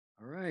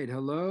right.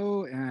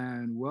 Hello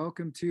and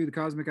welcome to the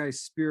Cosmic Eye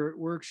Spirit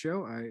Work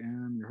Show. I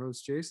am your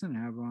host, Jason. I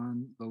have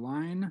on the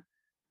line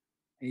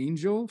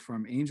Angel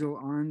from Angel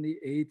on the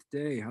Eighth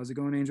Day. How's it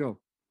going,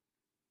 Angel?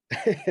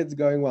 It's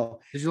going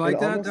well. Did you It like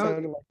that? almost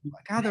sounded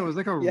like God, that was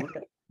yeah,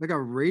 like a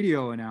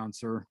radio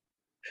announcer.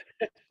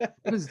 What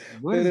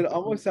but is it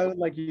almost sounded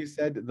like you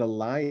said the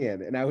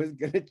lion, and I was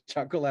gonna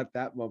chuckle at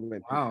that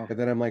moment, wow. but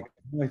then I'm like,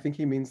 oh, I think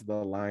he means the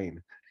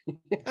line.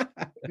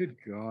 Good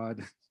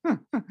God.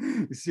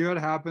 You see what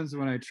happens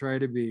when I try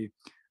to be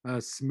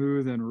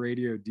smooth and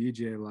radio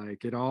DJ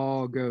like it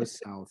all goes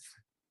south.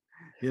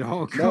 It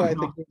all No, goes I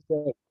think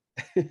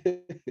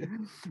it's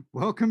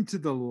Welcome to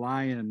the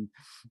Lion.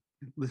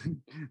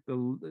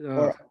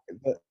 or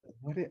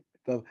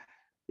the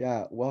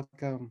yeah.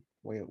 Welcome.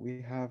 Wait,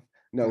 we have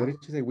no. What God,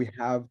 did you say? We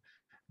have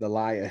the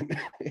lion,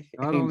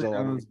 God only angel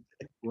on. knows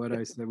what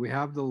I said. We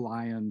have the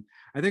lion.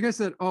 I think I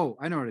said, oh,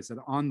 I know what I said.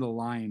 On the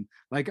line.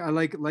 Like I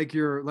like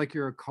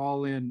you're a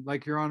call in,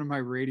 like you're on my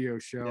radio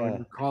show and Yeah.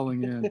 you're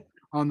calling in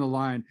on the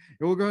line.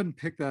 And we'll go ahead and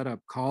pick that up.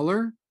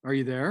 Caller, are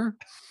you there?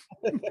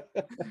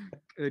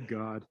 Good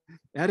God.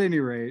 At any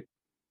rate,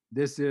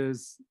 this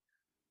is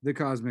the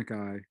Cosmic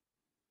Eye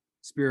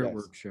Spirit Yes.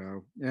 Work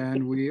Show,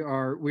 and we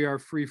are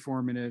free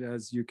forming it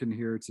as you can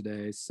hear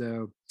today.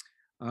 So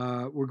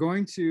we're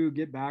going to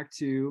get back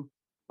to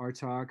our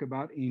talk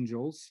about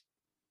angels.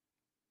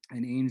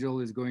 And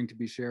Angel is going to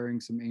be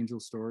sharing some angel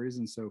stories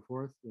and so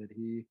forth that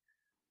he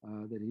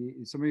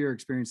some of your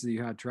experiences that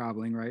you had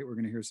traveling, right? We're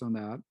going to hear some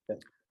of that.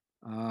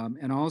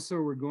 And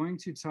also we're going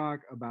to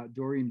talk about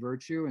Doreen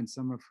Virtue and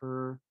some of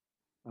her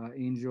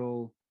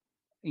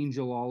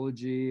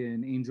angelology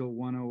and angel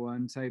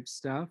 101 type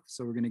stuff.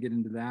 So we're going to get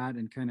into that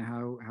and kind of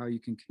how you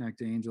can connect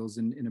to angels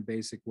in a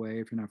basic way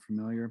if you're not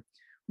familiar.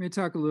 We're going to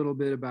talk a little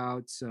bit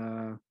about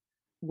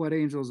what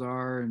angels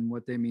are and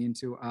what they mean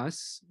to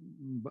us.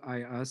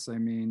 By us, I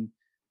mean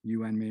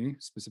you and me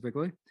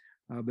specifically,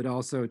 but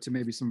also to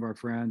maybe some of our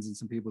friends and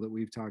some people that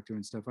we've talked to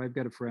and stuff. I've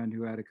got a friend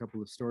who had a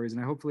couple of stories,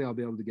 and hopefully I'll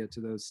be able to get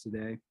to those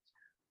today.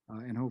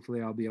 And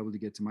hopefully I'll be able to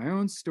get to my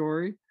own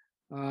story.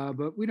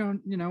 But we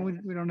don't,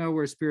 we don't know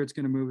where spirit's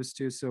going to move us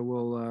to, so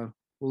we'll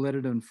let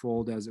it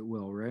unfold as it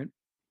will, right?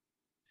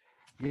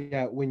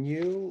 Yeah, when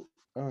you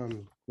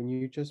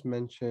just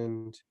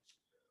mentioned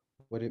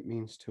what it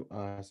means to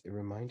us, it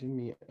reminded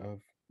me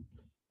of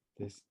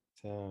this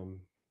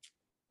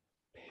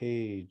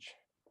page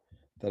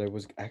that I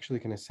was actually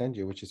going to send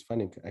you, which is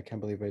funny. I can't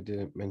believe I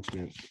didn't mention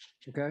it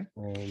Okay.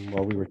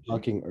 while we were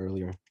talking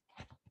earlier.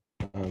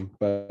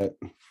 But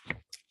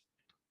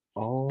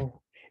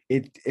all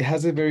it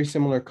has a very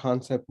similar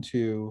concept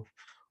to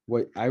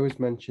what I was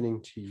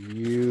mentioning to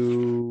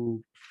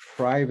you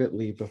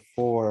privately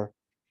before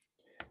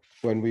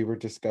when we were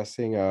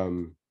discussing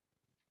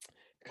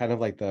kind of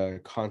like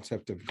the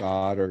concept of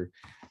God or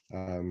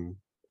um,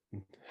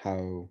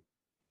 how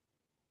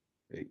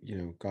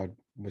God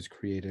was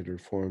created or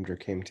formed or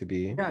came to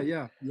be. Yeah,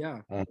 yeah,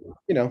 yeah, Um,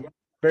 you know,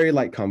 very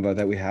light convo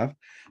that we have.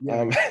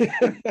 yeah. Um,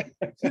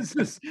 This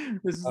is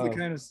the um,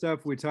 kind of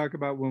stuff we talk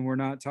about when we're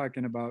not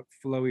talking about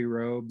flowy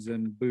robes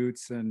and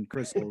boots and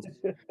crystals.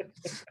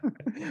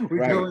 We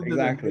right, go into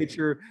exactly.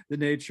 the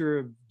nature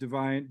of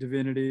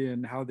divinity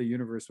and how the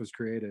universe was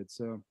created.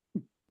 So,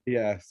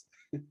 Yes.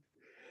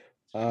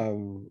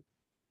 Um,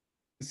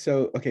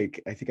 so okay,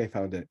 I think I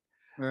found it.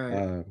 all right,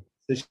 Uh,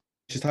 so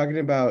she's talking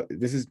about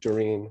this is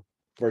Doreen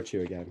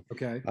Virtue again.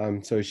 okay,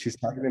 So she's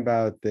talking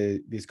about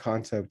these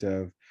concept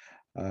of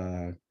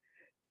uh,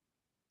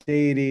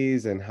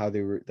 deities and how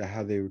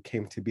they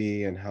came to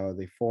be and how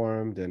they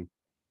formed and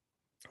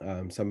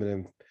some of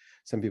them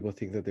some people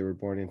think that they were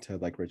born into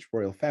like rich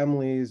royal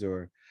families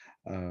or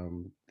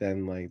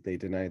then like they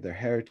denied their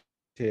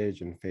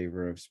heritage in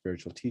favor of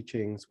spiritual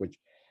teachings, which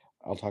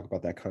I'll talk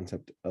about that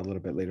concept a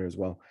little bit later as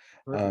well.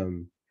 perfect.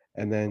 um,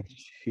 and then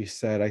she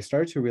said, I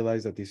started to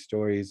realize that these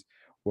stories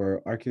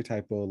were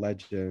archetypal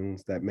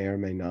legends that may or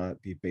may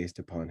not be based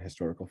upon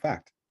historical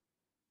fact.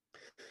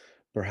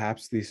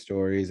 Perhaps these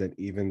stories and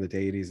even the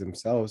deities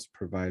themselves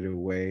provide a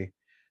way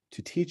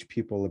to teach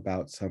people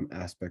about some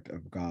aspect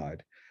of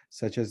God,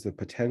 such as the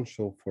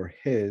potential for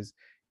his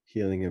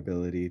healing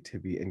ability to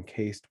be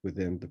encased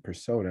within the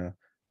persona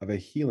of a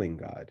healing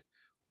God.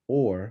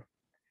 Or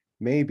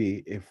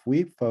maybe if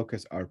we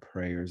focus our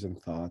prayers and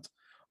thoughts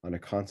on a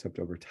concept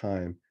over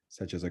time,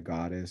 such as a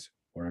goddess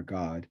or a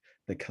god,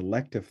 the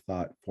collective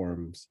thought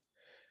forms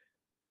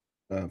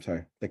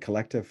the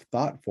collective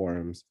thought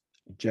forms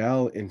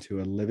gel into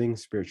a living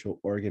spiritual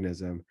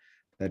organism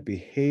that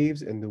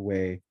behaves in the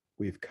way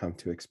we've come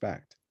to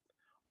expect.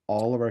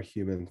 All of our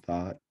human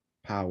thought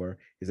power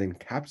is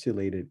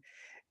encapsulated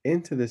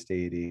into this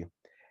deity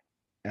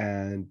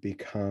and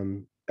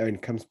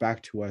comes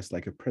back to us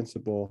like a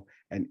principal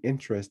and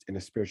interest in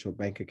a spiritual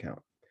bank account.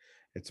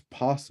 It's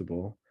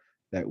possible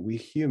that we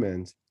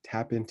humans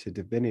tap into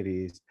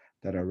divinities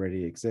that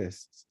already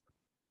exists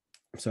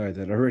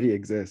that already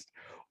exist,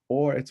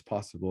 or it's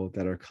possible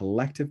that our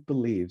collective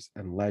beliefs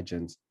and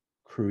legends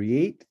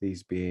create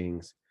these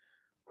beings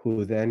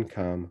who then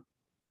come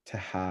to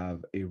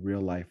have a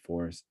real life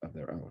force of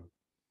their own.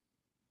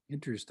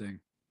 Interesting.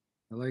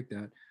 I like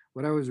that.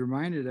 What I was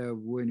reminded of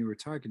when you were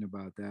talking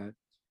about that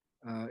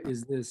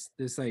is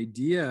this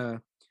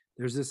idea.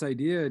 There's this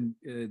idea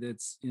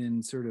that's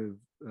in sort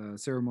of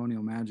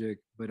ceremonial magic,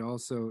 but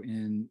also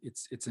in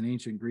it's an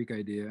ancient Greek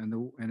idea,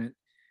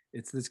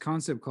 it's this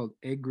concept called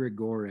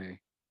egregore,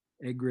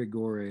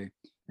 egregore,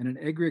 and an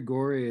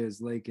egregore is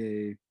like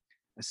a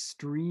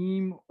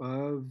stream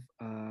of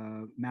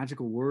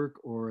magical work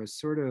or a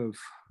sort of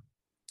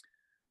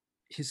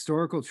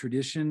historical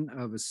tradition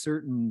of a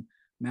certain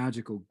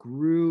magical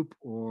group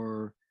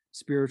or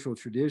spiritual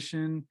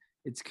tradition.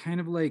 It's kind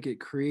of like it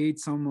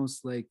creates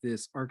almost like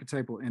this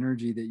archetypal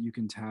energy that you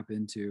can tap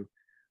into.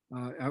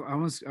 I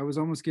was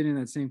almost getting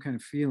that same kind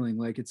of feeling.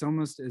 Like it's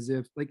almost as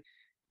if like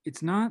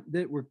it's not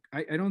that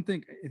I don't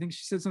think, I think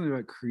she said something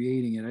about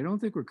creating it. I don't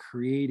think we're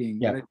creating.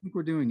 What Yeah, I think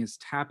we're doing is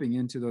tapping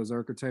into those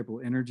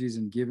archetypal energies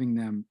and giving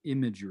them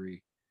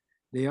imagery.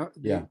 They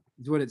yeah,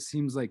 is what it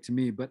seems like to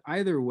me. But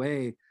either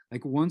way,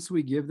 like once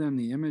we give them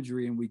the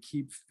imagery and we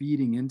keep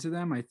feeding into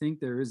them, I think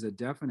there is a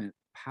definite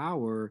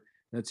power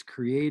that's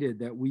created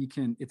that we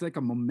can, it's like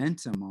a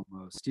momentum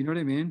almost. Do you know what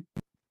I mean?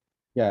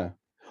 yeah.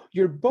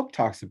 Your book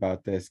talks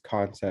about this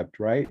concept,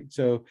 right?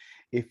 So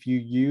if you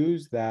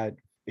use that,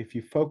 if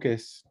you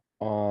focus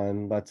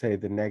on, let's say,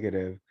 the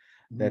negative,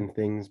 Mhm. then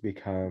things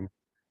become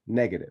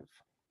negative.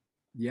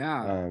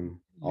 Yeah. You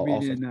I'll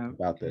mean also talk in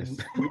about this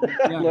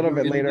a yeah, little you're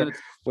bit in later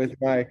with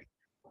my,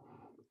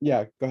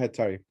 yeah, go ahead,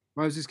 sorry.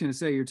 I was just going to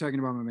say, you're talking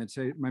about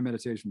my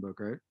meditation book,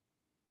 right? If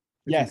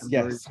you Yes,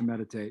 can worry yes, to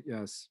meditate.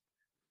 Yes.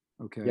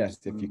 Okay. I yes.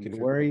 just If wanted you to make can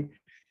sure. worry,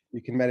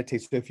 you can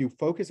meditate. So if you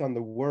focus on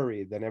the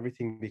worry, then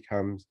everything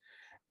becomes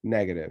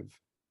negative.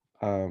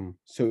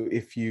 So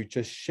if you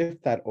just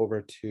shift that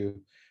over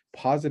to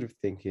positive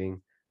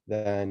thinking,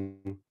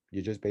 then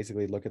you just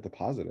basically look at the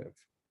positive.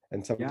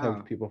 And sometimes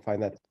Yeah. people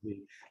find that to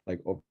be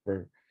like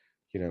over,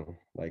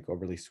 like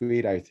overly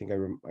sweet. I think I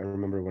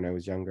remember when I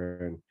was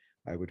younger and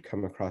I would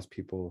come across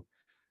people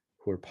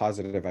who were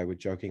positive, I would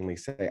jokingly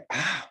say,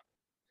 ah,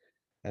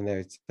 and they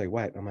would say,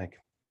 what? I'm like,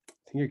 I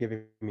think you're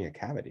giving me a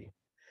cavity,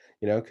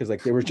 because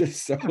like they were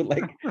just so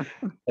like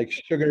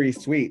sugary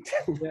sweet.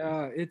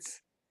 Yeah.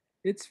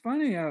 It's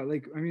funny how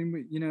like I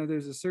mean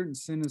there's a certain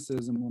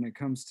cynicism when it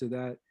comes to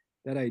that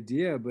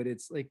idea, but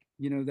it's like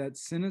that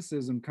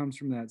cynicism comes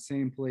from that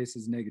same place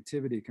as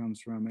negativity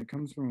comes from. It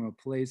comes from a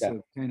place Yeah,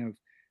 of kind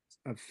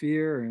of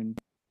fear and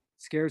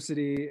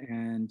scarcity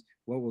and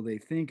what will they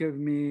think of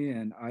me,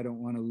 and I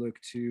don't want to look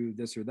to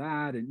this or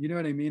that, and you know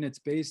what I mean. It's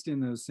based in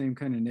those same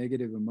kind of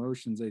negative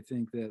emotions. I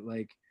think that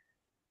like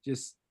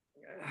just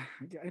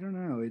I don't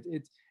know.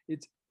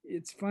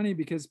 It's funny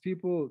because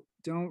people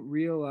don't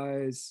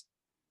realize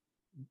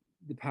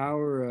the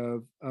power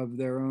of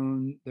their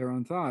own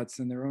thoughts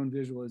and their own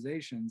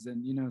visualizations,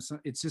 and so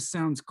it just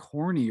sounds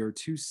corny or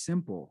too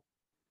simple.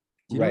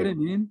 Do you know what I right.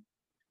 mean?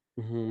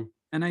 Hmm.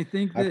 And I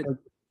think I've that heard,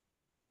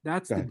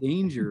 that's go the ahead.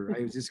 danger.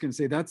 I was just going to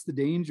say that's the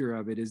danger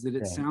of it, is that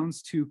it Yeah,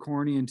 sounds too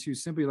corny and too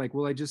simply like,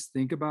 well, I just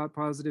think about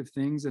positive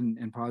things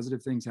and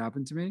positive things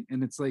happen to me,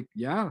 and it's like,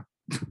 yeah,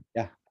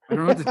 yeah. I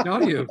don't know what to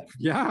tell you.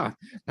 Yeah,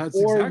 that's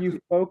Or you exactly.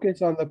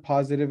 focus on the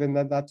positive and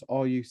then that's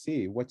all you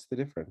see. What's the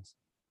difference?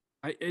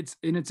 It's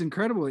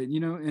incredible,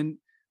 and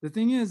the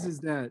thing is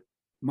that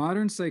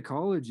modern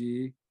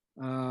psychology,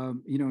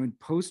 and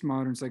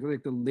postmodern psychology,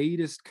 like the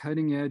latest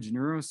cutting edge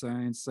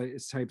neuroscience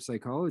type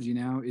psychology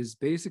now is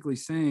basically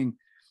saying,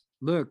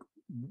 look,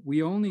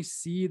 we only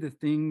see the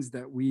things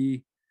that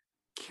we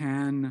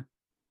can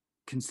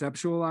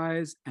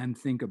conceptualize and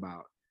think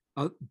about.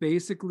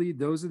 Basically,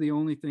 those are the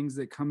only things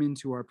that come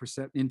into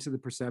into the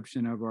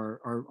perception of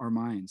our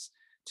minds,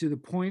 to the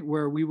point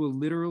where we will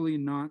literally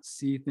not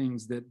see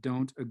things that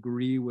don't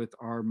agree with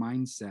our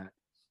mindset.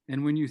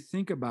 And when you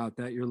think about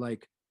that, you're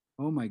like,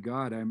 oh my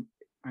God, I'm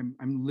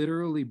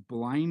literally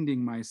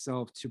blinding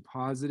myself to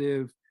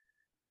positive,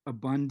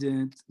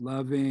 abundant,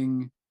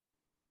 loving,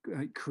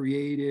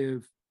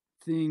 creative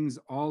things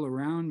all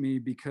around me,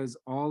 because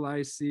all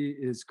I see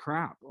is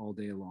crap all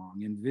day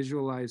long and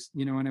visualize,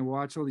 and I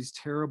watch all these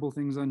terrible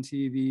things on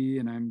TV,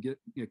 and I'm get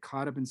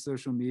caught up in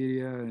social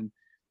media and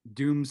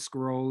doom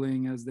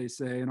scrolling, as they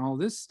say, and all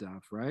this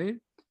stuff, right?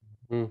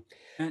 Mm.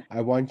 And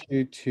I want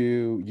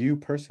you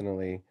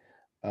personally,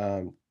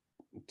 um,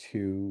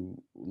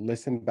 to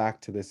listen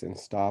back to this and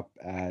stop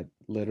at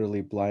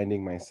literally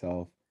blinding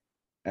myself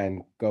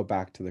and go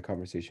back to the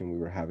conversation we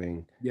were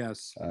having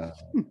yes, uh,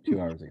 2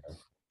 hours ago.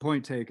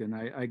 point taken.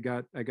 I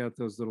got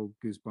those little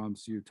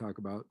goosebumps you talk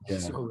about Yeah,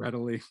 so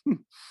readily. yeah,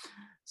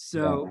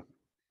 So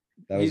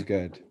that was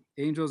good.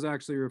 Angel's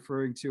actually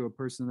referring to a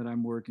person that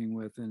I'm working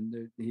with,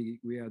 and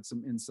we had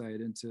some insight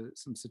into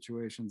some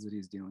situations that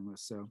he's dealing with.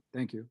 So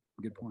thank you.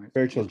 Good point.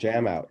 Spiritual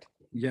jam out.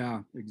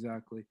 Yeah,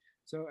 exactly.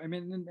 So I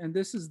mean, and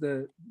this is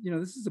this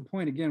is the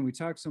point again. We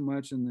talk so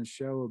much in the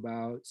show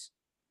about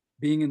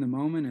being in the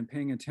moment and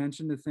paying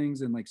attention to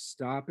things and like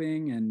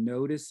stopping and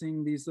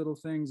noticing these little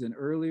things. And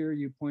earlier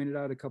you pointed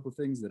out a couple of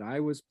things that I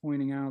was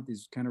pointing out,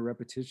 these kind of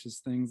repetitious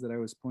things that I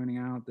was pointing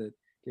out that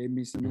gave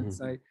me some Mhm.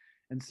 insight.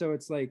 And so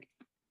it's like,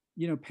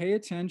 pay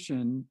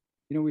attention.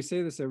 We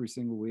say this every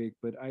single week,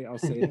 but I'll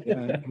say it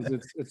again because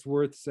it's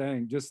worth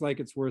saying, just like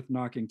it's worth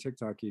knocking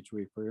TikTok each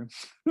week for you.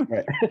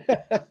 Right.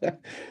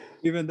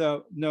 Even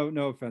though, no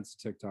offense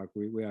to TikTok,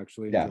 we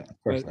actually Yeah, enjoy it.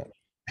 of course But not.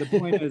 the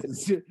point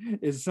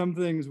is some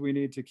things we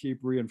need to keep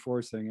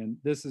reinforcing, and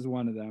this is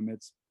one of them.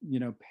 It's,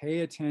 pay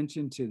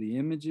attention to the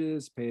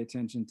images, pay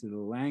attention to the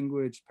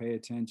language, pay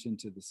attention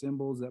to the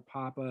symbols that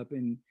pop up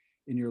in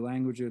your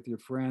language with your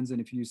friends. And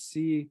if you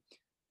see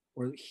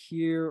or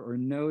hear or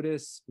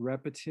notice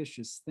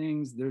repetitious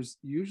things, there's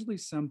usually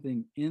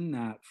something in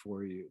that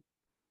for you.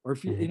 Or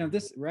if you Mhm. know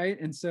this, right?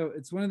 And so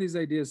it's one of these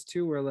ideas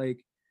too, where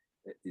like,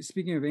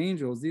 speaking of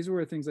angels, these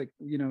were things like,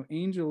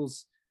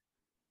 angels,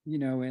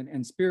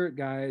 and spirit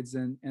guides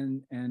and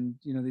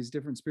these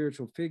different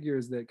spiritual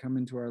figures that come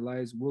into our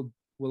lives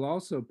will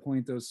also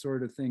point those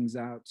sort of things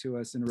out to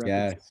us in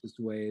Yes. repetitious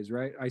ways,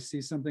 right? I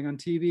see something on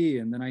TV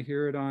and then I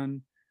hear it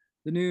on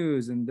the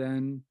news, and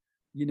then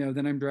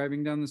I'm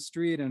driving down the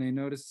street and I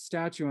notice a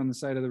statue on the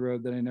side of the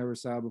road that I never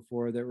saw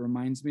before that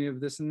reminds me of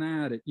this and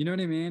that. You know what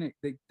I mean?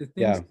 The things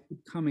Yeah.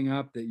 keep coming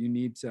up that you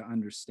need to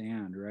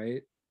understand,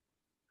 right?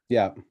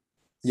 Yeah.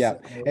 Yeah.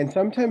 So And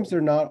sometimes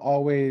they're not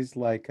always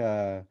like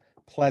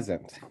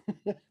pleasant.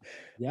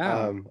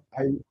 yeah.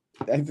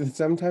 I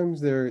sometimes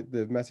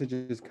the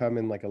messages come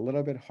in like a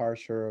little bit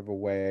harsher of a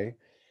way.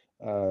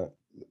 Uh,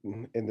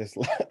 in this,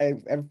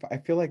 I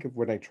feel like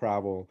when I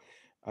travel,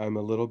 I'm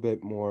a little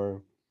bit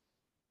more,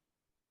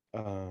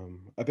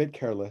 a bit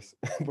careless,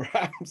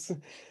 perhaps,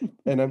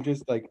 and I'm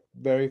just like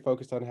very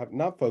focused on have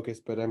not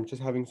focused, but I'm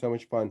just having so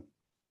much fun.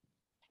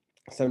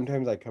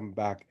 Sometimes I come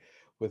back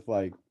with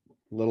like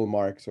little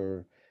marks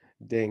or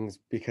dings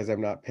because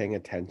I'm not paying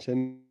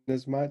attention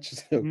as much.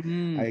 So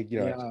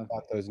Yeah.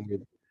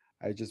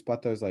 I just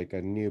bought those like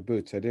a new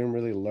boots. I didn't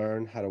really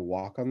learn how to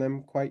walk on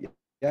them quite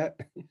yet.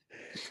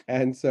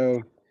 And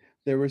so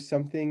there was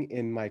something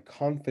in my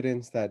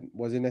confidence that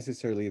wasn't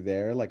necessarily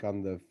there, like I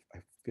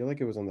feel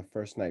like it was on the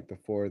first night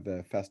before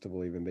the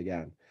festival even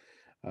began.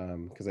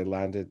 Because I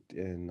landed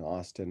in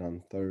Austin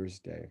on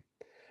Thursday.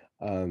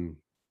 Um,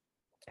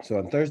 so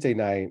on Thursday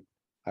night,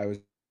 I was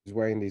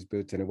wearing these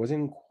boots and it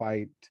wasn't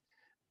quite,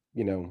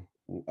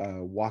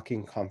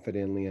 walking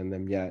confidently in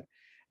them yet.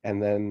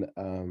 And then,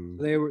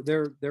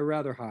 They're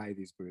rather high,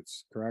 these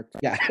boots, correct?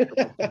 yeah,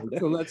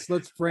 So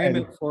let's frame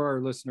it and for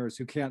our listeners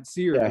who can't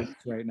see your yeah,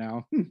 boots right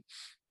now.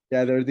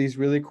 yeah, there are these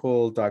really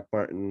cool Doc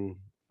Martin.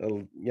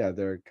 Yeah,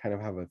 they're kind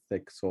of have a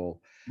thick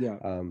sole. Yeah.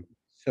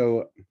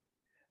 So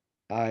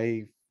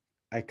I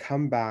I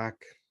come back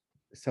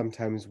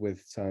sometimes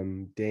with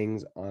some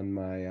dings on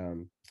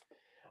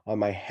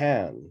my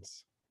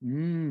hands,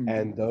 Mm.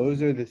 and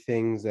those are the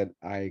things that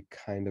I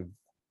kind of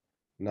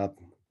not.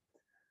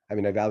 I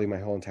mean, I value my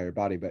whole entire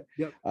body, but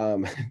Yep.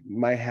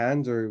 my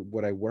hands are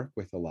what I work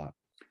with a lot.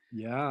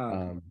 Yeah.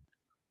 Um,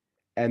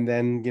 and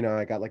then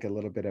I got like a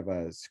little bit of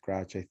a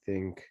scratch, I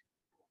think,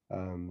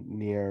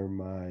 near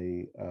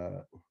my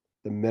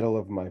the middle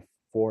of my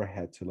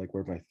forehead, so like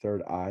where my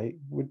third eye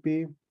would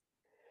be,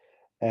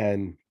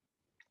 and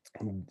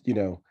you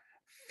know,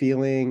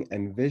 feeling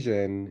and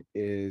vision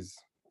is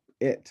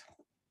it.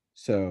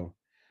 So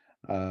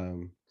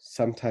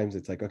sometimes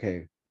it's like,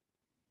 okay,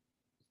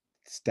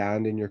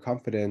 stand in your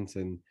confidence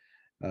and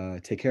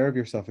take care of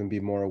yourself and be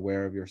more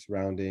aware of your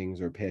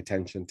surroundings or pay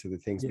attention to the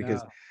things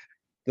because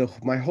Yeah.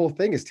 my whole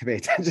thing is to pay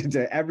attention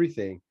to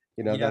everything.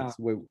 Yeah. That's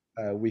what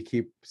we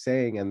keep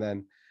saying, and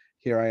then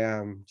here I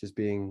am just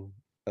being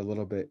a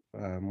little bit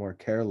more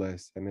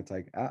careless, and it's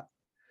like,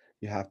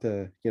 you have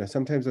to,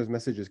 sometimes those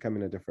messages come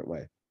in a different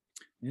way.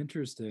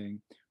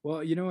 Interesting.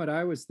 Well, you know what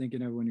I was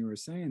thinking of when you were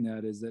saying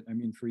that is that, I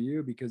mean, for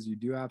you, because you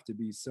do have to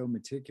be so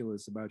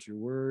meticulous about your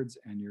words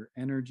and your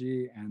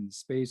energy and the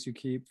space you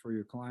keep for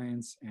your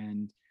clients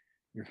and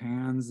your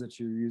hands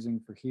that you're using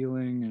for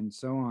healing and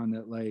so on,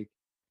 that like,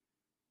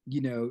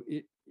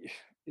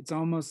 it's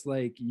almost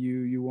like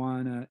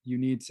you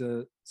need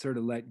to sort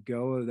of let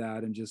go of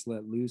that and just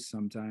let loose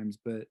sometimes.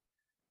 But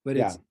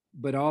Yeah,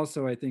 but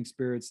also I think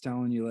spirit's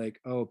telling you like,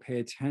 oh, pay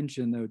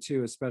attention though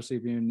too, especially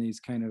if you're in these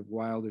kind of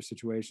wilder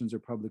situations or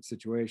public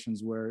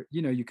situations where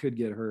you could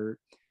get hurt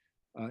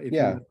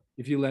yeah.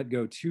 if you let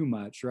go too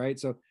much, right?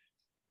 So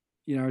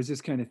I was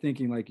just kind of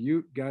thinking like,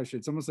 gosh,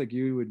 it's almost like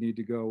you would need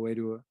to go away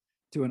to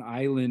an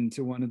island,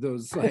 to one of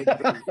those like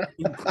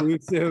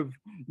inclusive,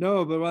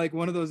 no, but like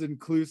one of those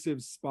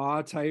inclusive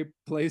spa type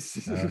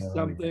places or Oh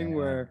something yeah.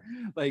 where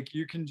like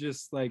you can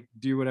just like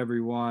do whatever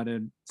you want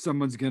and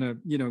someone's gonna,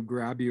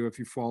 grab you if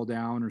you fall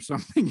down or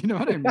something. You know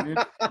what I mean?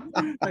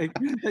 Like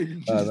you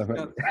just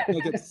got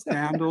like at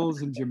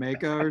Sandals in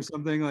Jamaica or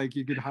something, like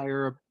you could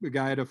hire a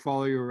guy to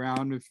follow you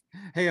around.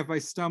 If I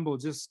stumble,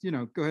 just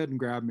go ahead and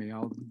grab me.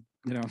 I'll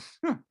you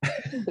know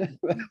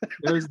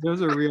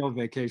there's a real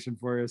vacation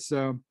for you.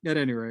 So at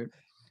any rate,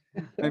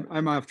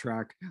 I'm off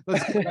track.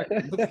 Let's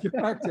get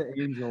back to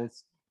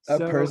angels. A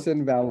So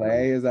person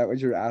valet, is that what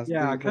you're yeah, asking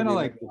for kind of me,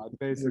 like like that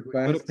basically,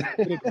 but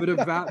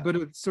request? but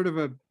it's sort of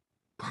a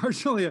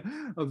partially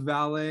a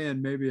valet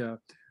and maybe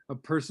a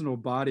personal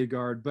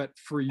bodyguard, but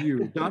for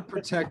you, not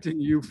protecting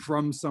you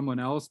from someone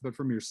else, but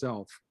from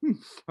yourself. How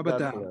about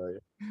that? Definitely.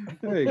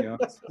 There you go.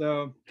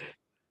 So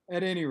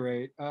at any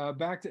rate,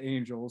 back to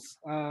angels.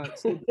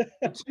 So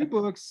the two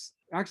books,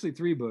 actually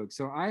three books.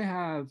 So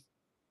I've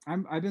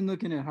been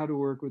looking at How to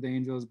Work with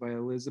Angels by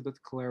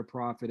Elizabeth Clare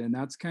Prophet, and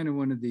that's kind of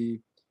one of the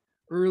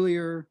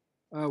earlier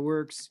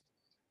works.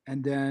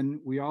 And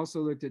then we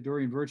also looked at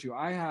Doreen Virtue.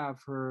 I have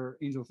her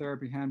Angel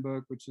Therapy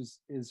Handbook, which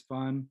is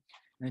fun,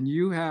 and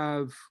you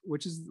have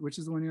which is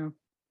the one you have?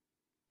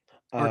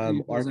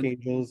 Archangels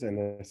Archangels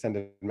and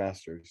Ascended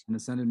Masters. and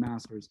Ascended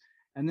Masters.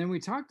 And then we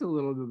talked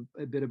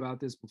a bit about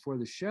this before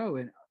the show,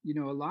 and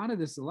a lot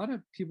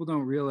of people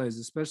don't realize,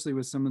 especially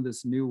with some of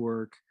this new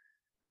work.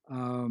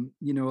 A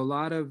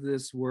lot of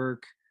this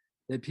work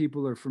that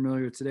people are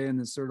familiar with today in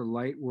this sort of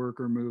light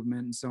worker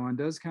movement and so on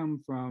does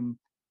come from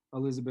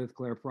Elizabeth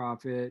Clare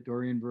Prophet,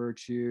 Doreen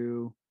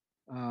Virtue,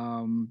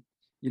 some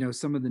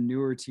of the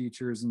newer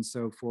teachers and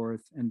so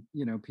forth, and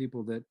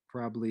people that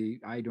probably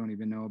I don't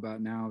even know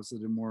about now, so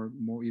they're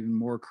even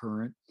more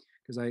current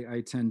because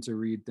I tend to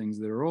read things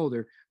that are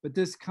older. But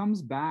this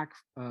comes back,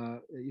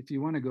 if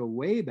you want to go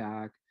way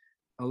back,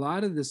 a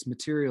lot of this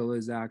material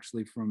is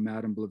actually from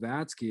Madame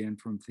Blavatsky and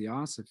from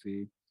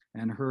Theosophy,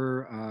 and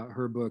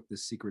her book, The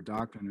Secret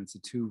Doctrine. It's a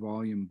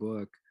 2-volume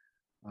book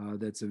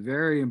that's a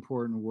very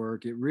important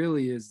work. It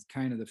really is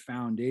kind of the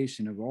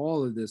foundation of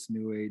all of this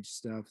New Age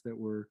stuff that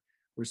we're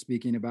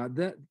speaking about.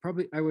 That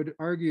probably I would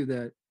argue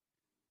that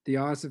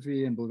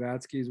Theosophy and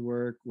Blavatsky's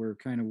work were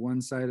kind of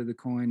one side of the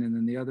coin, and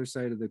then the other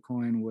side of the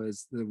coin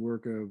was the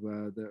work of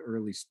the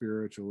early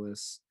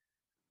spiritualists.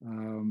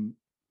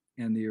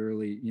 And the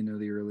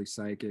early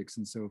psychics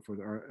and so forth,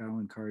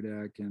 Allan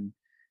Kardec and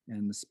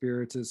the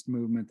Spiritist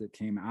movement that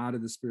came out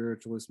of the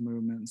spiritualist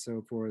movement and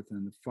so forth,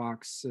 and the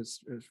Fox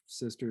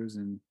sisters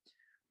in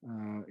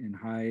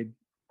Hyde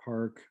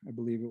Park, I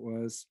believe it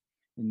was,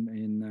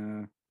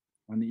 in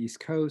on the East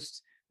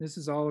Coast. This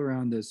is all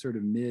around the sort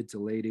of mid to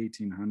late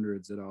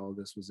 1800s that all of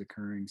this was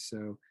occurring.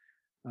 So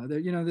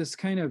this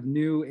kind of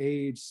new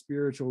age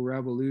spiritual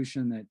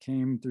revolution that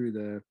came through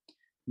the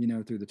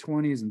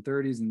 20s and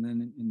 30s, and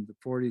then in the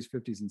 40s,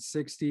 50s, and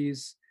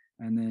 60s,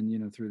 and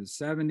then through the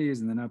 70s,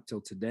 and then up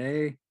till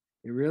today.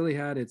 It really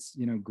had its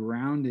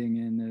grounding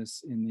in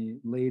the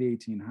late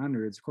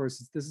 1800s. Of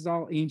course, this is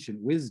all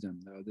ancient wisdom,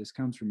 though. This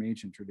comes from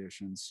ancient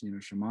traditions,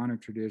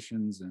 shamanic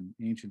traditions and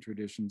ancient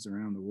traditions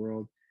around the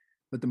world.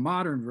 But the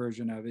modern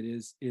version of it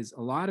is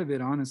a lot of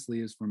it, honestly,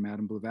 is from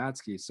Madame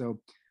Blavatsky.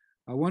 So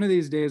one of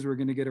these days we're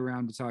going to get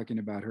around to talking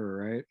about her,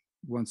 right?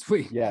 Once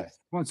we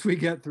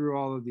get through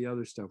all of the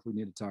other stuff we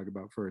need to talk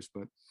about first.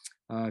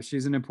 But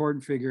she's an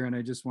important figure, and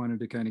I just wanted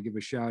to kind of give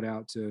a shout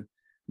out to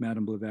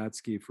Madame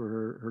Blavatsky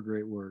for her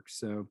great work.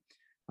 So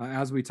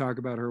as we talk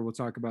about her, we'll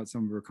talk about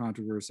some of her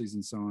controversies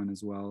and so on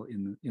as well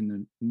in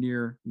the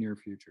near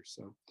future.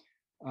 So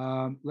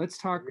let's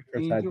talk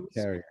angels.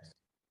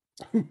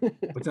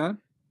 What's that?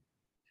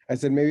 I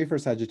said maybe for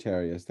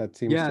Sagittarius. That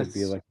seems to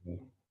be like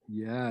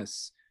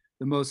yes,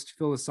 the most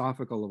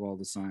philosophical of all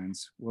the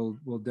signs.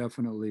 We'll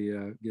definitely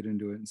get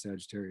into it in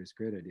Sagittarius.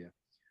 Great idea.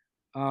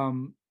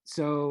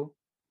 So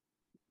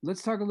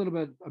let's talk a little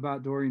bit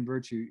about Doreen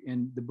Virtue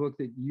and the book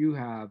that you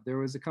have. There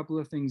was a couple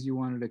of things you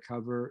wanted to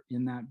cover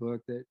in that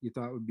book that you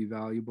thought would be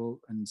valuable,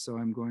 and so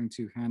I'm going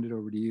to hand it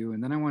over to you,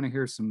 and then I want to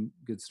hear some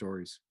good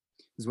stories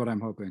is what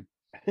I'm hoping.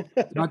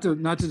 not to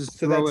just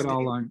throw it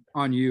all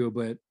on you,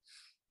 but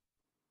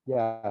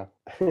yeah.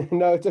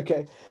 No, it's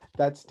okay.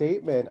 That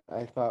statement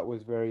I thought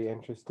was very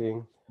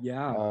interesting.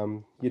 Yeah.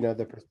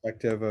 The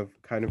perspective of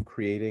kind of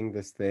creating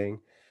this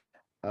thing,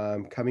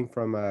 coming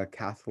from a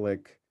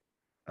Catholic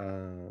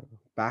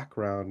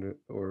background,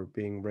 or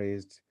being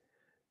raised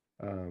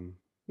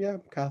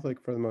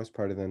Catholic for the most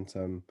part, and then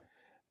some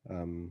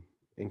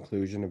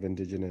inclusion of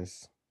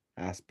indigenous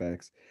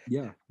aspects.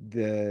 Yeah,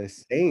 the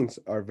saints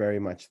are very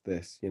much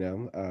this.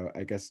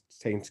 I guess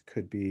saints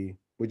could be,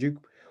 would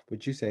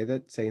you say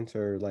that saints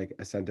are like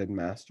ascended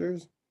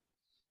masters?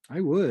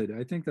 I would.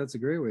 I think that's a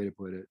great way to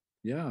put it.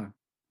 Yeah.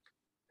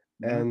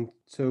 And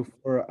so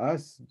for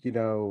us,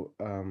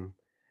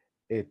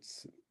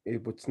 it's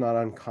not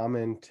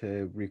uncommon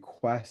to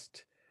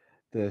request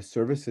the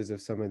services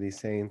of some of these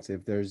saints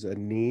if there's a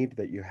need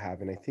that you have.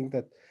 And I think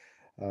that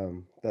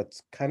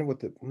that's kind of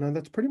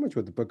that's pretty much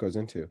what the book goes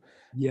into.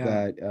 Yeah.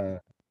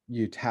 That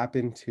you tap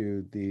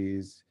into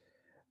these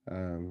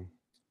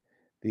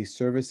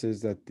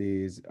services that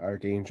these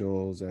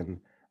archangels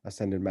and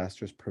ascended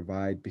masters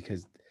provide,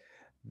 because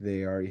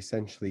they are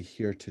essentially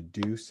here to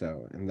do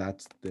so, and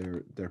that's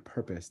their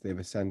purpose. They've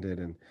ascended,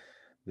 and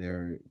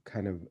they're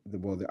kind of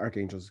the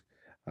archangels,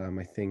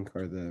 I think,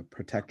 are the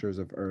protectors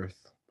of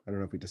Earth. I don't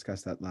know if we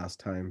discussed that last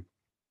time.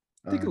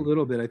 I think a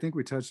little bit. I think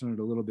we touched on it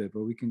a little bit,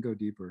 but we can go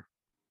deeper.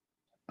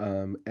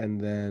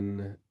 And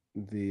then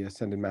the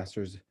ascended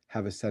masters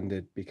have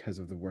ascended because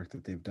of the work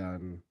that they've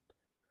done.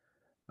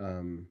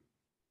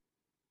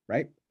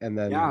 Right? And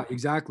then yeah,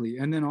 exactly.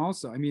 And then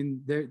also, I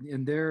mean,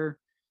 they're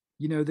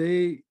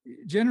they,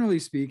 generally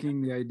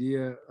speaking, the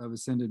idea of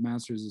ascended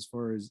masters, as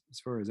far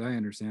as I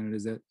understand it,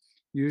 is that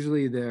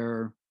usually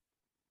they're,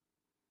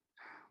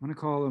 I want to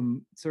call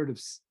them sort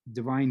of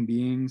divine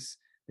beings.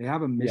 They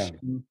have a Yeah,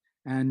 mission,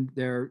 and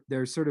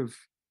they're sort of,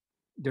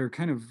 they're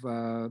kind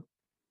of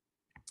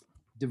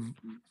div-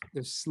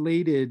 they're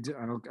slated,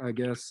 I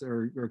guess,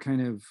 or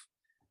kind of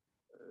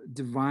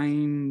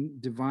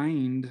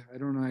divined. I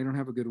don't know, I don't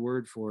have a good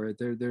word for it.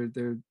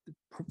 They're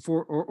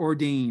for, or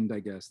ordained, I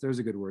guess there's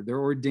a good word. They're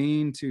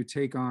ordained to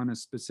take on a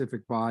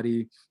specific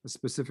body, a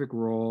specific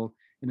role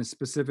in a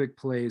specific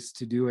place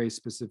to do a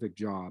specific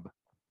job,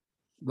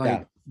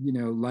 like,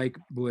 yeah, like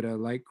Buddha,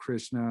 like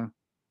Krishna,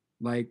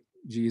 like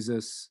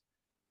Jesus,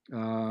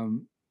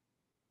 um,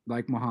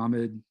 like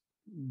Muhammad.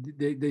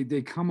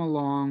 They come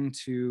along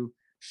to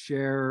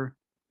share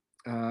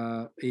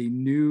a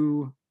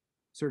new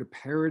sort of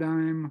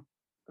paradigm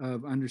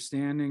of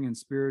understanding and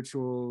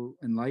spiritual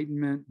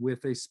enlightenment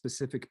with a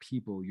specific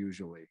people,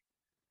 usually,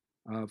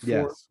 for,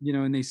 yes,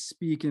 and they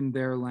speak in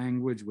their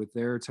language with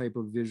their type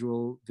of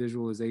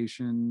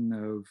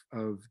visualization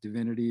of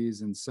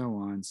divinities and so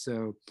on.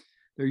 So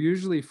they're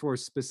usually for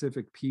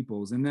specific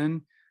peoples. And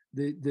then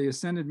the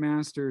ascended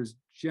masters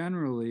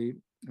generally,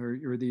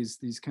 or these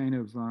kind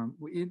of,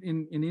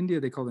 in India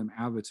they call them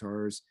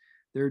avatars.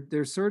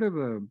 They're sort of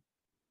a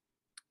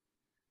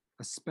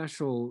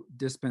special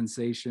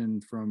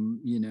dispensation from,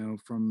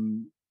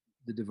 from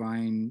the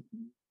divine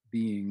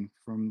being,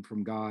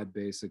 from God,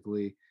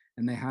 basically.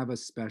 And they have a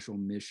special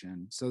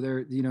mission. So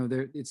they're,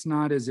 it's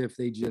not as if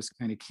they just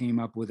kind of came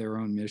up with their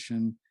own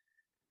mission.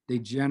 They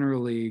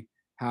generally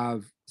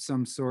have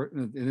some sort,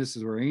 and this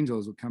is where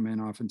angels would come in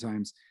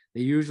oftentimes.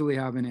 They usually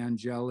have an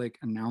angelic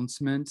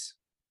announcement,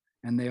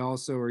 and they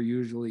also are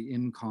usually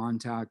in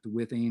contact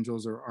with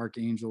angels or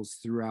archangels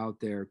throughout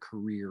their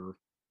career.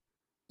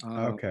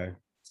 uh, okay,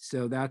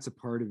 so that's a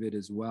part of it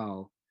as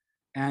well.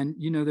 And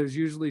there's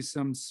usually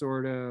some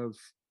sort of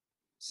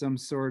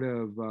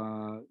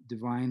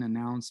divine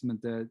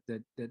announcement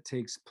that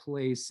takes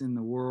place in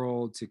the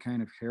world to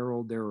kind of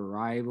herald their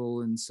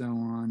arrival and so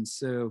on.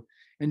 So,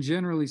 and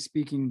generally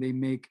speaking, they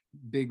make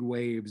big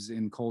waves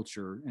in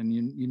culture. And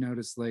you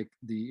notice, like,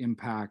 the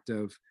impact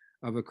of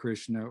a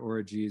Krishna or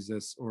a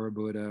Jesus or a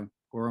Buddha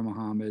or a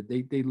Muhammad.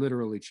 They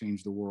literally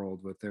change the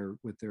world with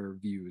their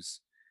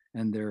views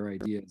and their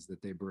ideas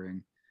that they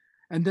bring.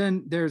 And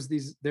then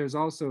there's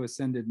also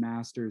ascended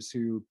masters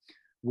who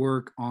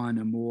work on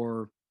a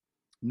more,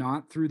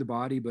 not through the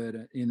body, but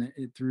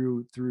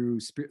through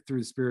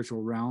the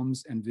spiritual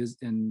realms, and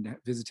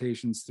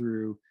visitations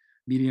through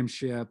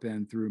mediumship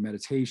and through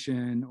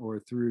meditation, or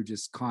through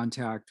just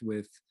contact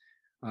with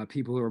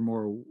people who are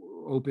more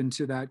open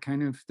to that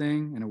kind of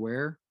thing and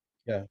aware.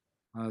 yeah,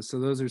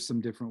 So those are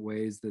some different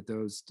ways that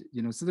those,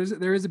 so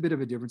there is a bit of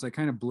a difference. I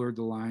kind of blurred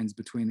the lines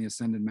between the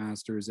ascended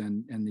masters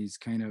and these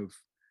kind of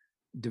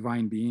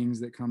divine beings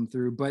that come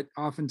through, but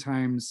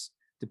oftentimes,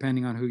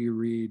 depending on who you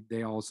read,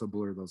 they also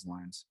blur those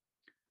lines.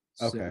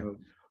 okay. So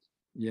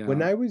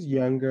When yeah. I was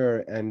younger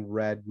and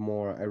read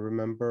more, I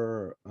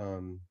remember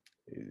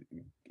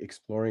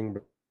exploring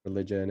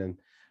religion and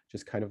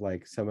just kind of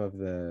like some of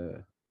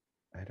the,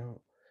 I don't,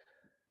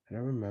 I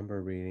don't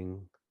remember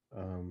reading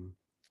um,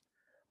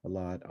 a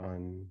lot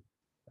on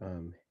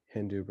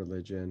Hindu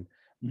religion,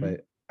 Mhm.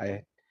 but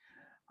I,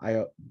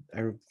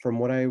 from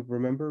what I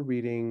remember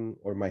reading,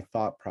 or my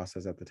thought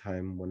process at the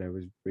time when I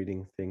was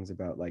reading things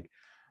about like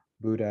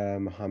Buddha,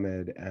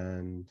 Muhammad,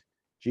 and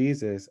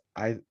Jesus,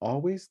 I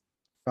always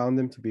found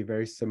them to be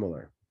very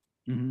similar.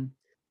 Mhm.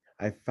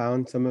 I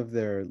found some of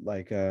their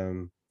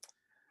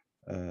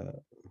uh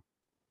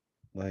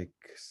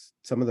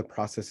some of the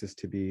processes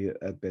to be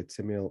a bit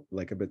similar,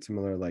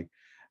 like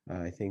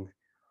I think,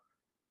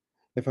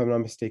 if I'm not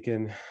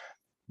mistaken,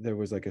 there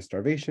was like a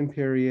starvation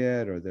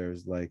period, or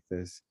there's like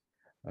this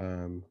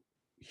um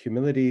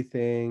humility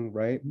thing,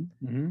 right? Mhm.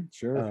 Mhm.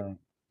 Sure. uh,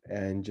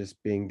 and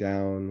just being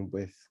down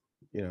with,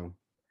 you know,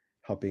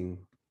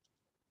 helping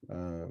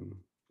um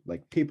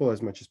like people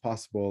as much as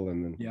possible,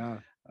 and then Yeah.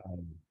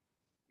 um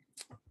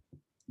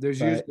There's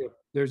but usually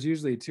there's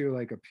usually too,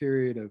 like, a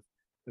period of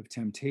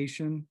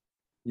temptation.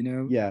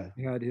 yeah,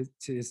 He had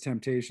his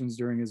temptations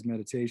during his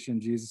meditation.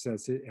 Jesus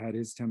had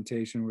his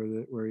temptation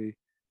where he,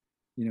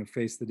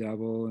 faced the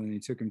devil, and he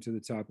took him to the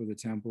top of the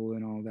temple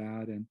and all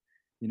that. And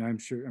I'm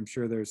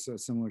sure there's a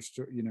similar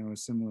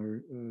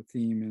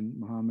theme in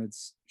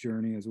Muhammad's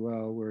journey as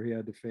well, where he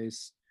had to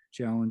face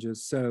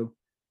challenges. So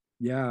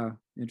yeah,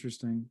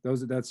 interesting.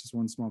 That's just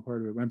one small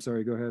part of it. I'm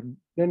sorry, go ahead.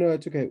 no, no,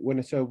 it's okay. When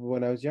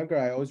I was younger,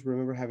 I always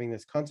remember having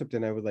this concept,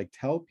 and I would like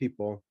tell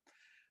people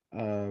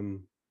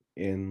um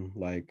in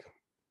like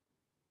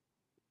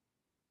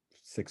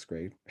sixth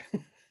grade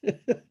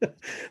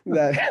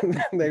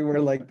that they were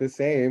like the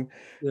same,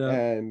 Yeah.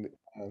 and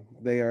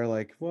they are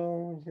like,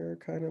 well, you're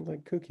kind of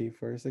like kooky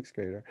for a sixth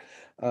grader.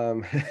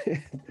 um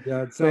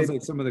Yeah, it sounds but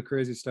like some of the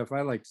crazy stuff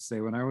I like to say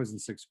when I was in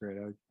sixth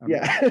grade.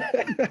 yeah.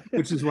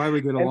 Which is why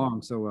we get And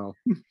along so well.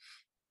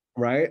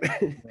 right.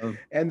 Uh,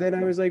 And then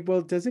I was like,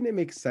 well, doesn't it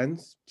make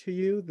sense to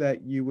you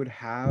that you would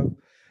have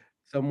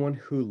someone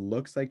who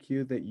looks like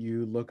you that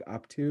you look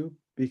up to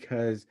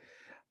because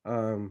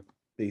um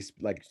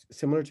like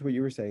similar to what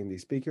you were saying, they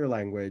speak your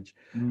language,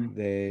 Mm.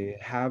 they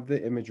have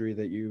the imagery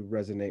that you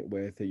resonate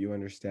with, that you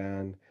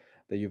understand,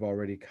 that you've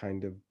already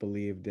kind of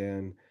believed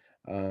in.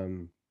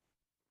 um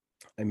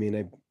I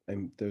mean,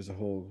 I'm there's a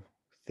whole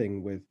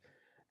thing with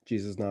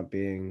Jesus not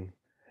being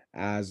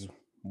as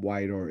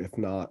white, or if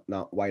not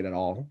white at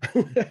all.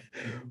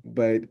 Mhm.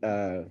 But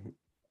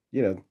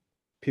you know,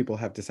 people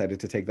have decided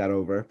to take that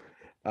over.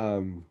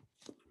 um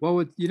Well,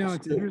 what's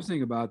so-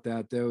 interesting about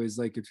that though is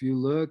like if you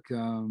look,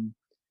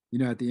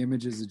 at the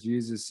images of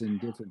Jesus in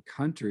different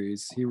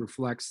countries, he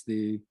reflects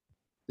yeah,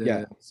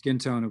 the skin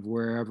tone of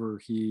wherever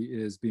he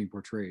is being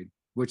portrayed,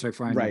 which I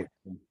find right,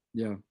 interesting.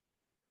 Yeah,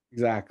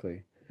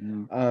 exactly.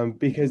 yeah,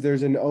 Because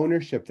there's an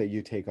ownership that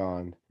you take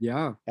on.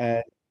 yeah,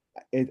 And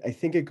I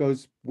think it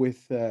goes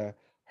with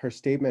her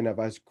statement of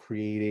us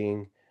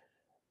creating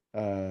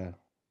uh,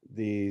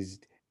 these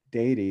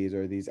deities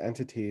or these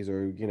entities,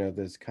 or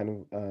this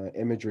kind of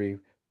imagery,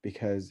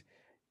 because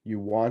you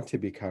want to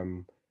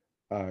become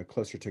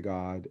closer to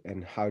God.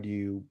 And how do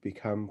you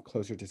become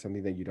closer to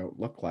something that you don't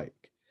look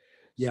like?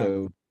 yeah.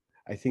 So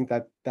I think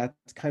that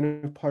that's kind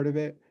of part of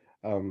it.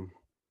 Um,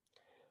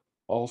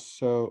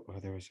 Also, oh,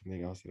 there was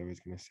something else that I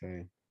was going to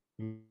say.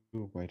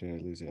 Ooh, why did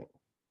I lose it?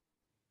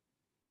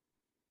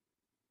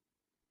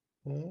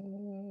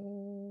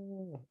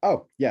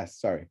 Oh, yes,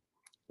 sorry.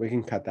 We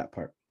can cut that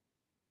part.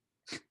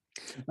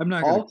 I'm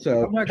not gonna.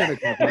 Also, I'm not gonna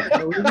cut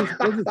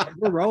that.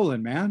 We're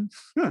rolling, man.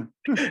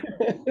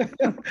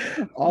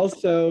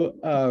 also,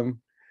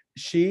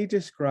 she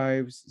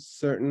describes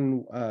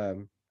certain,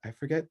 I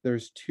forget,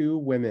 there's two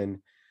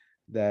women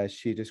that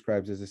she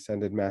describes as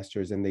ascended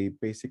masters, and they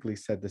basically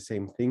said the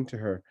same thing to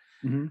her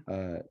Mhm.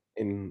 uh,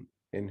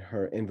 in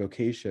her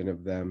invocation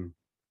of them.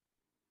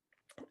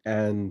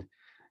 And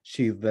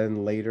she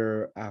then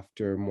later,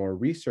 after more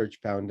research,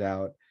 found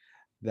out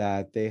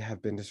that they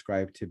have been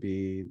described to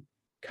be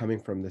coming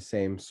from the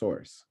same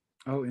source.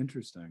 Oh,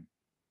 interesting.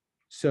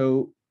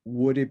 So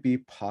would it be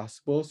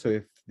possible? So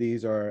if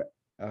these are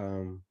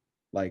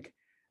like,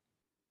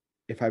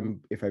 if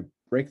I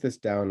break this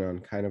down on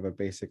kind of a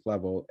basic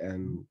level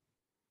and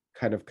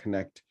kind of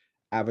connect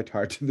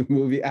Avatar to the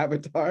movie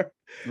Avatar,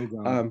 Oh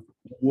God. um,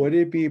 would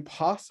it be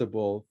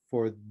possible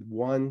for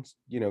one,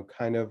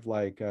 kind of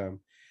like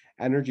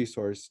energy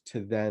source to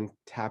then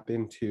tap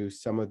into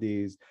some of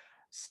these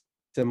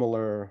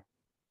similar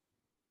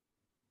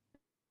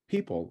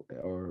people,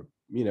 or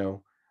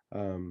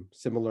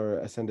similar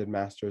ascended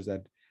masters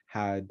that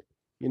had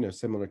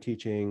similar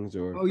teachings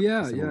or Oh a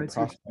yeah, yeah. similar I see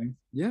what prospect? you mean.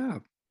 Yeah,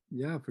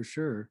 yeah, for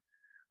sure.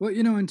 Well,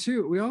 and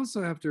two, we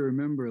also have to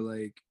remember,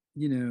 like,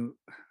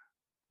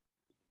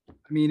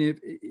 I mean, if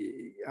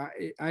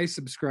I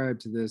subscribe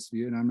to this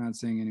view, and I'm not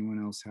saying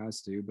anyone else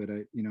has to, but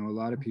a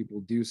lot of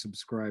people do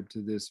subscribe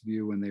to this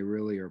view when they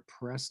really are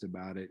pressed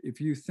about it. If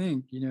you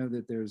think,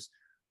 that there's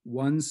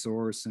one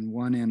source and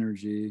one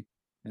energy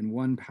and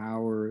one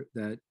power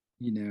that,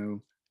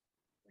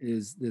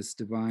 is this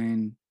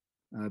divine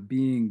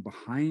being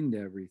behind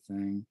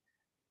everything,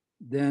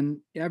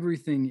 then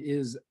everything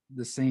is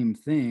the same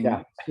thing.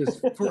 Yeah. It's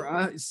just for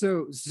us.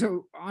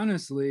 So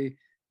honestly,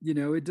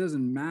 it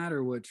doesn't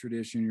matter what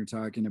tradition you're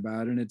talking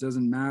about, and it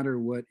doesn't matter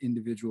what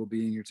individual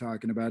being you're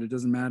talking about. It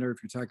doesn't matter if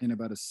you're talking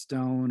about a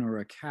stone or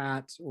a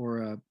cat or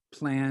a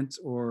plant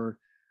or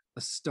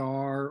a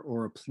star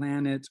or a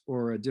planet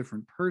or a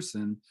different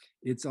person.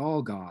 It's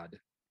all God.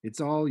 It's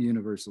all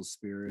universal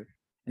spirit.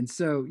 And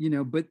so,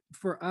 but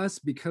for us,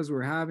 because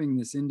we're having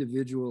this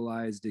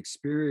individualized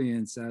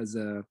experience as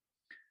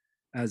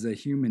a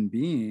human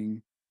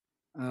being,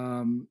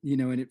 and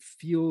it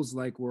feels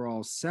like we're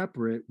all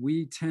separate,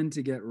 we tend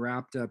to get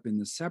wrapped up in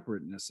the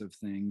separateness of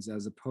things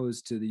as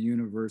opposed to the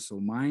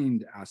universal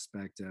mind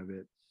aspect of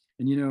it.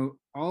 And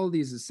all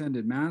these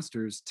ascended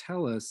masters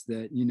tell us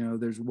that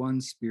there's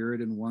one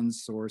spirit and one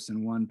source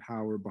and one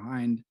power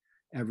behind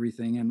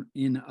everything and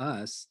in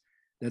us,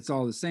 that's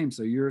all the same.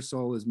 So your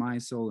soul is my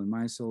soul and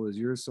my soul is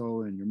your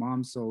soul and your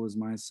mom's soul is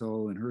my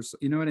soul and her soul,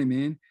 you know what I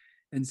mean?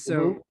 And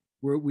so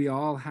Mhm. we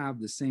all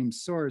have the same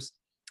source.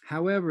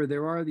 However,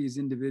 there are these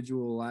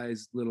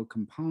individualized little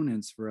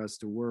components for us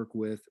to work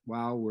with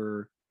while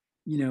we're,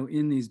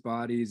 in these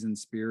bodies and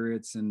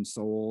spirits and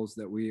souls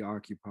that we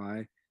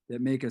occupy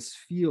that make us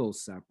feel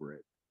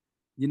separate.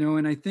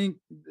 And I think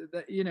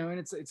that, and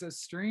it's a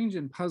strange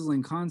and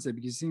puzzling concept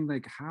because you think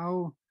like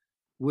how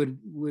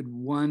would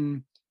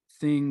one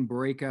thing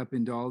break up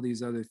into all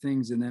these other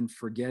things and then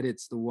forget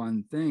it's the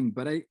one thing?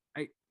 But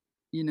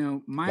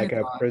my Like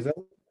a thought, prism?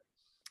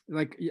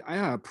 like,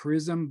 yeah, a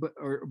prism,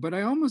 but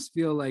I almost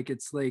feel like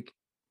it's like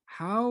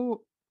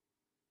how,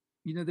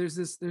 there's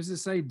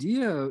this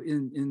idea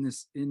in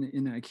this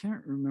in I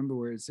can't remember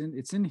where it's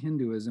in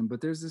Hinduism,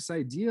 but there's this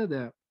idea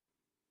that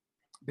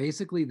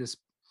basically this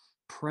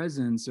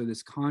presence or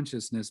this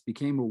consciousness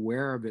became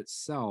aware of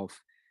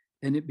itself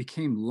and it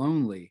became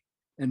lonely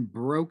and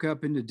broke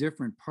up into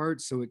different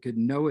parts so it could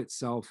know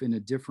itself in a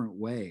different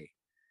way.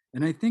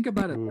 And I think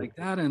about it Mm. like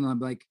that, and I'm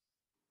like,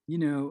 you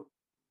know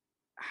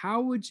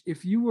how would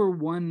if you were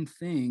one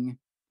thing,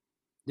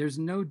 there's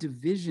no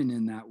division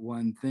in that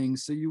one thing,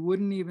 so you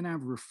wouldn't even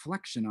have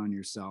reflection on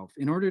yourself.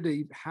 In order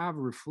to have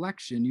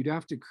reflection, you'd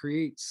have to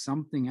create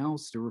something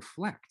else to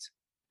reflect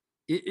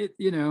it,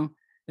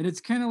 and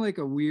it's kind of like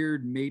a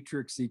weird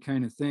matrixy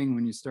kind of thing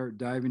when you start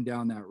diving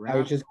down that I was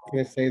rabbit just hole.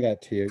 gonna say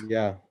that to you.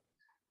 Yeah.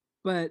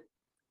 But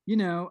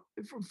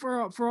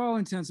for all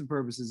intents and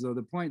purposes, though,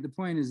 the point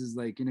is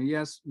like,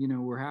 yes,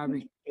 we're That's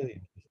having,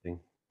 really interesting.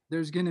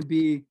 there's going to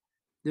be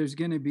there's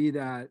going to be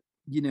that,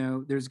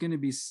 there's going to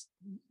be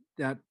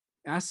that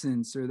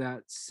essence or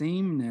that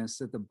sameness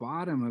at the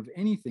bottom of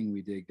anything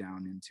we dig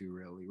down into,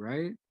 really,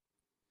 right?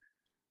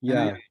 and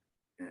I, Yeah.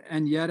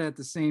 and yet at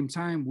the same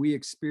time we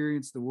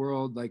experience the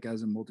world like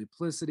as a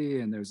multiplicity,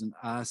 and there's an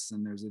us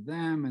and there's a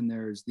them, and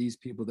there's these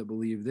people that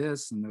believe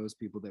this and those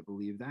people that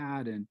believe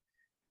that, and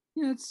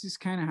it's just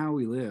kind of how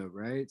we live,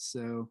 right?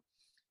 So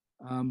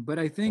but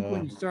I think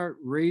when Uh, you start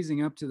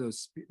raising up to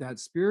that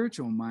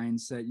spiritual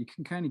mindset, you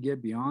can kind of get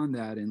beyond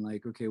that and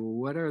like, okay,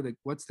 well,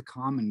 what's the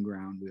common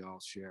ground we all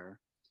share?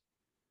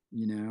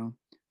 You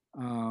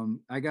know,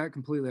 I got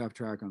completely off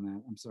track on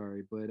that. I'm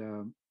sorry, but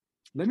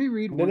let me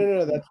read no, one.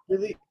 no, no.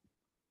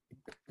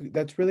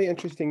 That's really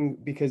interesting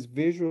because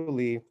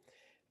visually,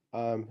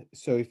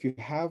 so if you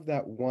have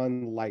that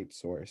one light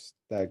source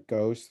that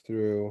goes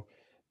through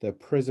the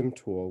prism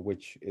tool,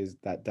 which is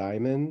that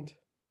diamond,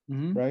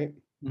 Mm-hmm, right?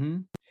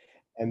 mm-hmm.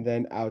 And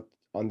then out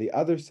on the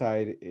other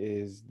side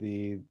is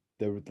the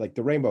like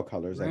the rainbow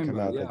colors that come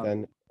Rainbow, out that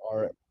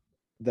yeah.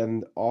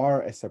 then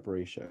are a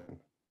separation.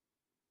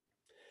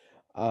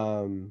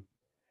 Um,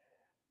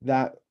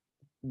 that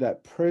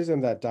that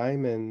prism, that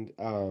diamond,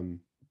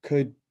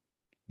 could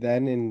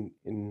then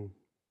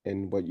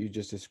in what you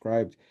just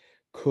described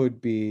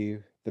could be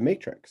the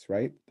matrix,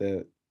 right?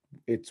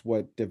 It's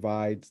what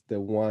divides the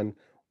one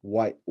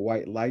white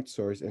light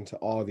source into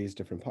all these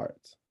different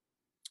parts.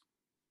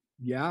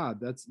 Yeah,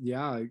 that's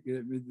yeah. I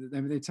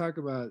mean, they talk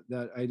about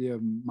that idea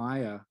of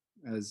Maya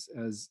as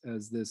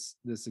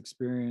this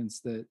experience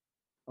that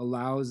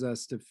allows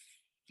us to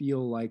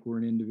feel like we're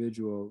an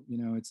individual.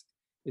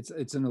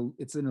 It's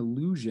an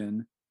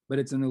illusion, but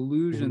it's an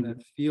illusion Mhm.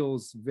 that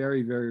feels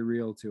very, very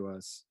real to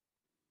us.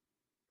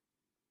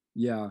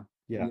 Yeah,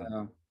 Yeah.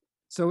 yeah.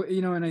 So,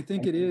 and I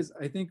think it is.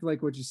 I think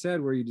like what you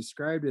said, where you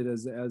described it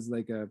as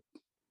like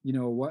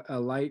what a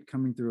light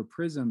coming through a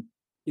prism.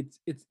 It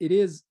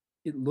is.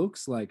 It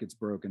looks like it's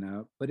broken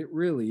up, but it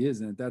really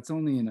isn't. That's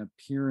only an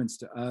appearance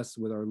to us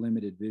with our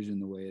limited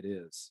vision, the way it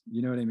is.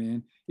 You know what I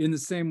mean? In the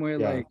same way,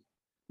 Yeah.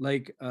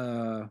 like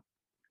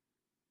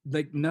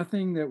like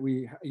nothing that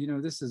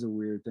this is a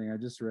weird thing. I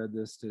just read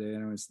this today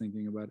and I was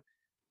thinking about it.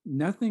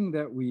 Nothing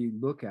that we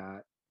look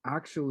at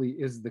actually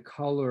is the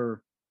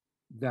color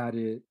that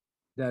it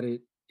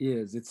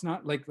is. It's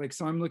not like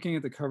so I'm looking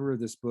at the cover of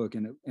this book,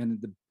 and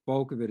the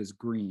bulk of it is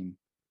green.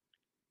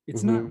 Hmm.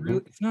 It's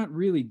not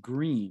really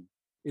green.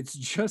 It's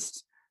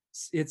just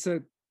it's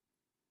a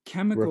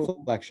chemical,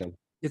 Reflection.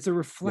 it's a Yeah.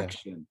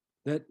 reflection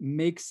that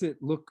makes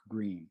it look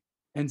green.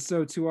 And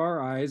so to our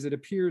eyes it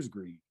appears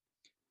green.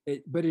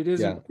 But it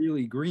isn't Yeah.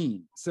 really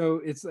green. So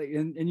it's like,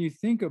 and you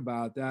think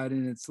about that,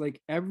 and it's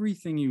like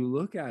everything you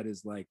look at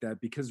is like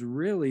that, because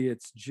really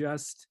it's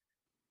just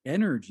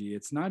energy.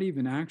 It's not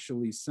even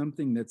actually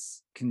something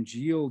that's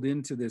congealed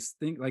into this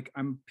thing. Like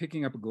I'm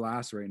picking up a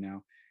glass right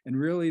now, and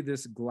really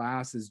this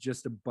glass is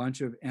just a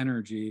bunch of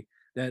energy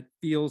that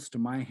feels to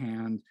my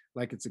hand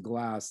like it's a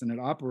glass, and it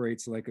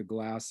operates like a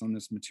glass on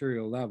this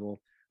material level.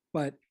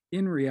 But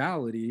in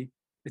reality,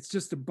 it's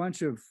just a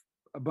bunch of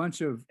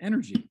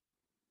energy.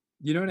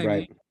 You know what I mean?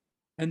 Right.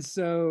 And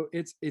so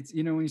it's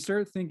when you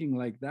start thinking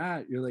like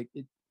that, you're like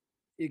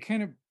it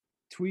kind of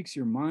tweaks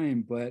your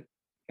mind, but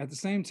at the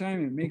same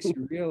time it makes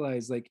you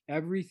realize like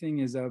everything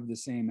is of the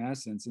same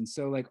essence. And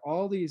so like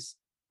all these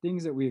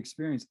things that we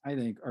experience, I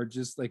think, are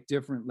just like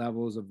different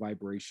levels of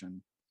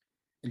vibration.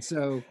 And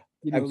so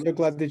I'm so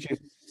glad that you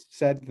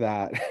said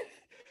that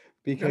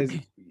because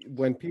okay,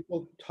 when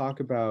people talk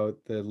about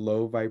the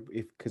low vibe,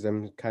 if because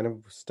I'm kind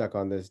of stuck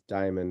on this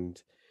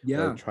diamond or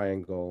yeah,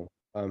 triangle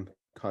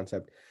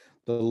concept,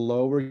 the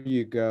lower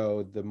you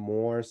go, the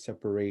more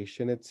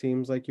separation it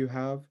seems like you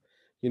have,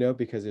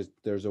 because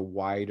there's a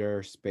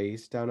wider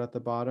space down at the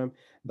bottom.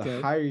 The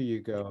okay, higher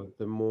you go,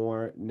 the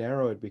more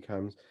narrow it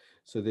becomes.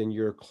 So then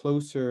you're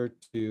closer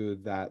to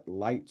that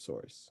light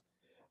source.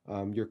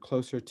 You're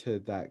closer to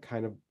that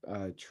kind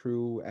of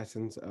true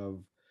essence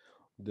of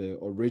the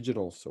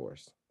original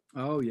source.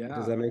 oh Does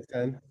yeah, that make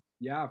sense?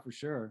 yeah, for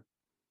sure,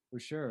 for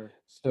sure.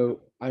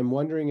 So I'm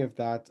wondering if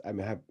that I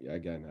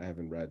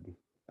haven't read.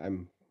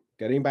 I'm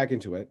getting back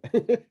into it,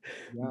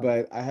 Yeah.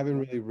 but I haven't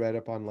really read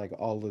up on like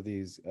all of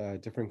these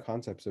different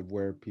concepts of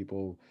where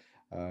people,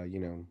 uh, you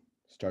know,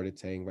 started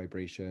saying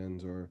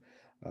vibrations or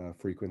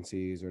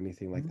frequencies or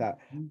anything like that.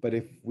 Mhm. But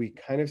if we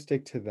kind of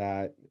stick to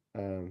that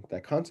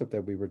concept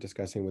that we were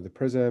discussing with the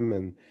prism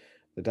and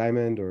the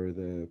diamond or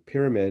the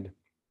pyramid,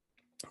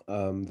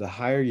 the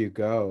higher you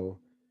go,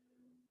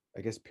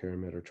 I guess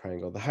pyramid or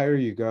triangle, the higher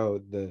you go,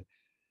 the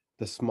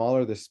the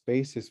smaller the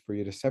space is for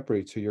you to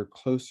separate, so you're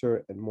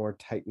closer and more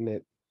tight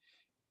knitly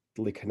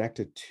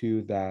connected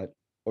to that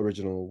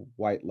original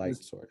white light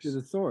This to source.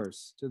 the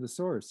source, to the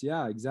source.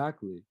 Yeah,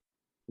 exactly.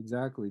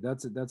 Exactly.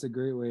 That's a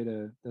great way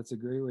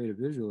to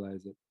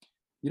visualize it.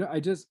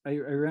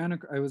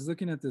 I was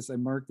looking at this, I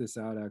marked this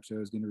out actually. I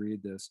was going to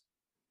read this.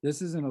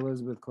 This is an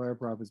Elizabeth Clare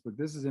Prophet's book.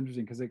 This is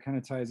interesting because it kind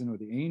of ties in what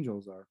the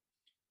angels are.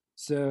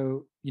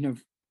 So,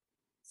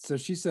 so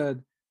she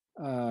said,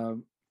 uh,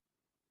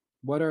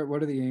 what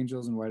are the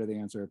angels and why do they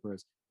answer our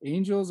prayers?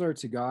 Angels are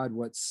to God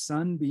what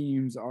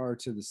sunbeams are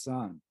to the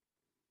sun.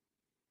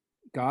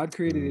 God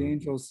created Mm,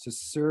 angels to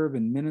serve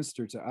and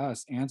minister to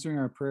us. Answering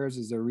our prayers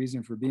is their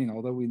reason for being.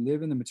 Although we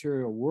live in the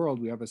material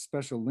world, we have a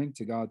special link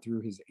to God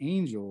through his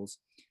angels,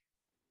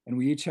 and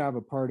we each have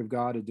a part of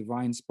God, a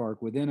divine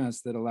spark within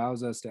us that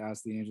allows us to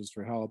ask the angels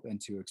for help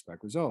and to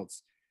expect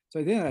results.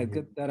 So I think I mhm.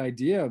 get that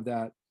idea of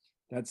that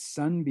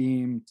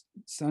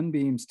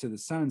sunbeams to the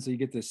sun. So you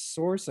get this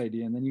source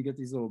idea, and then you get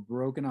these little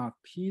broken off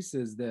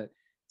pieces that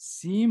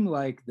seem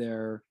like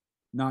they're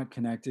not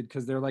connected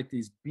because they're like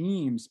these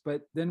beams.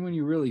 But then when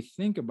you really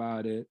think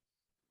about it,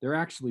 they're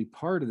actually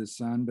part of the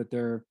sun, but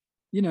they're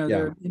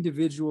Yeah, an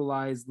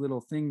individualized little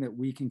thing that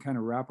we can kind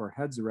of wrap our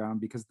heads around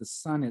because the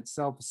sun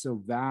itself is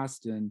so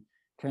vast and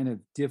kind of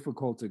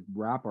difficult to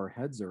wrap our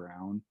heads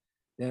around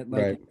that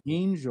like right, an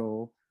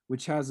angel,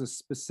 which has a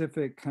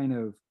specific kind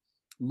of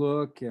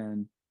look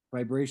and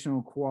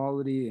vibrational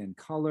quality and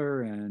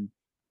color and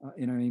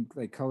I mean,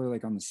 like color,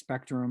 like on the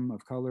spectrum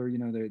of color,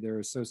 they're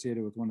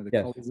associated with one of the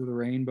yes, colors of the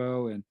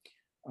rainbow, and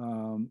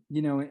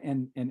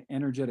and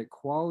energetic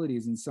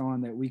qualities and so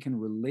on that we can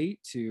relate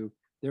to.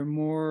 They're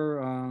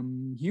more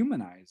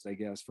humanized, I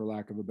guess, for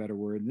lack of a better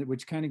word,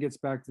 which kind of gets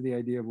back to the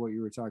idea of what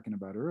you were talking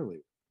about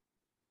earlier,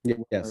 where,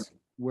 yes,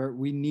 where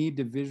we need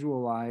to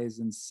visualize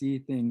and see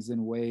things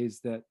in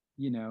ways that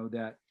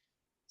that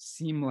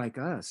seem like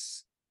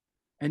us.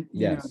 And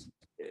yes.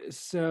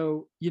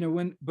 so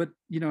when but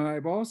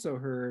I've also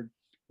heard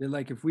that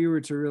like if we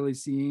were to really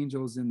see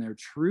angels in their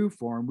true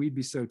form, we'd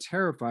be so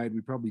terrified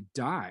we'd probably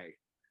die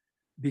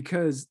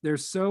because they're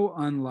so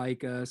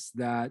unlike us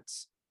that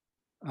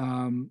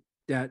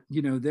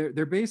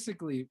they're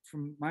basically,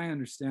 from my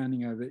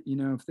understanding of it,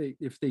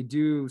 if they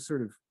do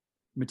sort of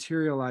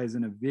materialize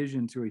in a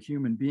vision to a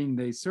human being,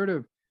 they sort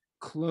of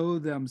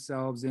clothe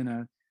themselves in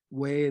a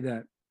way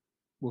that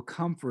will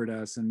comfort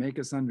us and make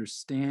us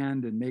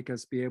understand and make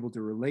us be able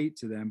to relate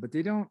to them, but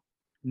they don't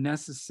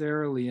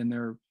necessarily in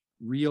their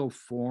real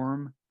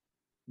form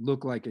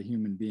look like a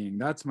human being.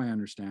 That's my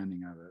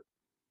understanding of it.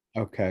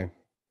 Okay.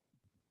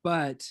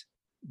 But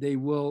they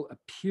will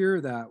appear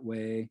that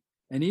way.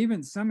 And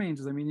even some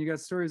angels, I mean, you got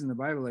stories in the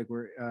Bible like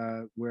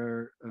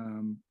where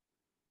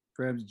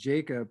perhaps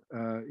Jacob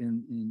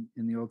in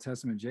the Old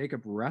Testament,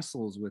 Jacob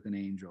wrestles with an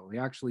angel. He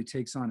actually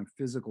takes on a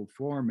physical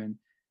form, and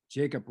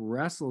Jacob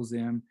wrestles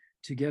him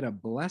to get a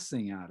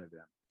blessing out of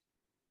him.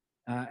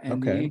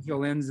 And the Okay.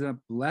 angel ends up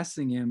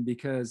blessing him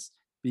because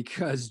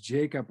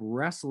Jacob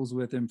wrestles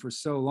with him for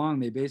so long.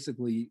 They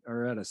basically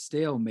are at a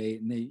stalemate,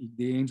 and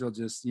the angel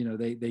just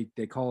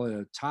they call it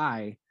a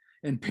tie,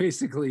 and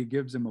basically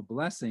gives him a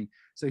blessing.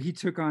 So he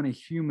took on a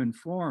human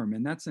form,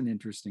 and that's an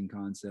interesting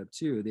concept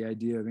too. The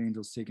idea of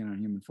angels taking on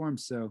human form.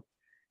 So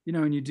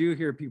and you do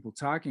hear people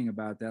talking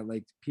about that,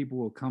 like people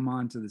will come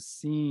onto the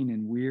scene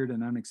in weird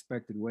and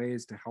unexpected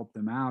ways to help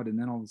them out, and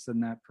then all of a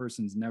sudden that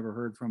person's never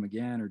heard from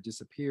again or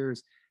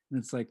disappears, and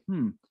it's like,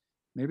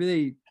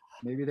 maybe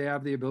they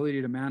have the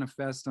ability to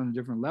manifest on a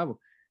different level.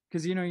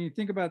 Because you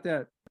think about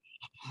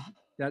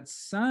that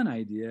sun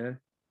idea,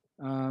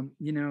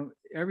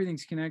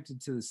 everything's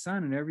connected to the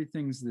sun and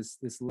everything's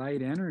this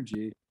light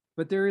energy,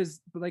 but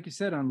like you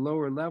said, on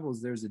lower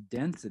levels there's a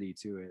density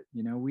to it.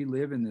 We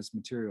live in this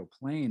material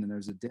plane, and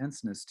there's a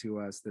denseness to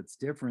us that's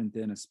different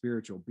than a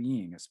spiritual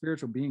being. A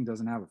spiritual being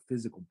doesn't have a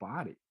physical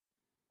body,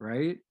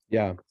 right?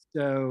 Yeah.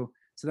 So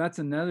that's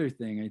another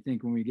thing. I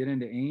think when we get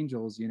into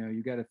angels,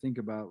 you got to think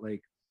about,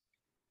 like,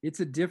 it's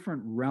a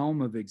different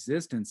realm of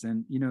existence.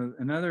 And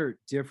another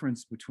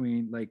difference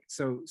between, like,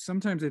 so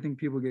sometimes I think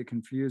people get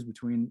confused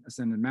between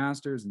ascended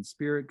masters and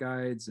spirit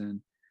guides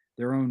and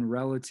their own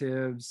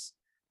relatives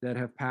that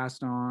have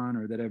passed on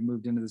or that have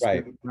moved into the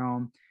Right. spirit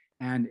realm,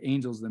 and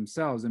angels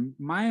themselves. And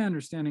my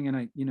understanding,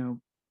 and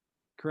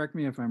correct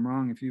me if I'm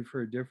wrong, if you've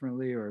heard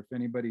differently, or if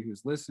anybody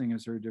who's listening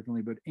has heard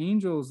differently, but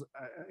angels,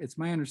 it's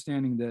my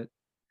understanding that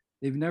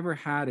they've never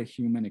had a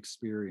human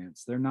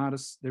experience. They're not a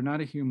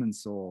human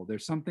soul.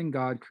 There's something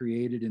God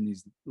created in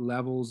these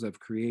levels of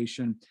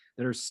creation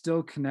that are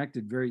still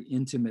connected very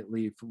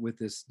intimately with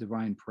this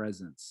divine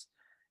presence.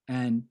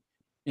 And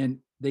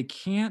and they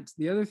can't,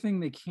 the other thing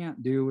they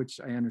can't do,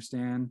 which I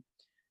understand,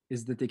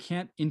 is that they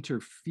can't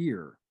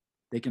interfere.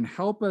 They can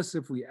help us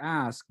if we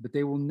ask, but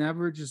they will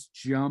never just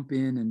jump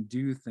in and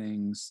do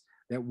things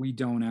that we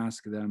don't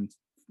ask them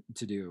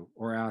to do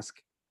or ask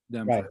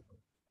them Right. for.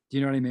 Do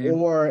you know what I mean?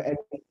 Or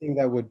anything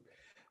that would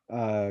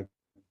uh,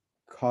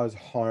 cause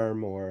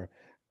harm or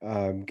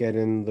get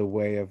in the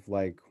way of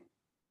like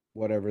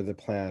whatever the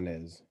plan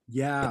is,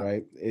 Yeah,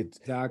 right? It's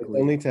exactly.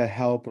 only to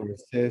help or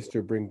assist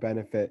or bring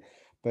benefit,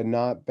 but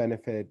not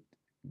benefit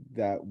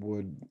that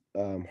would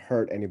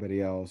hurt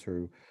anybody else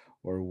or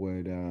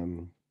would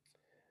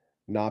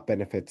not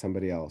benefit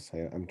somebody else.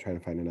 I'm trying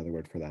to find another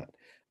word for that.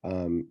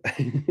 Um,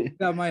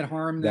 That might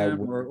harm that them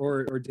would,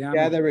 or yeah,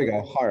 damage there we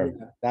them. go. Harm.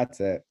 Yeah, That's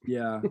it.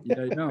 yeah,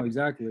 yeah. No,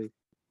 exactly.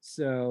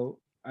 So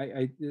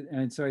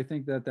and so I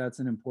think that that's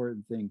an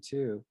important thing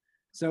too.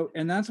 So,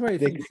 and that's why I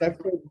think,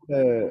 Except for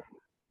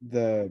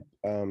the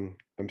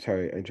I'm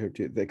sorry, I interrupted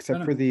you. no, Except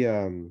no, for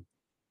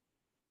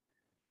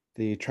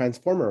the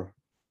Transformer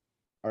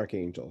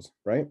archangels,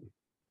 right?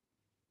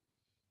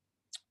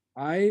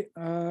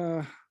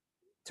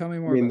 tell me I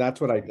more mean, about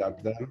that's what I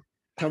dubbed them.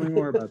 tell me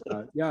more about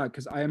that. Yeah,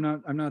 because I'm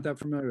not that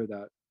familiar with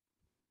that.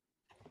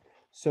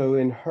 So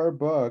in her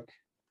book,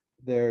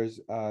 there's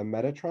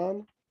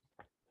Metatron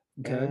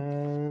Okay.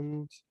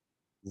 and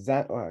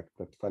Zan. Oh,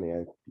 that's funny.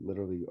 I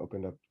literally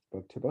opened up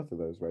book to both of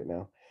those right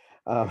now.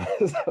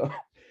 So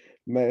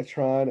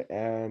Metatron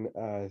and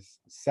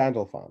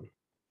Sandalphon.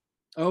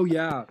 Oh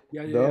yeah,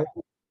 yeah, yeah, yeah. Those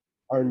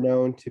are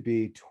known to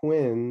be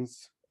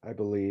twins, I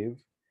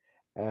believe,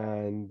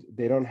 and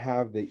they don't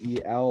have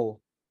the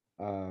EL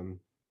um,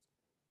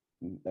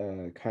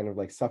 kind of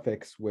like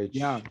suffix,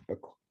 Yeah, which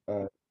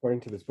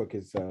according to this book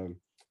is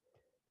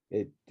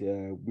it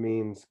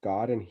means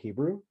God in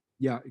Hebrew.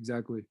 yeah,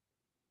 exactly.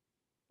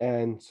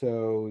 And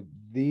so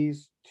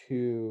these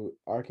two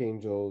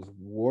archangels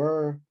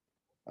were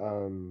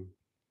um,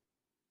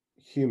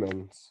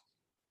 humans,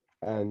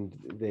 and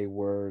they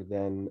were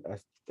then I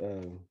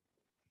don't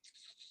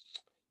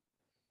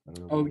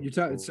know Oh, what you're it's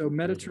talking. So called.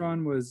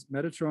 Metatron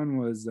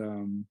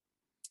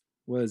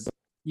was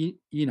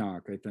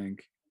Enoch, I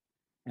think,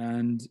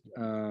 and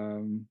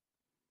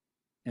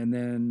and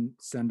then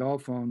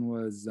Sandalphon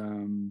was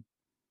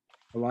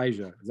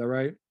Elijah. Is that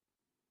right?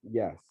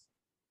 Yes.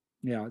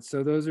 Yeah.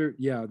 So those are,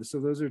 yeah. So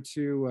those are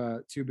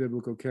two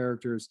biblical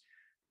characters.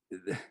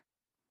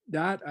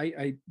 That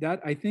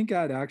I think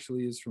that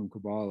actually is from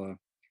Kabbalah,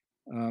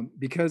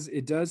 because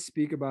it does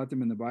speak about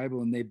them in the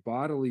Bible, and they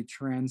bodily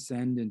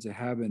transcend into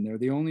heaven. They're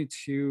the only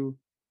two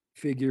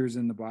figures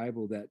in the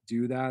Bible that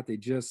do that. They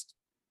just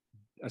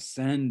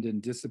ascend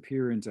and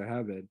disappear into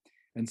heaven.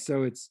 And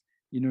so it's,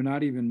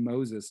 not even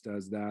Moses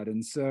does that.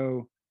 And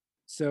so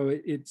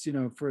it's,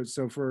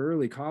 for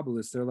early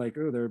Kabbalists, they're like,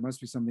 oh, there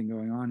must be something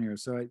going on here.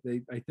 So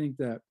I think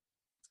that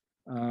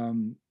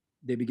um,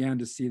 they began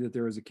to see that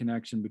there was a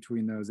connection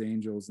between those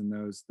angels and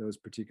those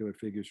particular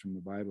figures from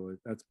the Bible.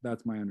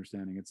 That's my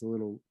understanding. It's a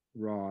little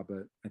raw,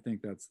 but I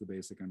think that's the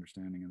basic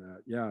understanding of that.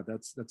 Yeah,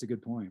 that's a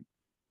good point.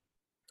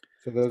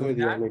 So those So are in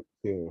the that, only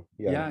two.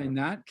 Yeah. yeah, in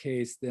that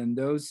case, then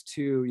those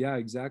two, yeah,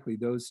 exactly,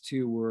 those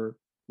two were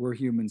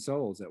human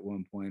souls at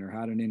one point, or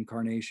had an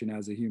incarnation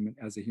as a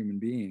human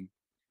being.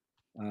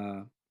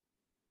 Uh,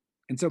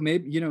 and so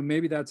maybe,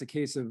 maybe that's a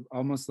case of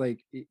almost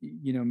like,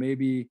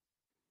 maybe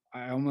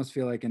I almost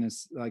feel like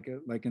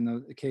like in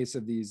the case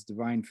of these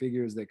divine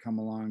figures that come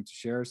along to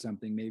share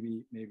something,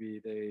 maybe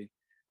they,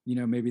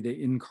 maybe they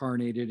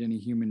incarnated in a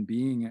human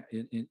being,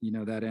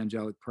 that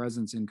angelic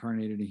presence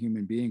incarnated a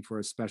human being for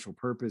a special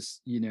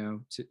purpose, you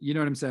know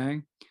what I'm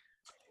saying?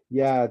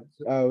 Yeah.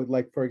 So-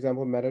 Like for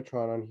example,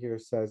 Metatron on here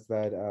says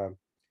that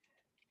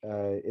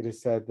it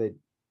is said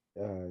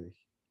uh,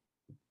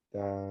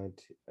 that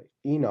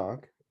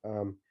Enoch,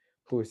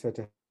 who is said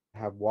to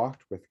have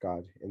walked with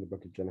God in the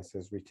book of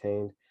Genesis,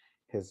 retained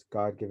his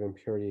God given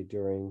purity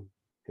during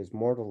his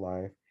mortal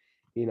life.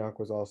 Enoch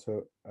was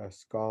also a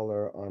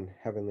scholar on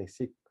heavenly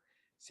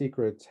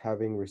secrets,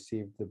 having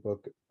received the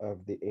book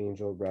of the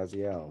angel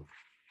Raziel.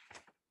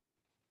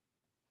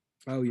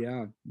 Oh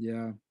yeah,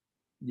 yeah,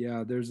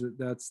 yeah.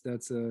 That's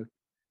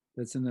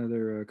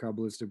another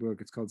Kabbalistic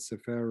book. It's called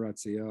Sefer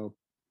Ratziel.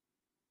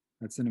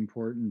 That's an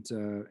important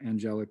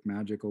angelic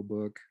magical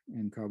book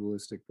and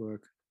Kabbalistic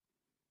book.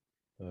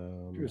 Have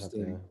to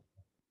Interesting.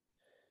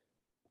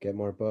 get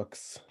more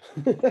books.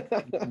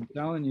 I'm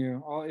telling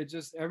you, all it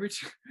just every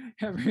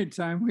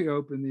time we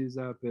open these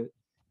up,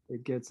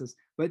 it gets us.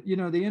 But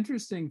the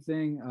interesting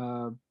thing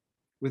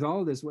with all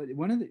of this,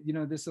 one of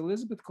the, this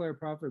Elizabeth Clare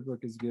Prophet book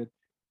is good.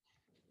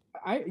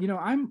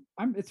 I'm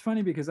it's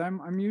funny because I'm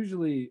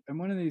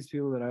one of these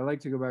people that I like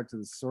to go back to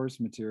the source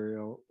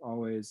material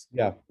always.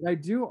 Yeah. But I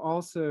do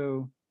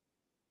also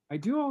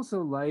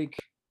like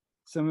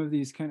some of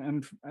these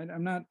I'm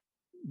not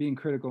being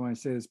critical when I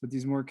say this, but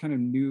these more kind of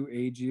new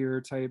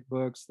ageier type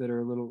books that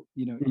are a little,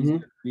 Hmm.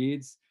 easier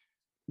reads,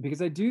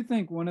 because I do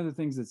think one of the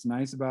things that's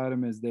nice about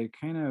them is they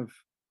kind of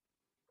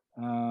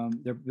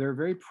they're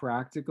very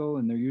practical,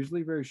 and they're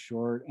usually very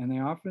short, and they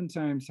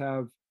oftentimes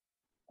have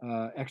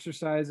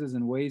exercises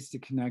and ways to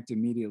connect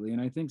immediately.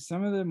 And I think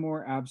some of the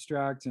more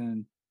abstract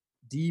and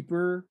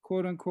deeper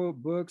quote unquote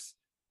books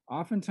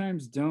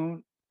oftentimes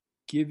don't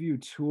give you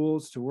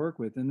tools to work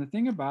with. And the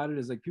thing about it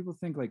is, like, people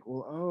think like,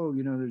 well, oh,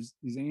 there's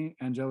these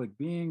angelic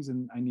beings,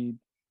 and I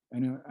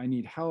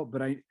need help,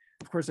 but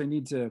of course I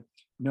need to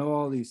know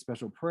all these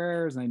special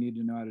prayers, and I need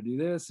to know how to do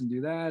this and do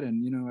that,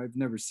 and I've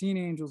never seen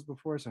angels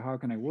before, so how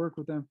can I work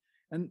with them?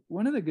 And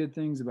one of the good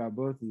things about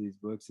both of these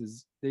books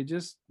is they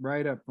just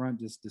right up front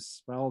just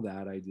dispel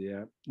that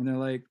idea. And they're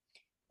like,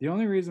 the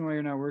only reason why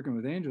you're not working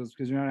with angels is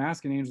because you're not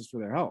asking angels for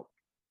their help.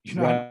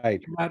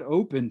 Right. You're not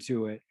open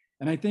to it.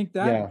 And I think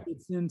that Yeah.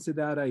 gets into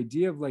that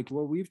idea of like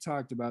what we've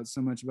talked about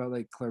so much about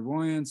like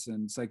clairvoyance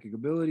and psychic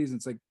abilities.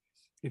 It's like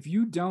if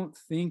you don't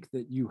think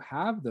that you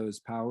have those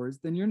powers,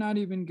 then you're not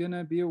even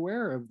gonna be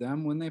aware of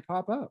them when they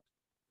pop up.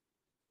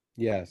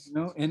 Yes.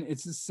 And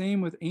it's the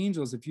same with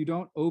angels. If you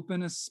don't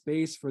open a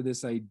space for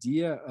this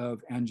idea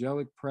of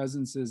angelic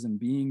presences and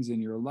beings in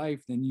your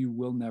life, then you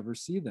will never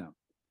see them.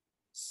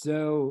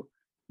 So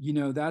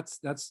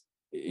that's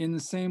in the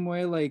same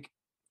way, like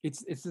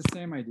it's the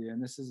same idea,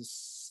 and this is a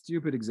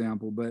stupid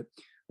example, but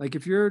like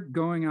if you're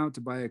going out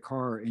to buy a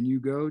car and you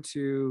go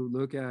to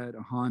look at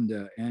a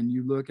Honda and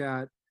you look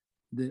at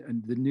the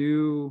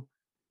new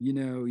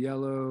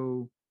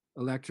yellow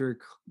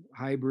electric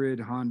hybrid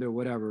Honda,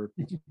 whatever.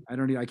 I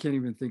can't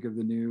even think of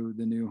the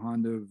new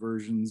Honda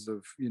versions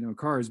of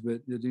cars,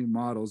 but the new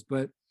models.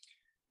 But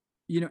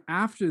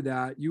after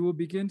that, you will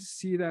begin to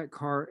see that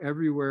car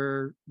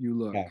everywhere you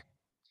look. Yeah.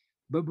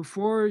 But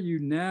before, you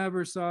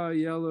never saw a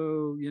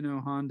yellow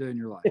Honda in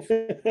your life.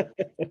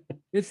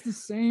 It's the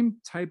same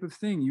type of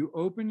thing. You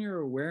open your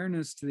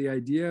awareness to the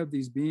idea of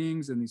these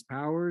beings and these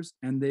powers,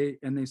 and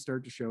they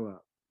start to show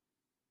up.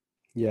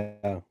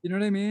 Yeah. You know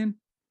what I mean?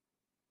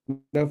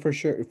 No, for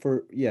sure.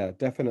 Yeah,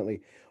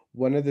 definitely.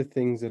 One of the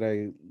things that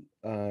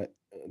I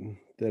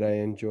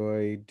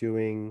enjoy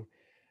doing,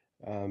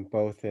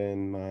 both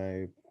in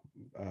my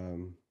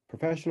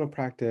professional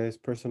practice,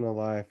 personal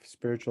life,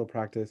 spiritual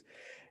practice,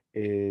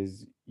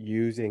 is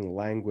using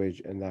language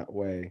in that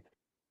way.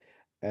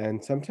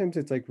 And sometimes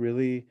it's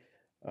really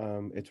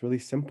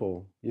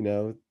simple,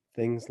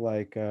 things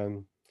like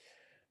for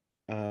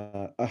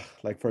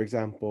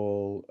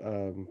example,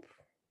 oh,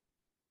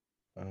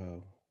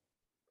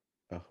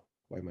 oh,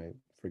 why am I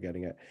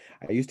forgetting it?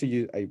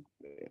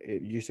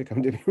 It used to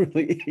come to me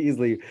really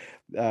easily.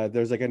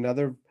 There's like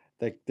another,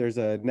 like there's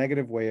a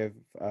negative way of,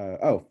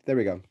 oh, there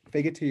we go.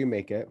 Fake it till you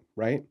make it,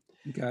 right?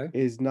 Okay.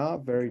 Is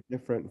not very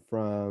different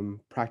from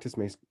practice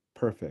makes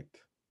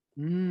perfect.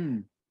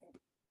 Mm,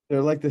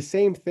 They're like the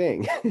same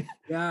thing, but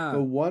yeah.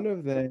 one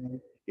of them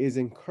is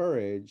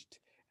encouraged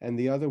and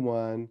the other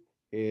one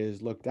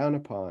is looked down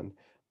upon.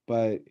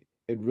 But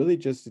it really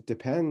just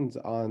depends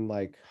on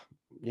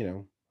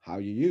how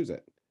you use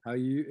it, How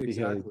you because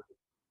exactly.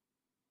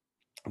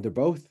 they're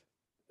both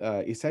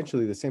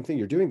essentially the same thing.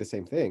 You're doing the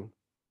same thing.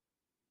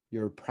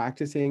 You're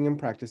practicing and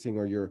practicing,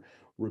 or you're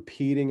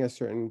repeating a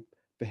certain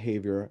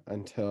behavior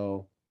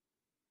until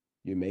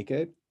you make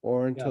it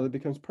or Yeah. until it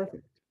becomes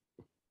perfect.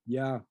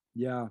 Yeah.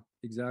 Yeah.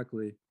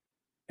 Exactly.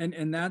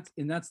 And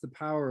that's the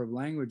power of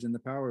language and the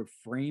power of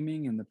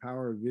framing and the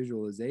power of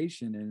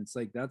visualization. And it's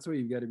like that's why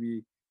you've got to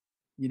be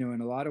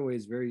in a lot of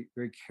ways very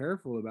very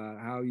careful about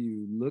how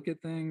you look at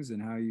things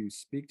and how you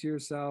speak to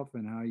yourself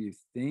and how you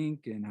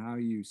think and how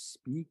you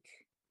speak,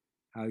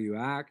 how you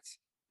act,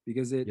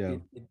 because it Yeah.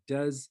 it, it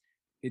does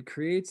it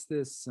creates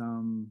this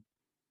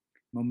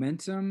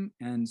momentum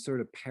and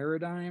sort of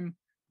paradigm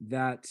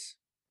that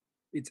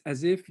it's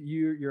as if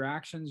your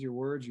actions, your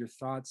words, your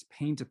thoughts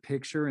paint a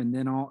picture, and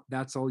then all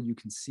that's all you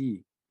can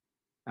see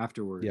Yeah.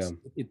 afterwards.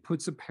 It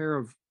puts a pair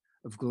of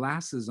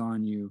glasses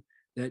on you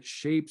that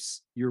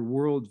shapes your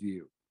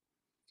worldview.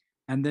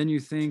 And then you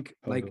think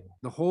like Totally.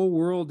 the whole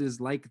world is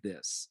like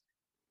this,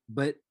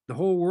 but the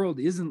whole world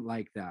isn't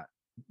like that.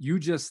 You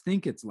just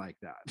think it's like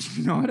that.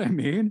 You know what I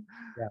mean?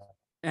 Yeah.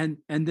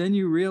 And then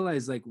you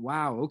realize like,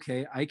 wow,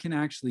 okay, I can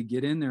actually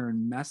get in there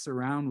and mess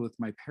around with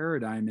my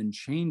paradigm and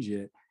change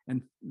it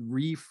and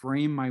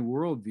reframe my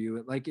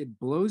worldview. It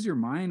blows your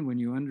mind when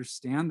you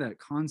understand that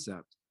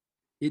concept.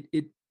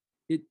 It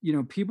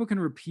people can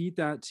repeat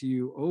that to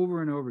you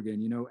over and over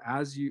again.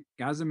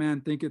 As a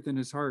man thinketh in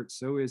his heart,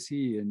 so is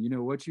he.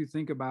 And what you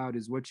think about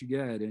is what you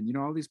get. And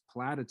all these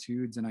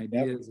platitudes and Yep.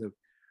 ideas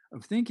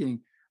of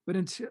thinking. But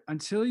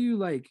until you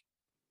like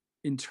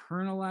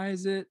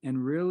internalize it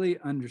and really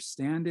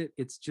understand it,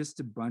 it's just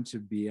a bunch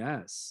of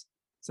BS.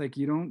 It's like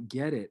you don't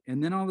get it.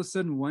 And then all of a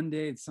sudden one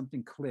day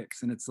something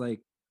clicks and it's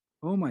like,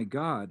 oh my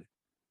God,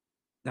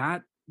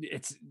 that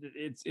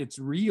it's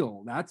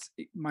real. That's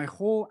my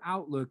whole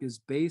outlook is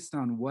based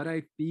on what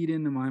I feed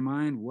into my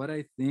mind, what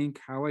I think,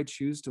 how I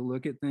choose to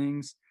look at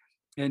things.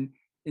 And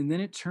and then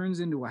it turns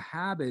into a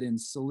habit and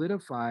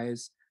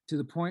solidifies to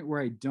the point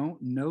where I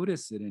don't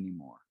notice it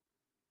anymore,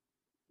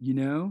 you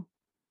know?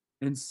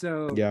 And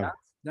so Yeah.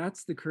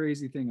 that's the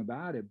crazy thing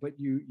about it. But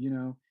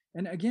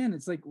and again,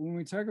 it's like when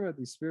we talk about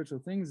these spiritual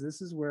things,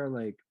 this is where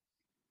like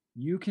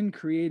you can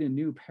create a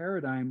new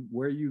paradigm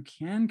where you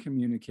can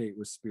communicate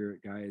with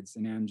spirit guides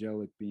and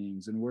angelic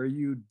beings, and where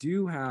you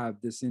do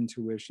have this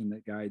intuition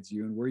that guides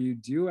you, and where you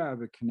do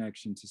have a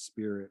connection to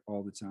spirit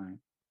all the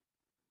time.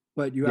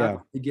 But you have Yeah.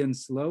 to begin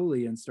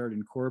slowly and start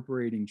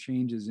incorporating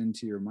changes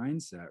into your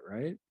mindset,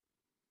 right?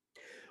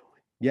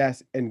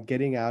 Yes, and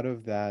getting out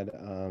of that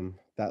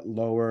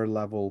lower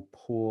level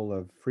pool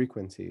of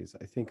frequencies.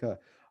 I think a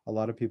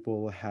lot of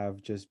people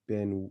have just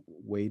been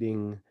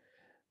waiting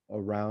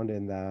around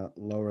in that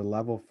lower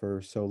level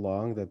for so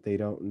long that they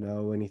don't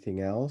know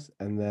anything else.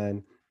 And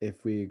then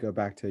if we go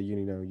back to,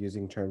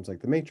 using terms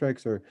like the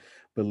matrix or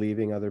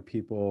believing other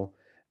people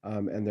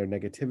and their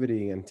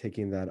negativity and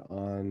taking that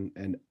on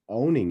and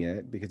owning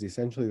it, because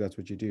essentially that's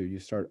what you do. You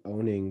start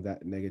owning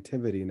that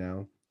negativity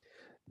now,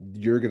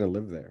 you're going to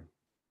live there.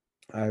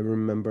 I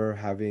remember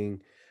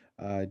having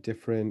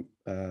different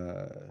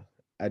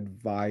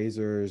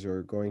advisors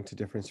or going to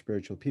different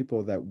spiritual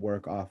people that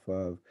work off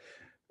of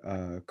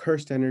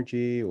cursed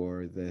energy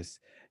or this,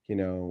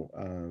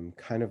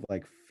 kind of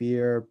like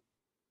fear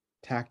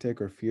tactic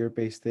or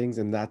fear-based things,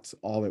 and that's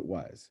all it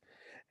was.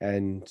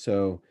 And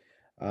so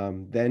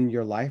then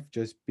your life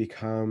just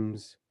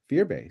becomes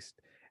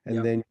fear-based, and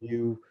Yep. then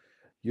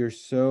you're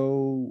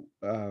so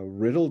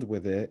riddled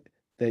with it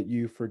that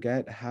you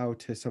forget how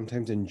to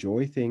sometimes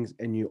enjoy things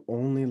and you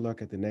only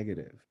look at the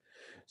negative.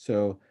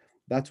 So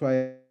that's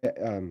why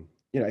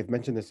I've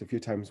mentioned this a few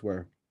times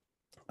where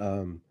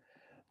um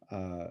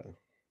uh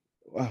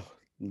well,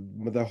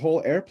 the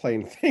whole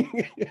airplane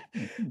thing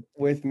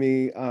with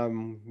me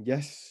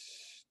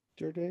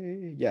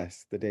yesterday.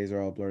 Yes, the days are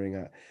all blurring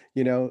out.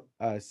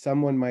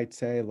 Someone might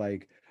say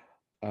like,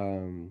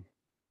 um,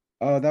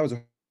 "Oh, that was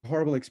a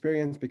horrible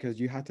experience because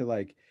you had to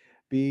like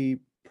be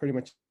pretty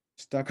much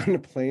stuck on a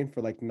plane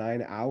for like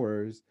 9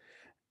 hours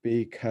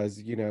because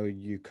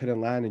you couldn't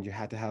land and you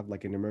had to have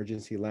like an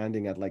emergency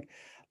landing at like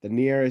the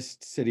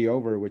nearest city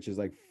over, which is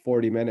like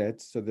 40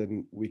 minutes, so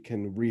then we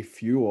can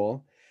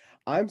refuel."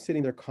 I'm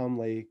sitting there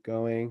calmly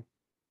going,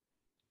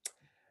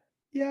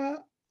 "Yeah,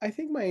 I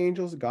think my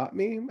angels got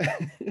me."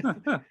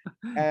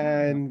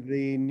 And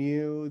they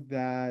knew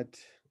that,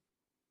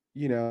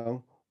 you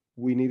know,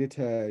 we needed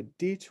to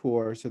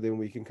detour so then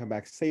we can come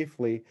back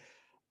safely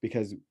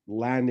because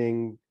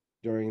landing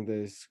during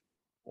this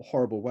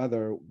horrible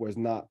weather was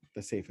not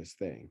the safest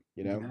thing.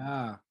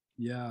 Yeah.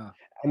 Yeah.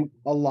 And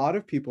a lot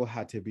of people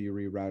had to be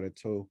rerouted.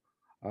 So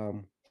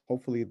um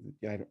hopefully,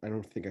 yeah, I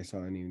don't think I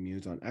saw any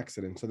news on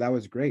accidents. So that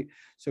was great.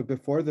 So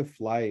before the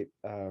flight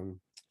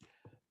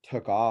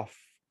took off,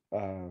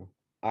 uh,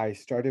 I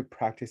started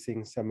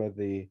practicing some of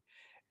the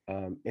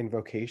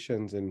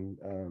invocations and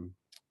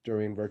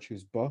during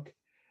Virtue's book.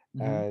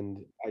 Hmm. And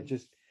I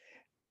just,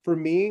 for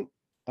me,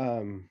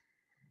 um,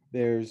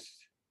 there's,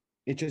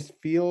 it just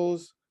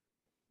feels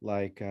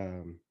like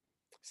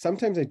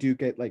sometimes I do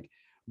get like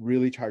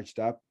really charged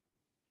up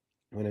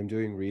when I'm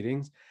doing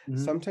readings. Hmm.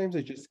 Sometimes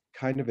I just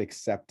kind of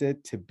accept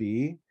it to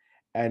be,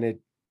 and it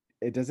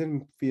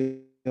doesn't feel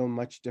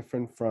much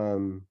different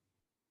from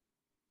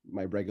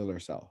my regular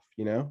self,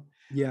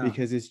 Yeah.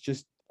 because it's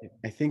just,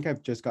 I think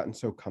I've just gotten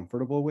so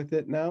comfortable with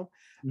it now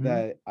Hmm.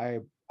 that I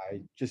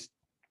just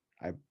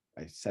I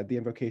I said the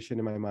invocation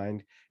in my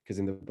mind, because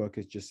in the book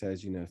it just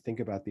says, think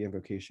about the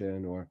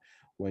invocation, or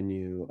when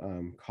you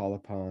call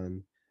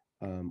upon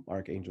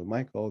Archangel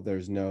Michael,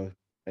 there's no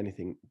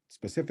anything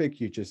specific,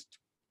 you just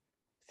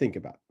think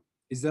about,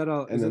 and Is it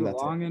then a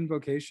that's it. long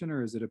invocation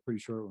or is it a pretty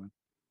short one?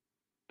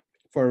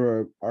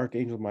 For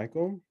Archangel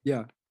Michael,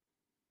 Yeah.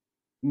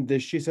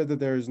 she said that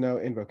there is no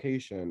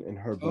invocation in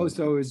her Oh, book.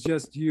 so it's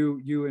just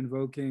you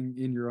invoking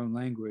in your own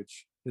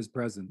language his Yeah,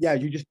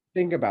 presence. you just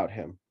think about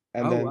him,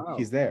 and Oh, then wow.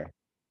 he's there.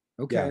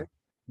 Okay. Yeah,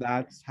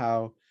 that's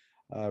how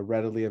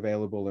readily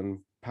available and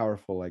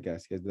powerful, I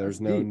guess. That's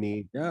There's no deep.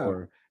 need Yeah.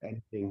 for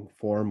anything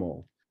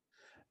formal.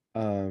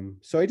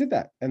 So I did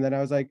that, and then I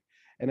was like,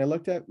 and I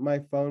looked at my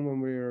phone when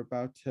we were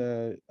about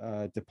to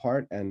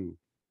depart, and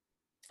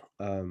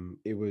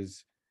it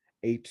was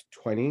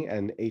 8:20,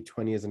 and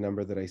 8:20 is a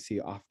number that I see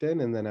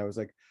often. And then I was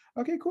like,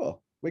 okay,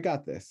 cool, we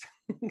got this.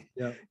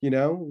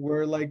 Yeah.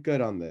 We're like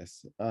good on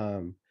this.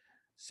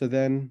 So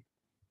then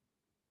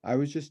I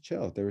was just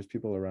chill. There was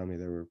people around me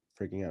that were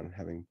freaking out and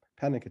having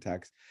panic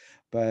attacks,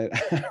 but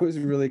I was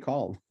really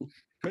calm.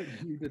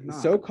 You did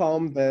not. So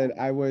calm that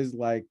I was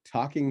like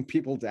talking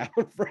people down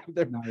from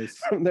their Nice.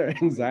 from their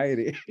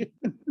anxiety.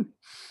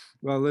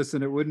 Well,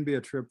 listen, it wouldn't be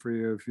a trip for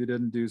you if you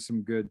didn't do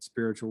some good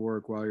spiritual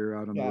work while you're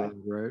out on the Yeah.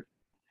 road, right?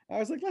 I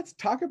was like, let's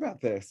talk about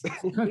this.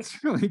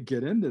 Let's really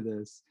get into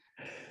this.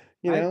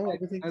 I, I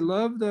Everything's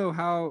love though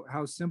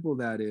how simple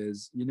that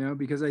is,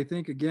 because I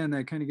think again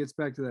that kind of gets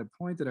back to that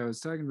point that I was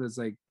talking about. It's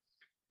like,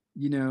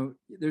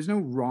 there's no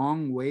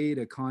wrong way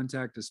to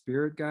contact a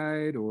spirit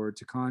guide or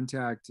to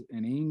contact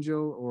an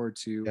angel or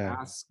to yeah,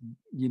 ask,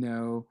 you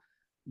know,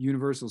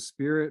 universal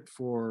spirit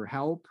for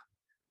help.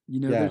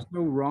 yeah, There's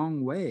no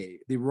wrong way.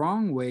 The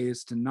wrong way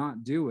is to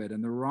not do it.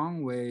 And the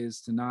wrong way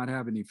is to not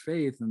have any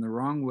faith. And the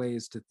wrong way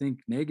is to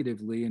think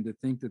negatively and to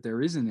think that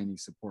there isn't any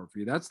support for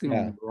you. That's the yeah.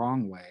 only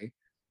wrong way.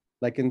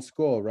 Like in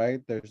school,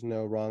 right? There's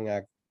no wrong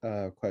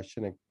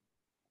question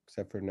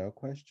except for no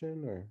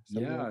question or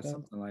something Yeah, like that.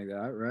 something like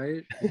that,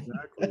 right?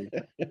 Exactly.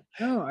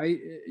 No,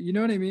 you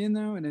know what I mean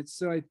though, and it's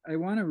so I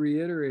want to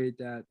reiterate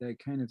that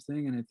kind of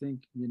thing, and I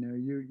think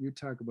you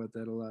talk about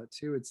that a lot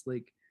too. It's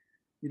like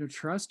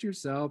trust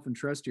yourself and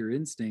trust your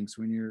instincts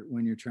when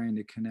you're trying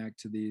to connect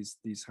to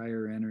these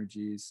higher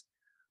energies.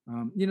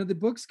 The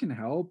books can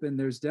help, and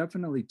there's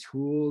definitely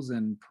tools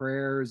and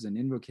prayers and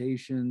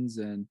invocations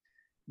and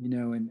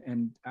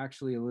and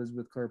actually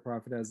Elizabeth Clare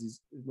Prophet has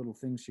these little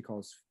things she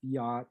calls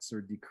fiats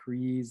or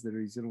decrees that are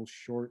these little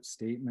short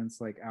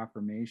statements like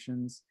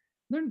affirmations.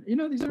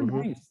 These are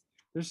Hmm. nice.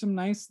 There's some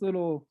nice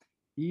little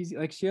easy,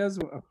 like she has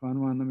a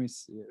fun one. Let me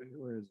see.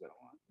 Where is that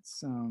one?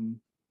 It's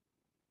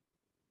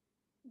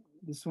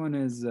this one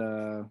is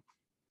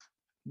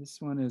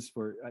this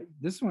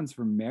one's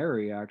for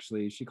Mary,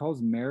 actually. She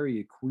calls Mary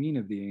a queen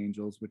of the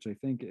angels, which I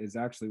think is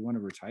actually one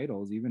of her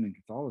titles, even in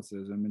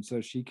Catholicism. And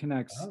so she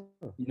connects, Oh,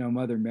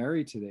 Mother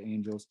Mary to the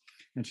angels.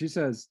 And she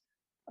says,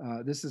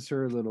 this is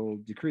her little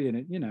decree.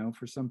 And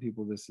for some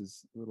people, this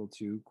is a little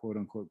too quote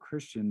unquote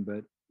Christian,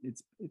 but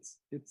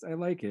I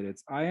like it.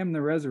 It's, I am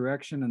the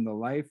resurrection and the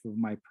life of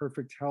my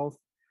perfect health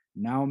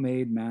now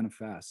made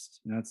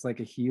manifest. It's like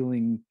a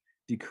healing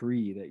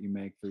decree that you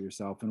make for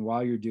yourself. And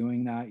while you're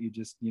doing that, you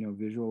just,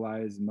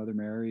 visualize Mother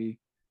Mary,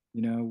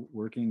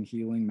 working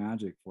healing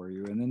magic for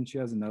you. And then she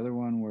has another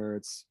one where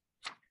it's,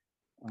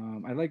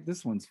 I like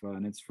this one's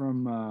fun. It's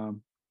for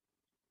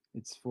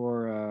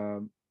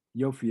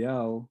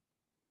Yophiel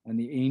and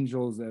the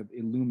angels of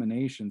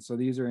illumination. So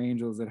these are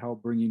angels that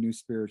help bring you new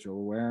spiritual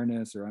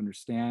awareness or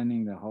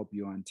understanding, that help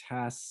you on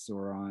tests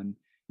or on,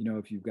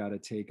 if you've got to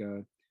take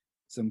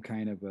some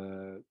kind of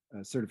a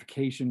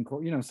certification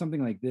course,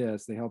 something like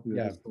this. They help you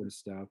with yeah. this sort of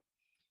stuff.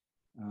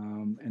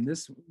 And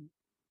this,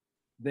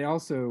 they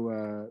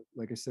also,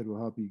 like I said, will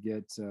help you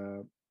get.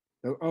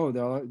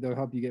 They'll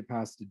help you get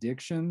past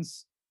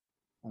addictions,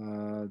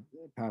 uh,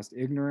 past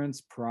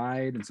ignorance,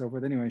 pride, and so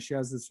forth. Anyway, she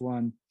has this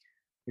one.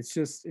 It's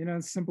just,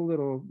 a simple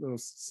little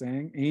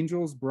saying: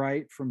 "Angels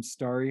bright from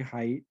starry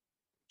height,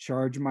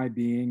 charge my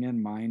being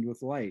and mind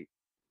with light."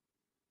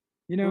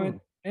 And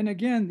Hmm.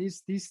 again,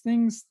 these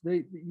things,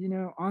 they,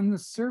 on the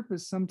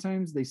surface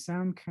sometimes they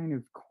sound kind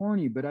of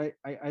corny, but I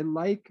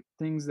like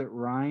things that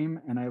rhyme,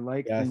 and I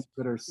like things Yes,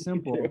 that are me too.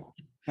 simple,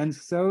 and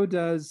so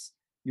does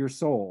your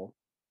soul.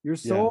 Your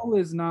Yeah, soul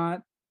is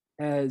not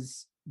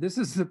as, this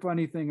is the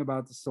funny thing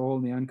about the soul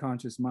and the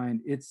unconscious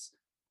mind. It's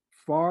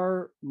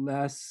far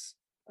less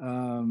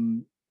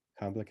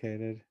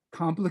complicated.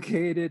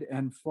 complicated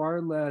and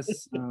far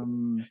less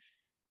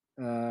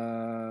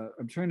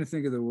I'm trying to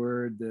think of the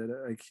word that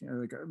I can't,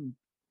 like,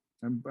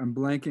 I'm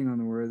blanking on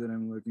the word that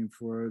I'm looking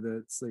for.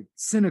 That's like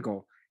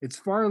cynical. It's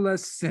far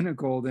less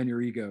cynical than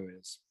your ego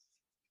is.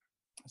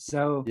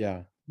 So,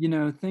 Yeah,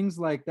 things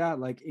like that,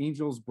 like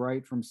angels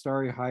bright from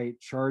starry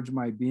height, charge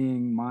my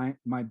being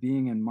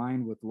and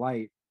mind with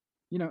light.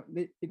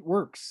 It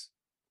works.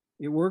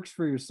 It works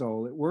for your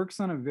soul. It works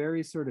on a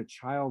very sort of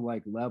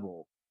childlike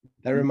level.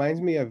 that You reminds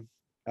know? me of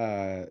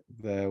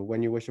the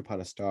When You Wish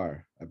Upon a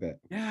Star a bit.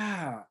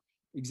 Yeah,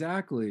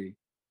 exactly.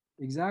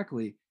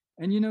 Exactly.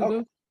 And Oh,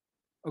 those,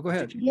 oh, go did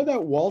ahead. you know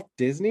that Walt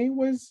Disney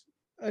was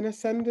an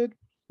ascended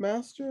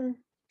master,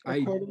 I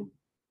according?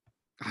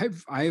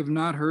 I have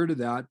not heard of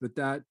that, but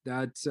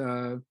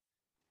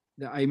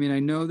I mean, I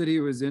know that he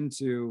was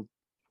into,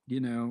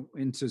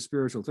 into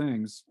spiritual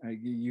things.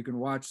 You can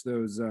watch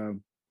those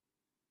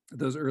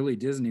early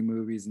Disney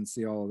movies and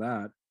see all of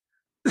that.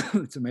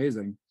 It's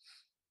amazing.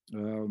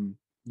 Um,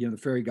 the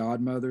fairy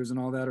godmothers and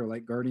all that are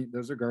like guardian.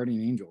 Those are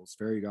guardian angels,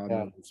 fairy Yeah.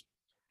 godmothers.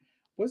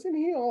 Wasn't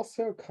he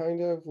also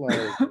kind of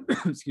like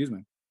Excuse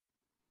me.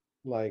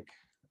 like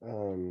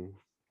um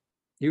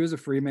He was a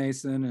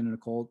Freemason and an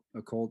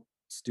occult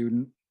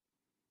student.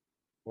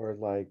 or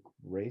like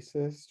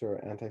racist or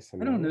I don't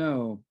anti-Semitic?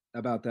 know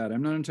about that.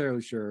 I'm not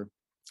entirely sure.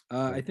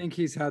 I Okay. think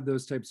he's had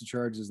those types of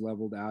charges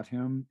leveled at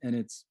him, and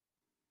it's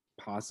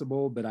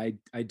possible, but I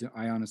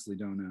honestly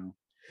don't know.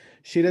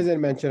 She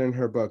doesn't mention in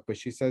her book, but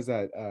she says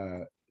that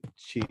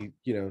she,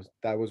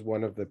 that was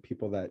one of the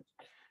people that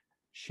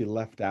she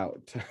left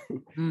out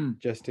Hmm.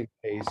 just in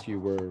case you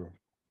were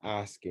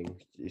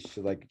asking. She,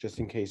 like, just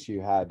in case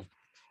you had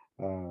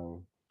uh,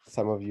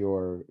 some of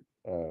your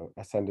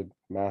ascended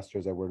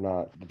masters that were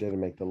not, didn't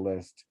make the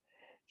list.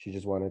 She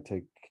just wanted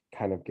to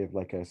kind of give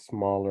like a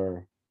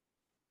smaller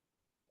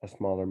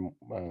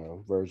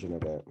version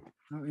of it.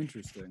 Oh,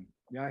 interesting.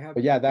 Yeah, I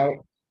But haven't. yeah,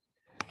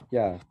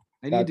 yeah,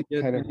 that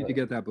kind I of need to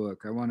get that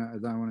book. I want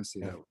to see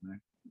yeah, that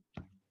one.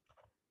 Do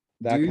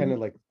that kind you? of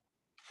like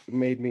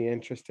made me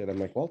interested. I'm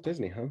like, Walt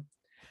Disney, huh?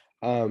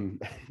 Um,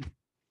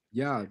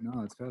 Yeah,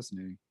 no, it's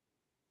fascinating.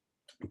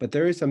 but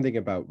there is something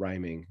about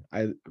rhyming.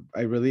 I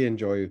really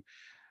enjoy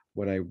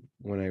when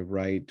I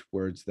write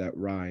words that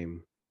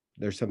rhyme.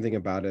 There's something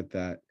about it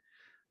uh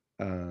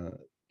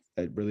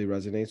that really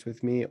resonates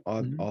with me.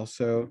 Mhm.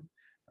 Also,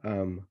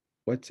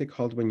 what's it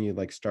called when you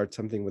like start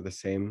something with the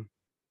same?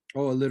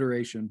 Oh,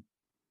 alliteration.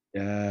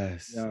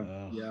 Yes. Yeah,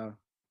 Oh. yeah,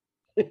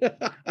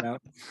 yeah,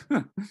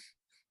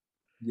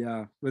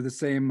 yeah. With the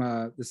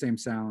same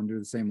sound or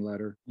the same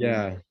letter.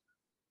 Yeah.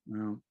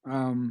 Yeah.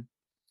 No.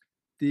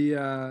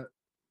 The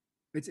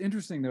It's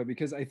interesting though,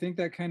 because I think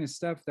that kind of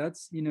stuff,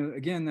 that's,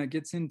 again, that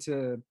gets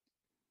into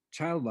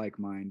childlike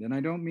mind. And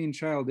I don't mean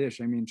childish,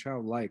 I mean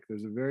childlike.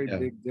 There's a very Yeah.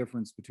 big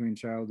difference between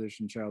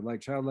childish and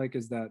childlike. Childlike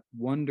is that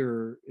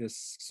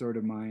wondrous sort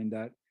of mind,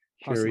 that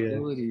Curious.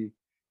 possibility,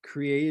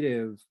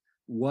 creative,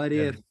 what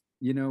Yeah. if,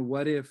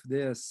 what if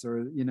this,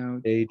 or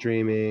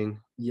Daydreaming.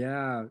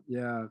 yeah,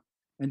 yeah.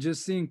 And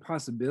just seeing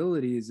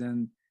possibilities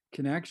and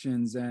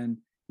connections. And,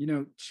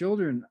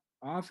 children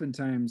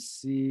oftentimes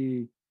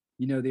see,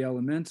 the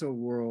elemental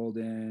world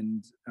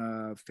and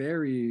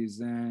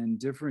fairies and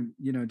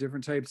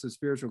different types of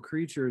spiritual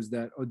creatures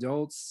that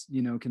adults,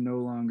 can no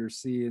longer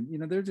see.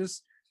 And, they're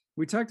just,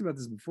 we talked about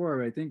this before,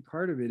 but I think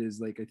part of it is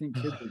like, I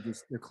think kids are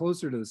just, they're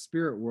closer to the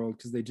spirit world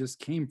because they just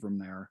came from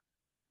there,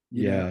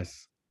 you know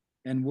Yes.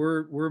 and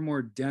we're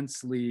more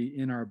densely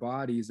in our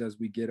bodies as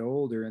we get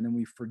older, and then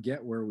we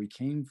forget where we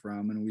came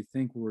from, and we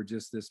think we're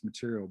just this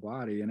material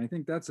body. And I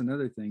think that's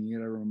another thing you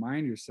got to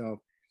remind yourself,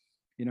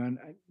 and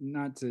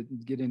not to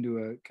get into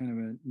a kind of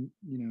a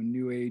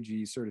new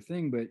agey sort of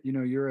thing, but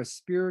you're a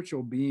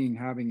spiritual being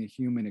having a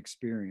human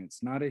experience,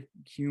 not a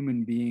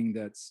human being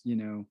that's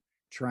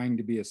trying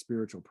to be a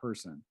spiritual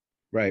person.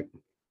 Right.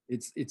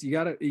 It's you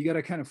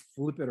gotta kind of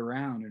flip it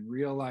around and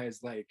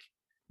realize, like,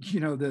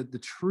 the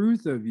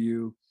truth of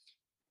you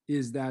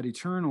is that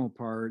eternal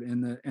part,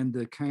 and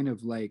the kind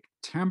of like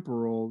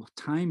temporal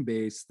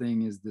time-based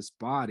thing is this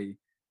body.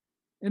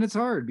 And it's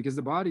hard because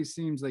the body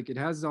seems like it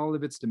has all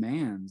of its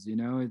demands. It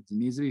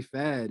needs to be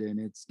fed, and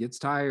it gets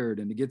tired,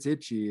 and it gets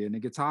itchy, and it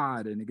gets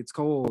hot, and it gets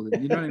cold,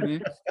 and you know what I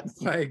mean.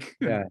 It's like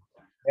Yeah.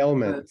 but,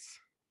 Ailments.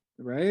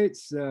 right.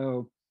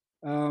 So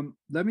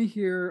let me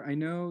hear, I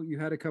know you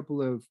had a couple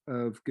of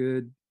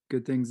good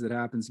things that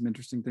happened, some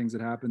interesting things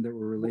that happened that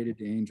were related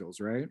to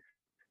angels, right?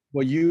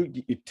 Well, you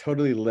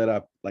totally lit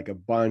up like a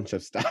bunch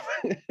of stuff.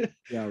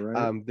 Yeah,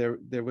 right.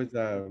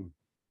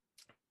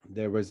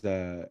 There was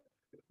a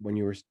when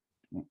you were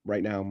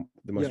right now,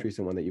 the Yeah. most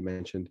recent one that you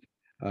mentioned,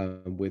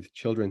 with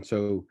children.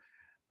 So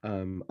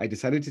I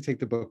decided to take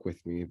the book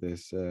with me,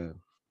 this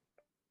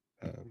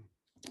um,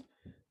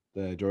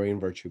 the Dorian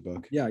Virtue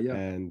book, Yeah, yeah.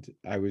 and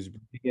I was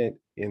reading it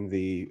in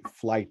the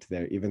flight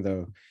there, even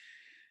though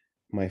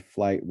my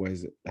flight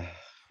was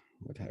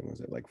what time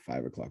was it? Like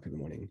 5 o'clock in the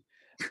morning.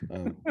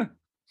 Um,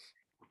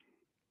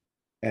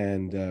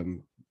 and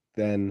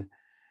then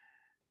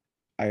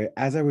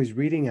as I was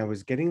reading, I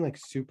was getting like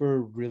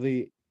super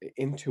really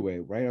into it,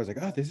 right? I was like,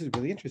 oh, this is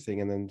really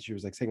interesting. And then she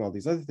was like saying all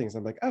these other things.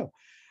 I'm like, oh,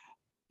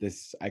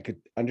 this, I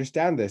could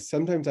understand this.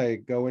 Sometimes I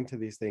go into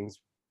these things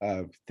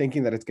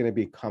thinking that it's going to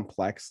be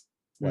complex,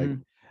 like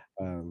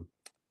Hmm. um,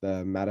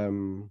 the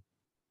Madam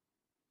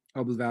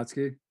Oh,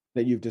 Blavatsky.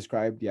 that you've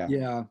described. Yeah.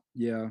 Yeah,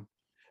 yeah,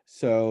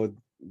 So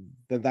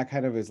then that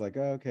kind of is like,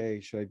 oh, okay,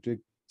 should I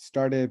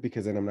start it,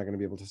 because then I'm not going to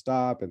be able to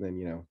stop, and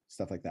then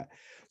stuff like that.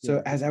 So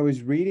yeah. as I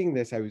was reading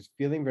this, I was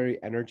feeling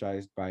very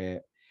energized by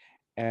it,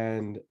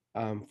 and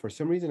for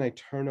some reason I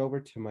turn over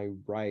to my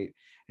right,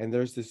 and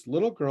there's this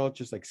little girl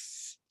just like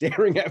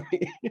staring at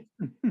me,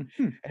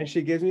 and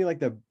she gives me like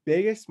the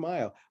biggest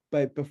smile.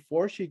 But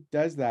before she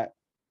does that,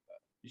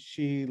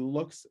 she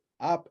looks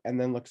up and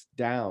then looks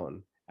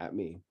down at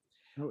me,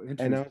 Oh,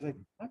 and I was like,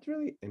 interesting. that's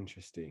really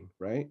interesting,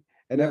 right?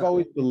 And I've Yeah,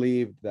 always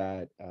believed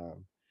that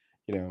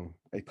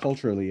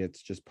culturally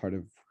it's just part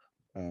of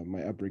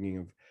my upbringing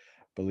of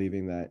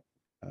believing that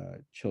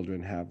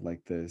children have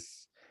like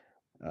this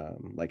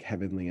like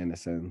heavenly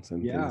innocence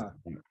and things yeah. like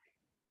that.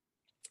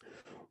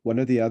 One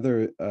of the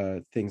other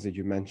things that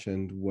you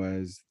mentioned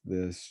was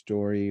the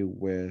story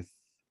with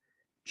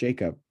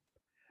Jacob.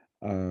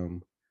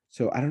 Um,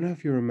 so I don't know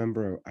if you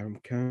remember, I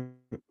can't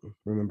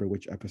remember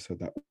which episode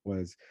that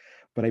was,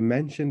 but I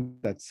mentioned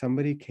that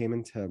somebody came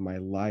into my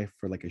life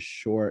for like a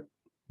short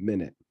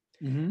minute,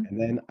 Hmm. and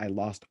then I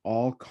lost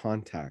all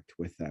contact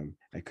with them.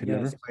 I could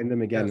never Yes. find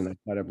them again, and Yes.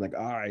 I thought, I'm like,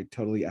 oh, I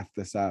totally effed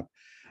this up.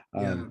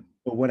 Yeah.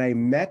 But when I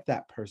met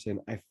that person,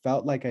 I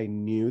felt like I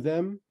knew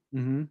them,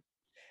 Hmm.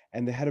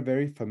 and they had a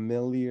very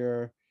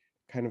familiar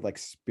kind of like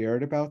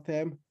spirit about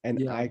them, and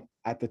Yeah. I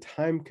at the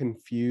time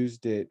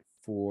confused it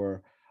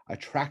for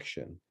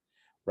attraction,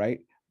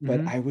 right?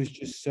 But Hmm. I was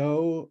just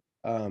so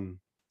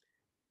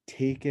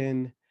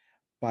taken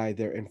by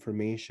their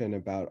information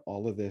about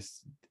all of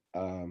this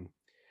um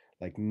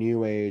like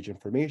new age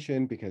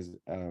information, because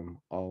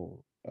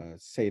I'll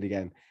say it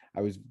again,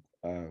 I was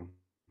um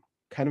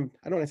kind of,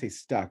 I don't want to say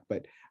stuck,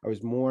 but I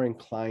was more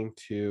inclined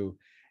to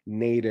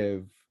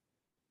native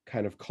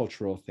kind of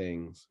cultural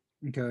things,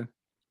 Okay.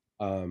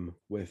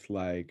 with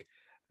like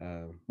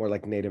more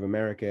like Native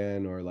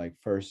American, or like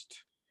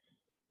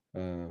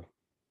uh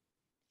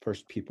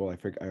first people,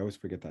 I always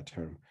forget that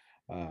term.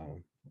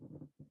 um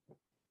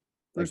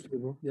like First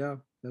people. Yeah.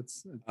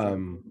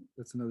 um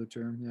That's another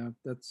term. Yeah.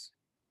 That's.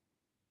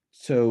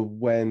 so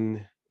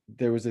when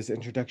there was this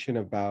introduction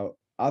about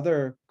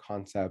other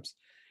concepts,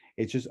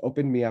 it just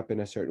opened me up in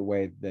a certain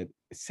way that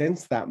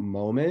since that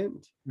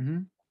moment,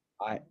 Hmm.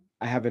 i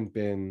I haven't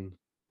been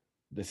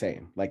the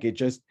same. Like it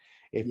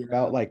Yeah.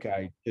 felt like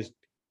I just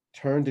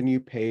turned a new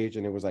page,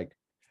 and it was like,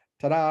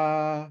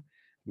 ta-da,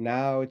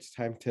 now it's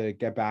time to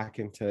get back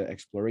into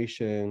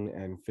exploration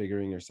and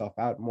figuring yourself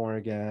out more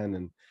again,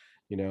 and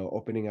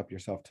opening up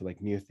yourself to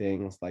like new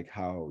things, like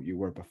how you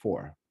were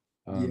before.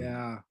 um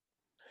Yeah.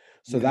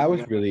 so Yeah. that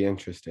was really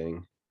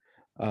interesting.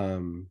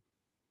 um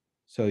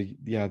so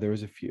yeah, there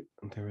was,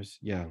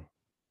 yeah,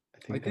 I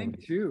I think that would think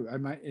be too,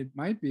 it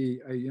might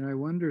be, I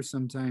wonder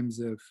sometimes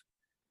if,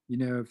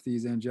 if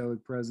these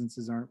angelic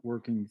presences aren't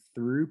working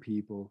through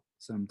people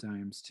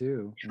sometimes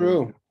too, or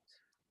true.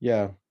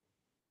 Yeah,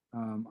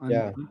 um, un,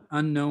 yeah.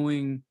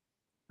 unknowing,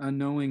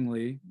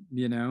 unknowingly,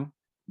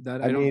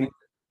 that I I don't mean, think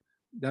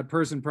that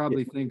person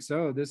probably thinks,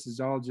 oh, this is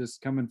all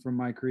just coming from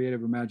my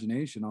creative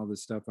imagination, all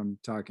this stuff I'm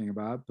talking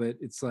about. But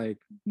it's like,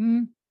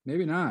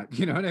 maybe not.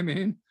 You know what I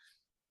mean?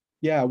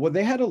 yeah, well,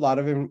 they had a lot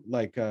of him,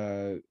 like,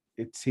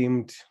 it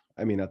seemed,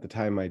 I mean, at the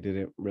time I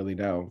didn't really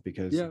know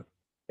because Yeah.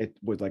 it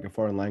was like a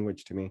foreign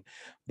language to me.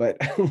 But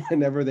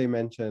whenever they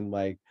mentioned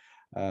like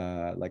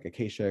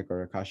Akashic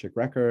or Akashic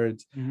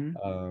records, Hmm.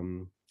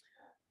 um,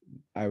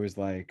 I was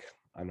like,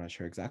 I'm not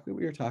sure exactly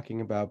what you're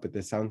talking about, but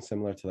this sounds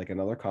similar to like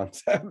another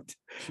concept,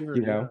 Sure.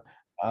 you Yeah.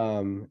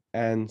 know?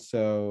 And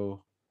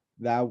so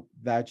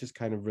that just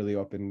kind of really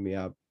opened me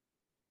up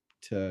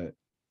to,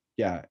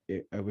 yeah,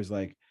 I was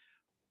like,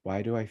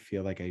 why do I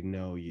feel like I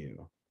know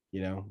you?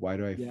 You know, why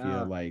do I feel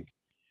Yeah. like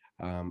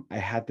I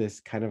had this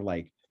kind of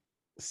like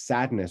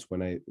sadness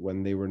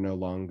when they were no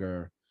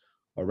longer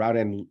around,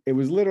 and it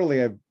was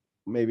literally a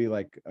maybe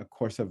like a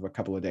course of a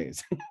couple of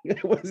days.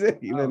 It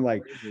wasn't even Oh,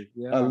 like crazy. a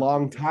Yeah.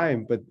 long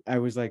time, but I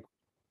was like,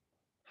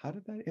 how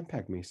did that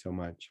impact me so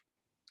much?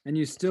 And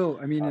you still,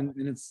 I mean, Uh,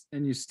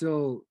 and you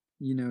still,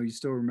 you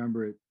still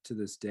remember it to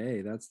this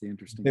day. That's the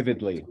interesting thing.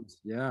 Vividly.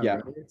 Yeah. Yeah,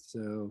 Right.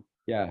 So,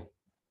 yeah,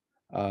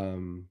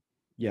 um,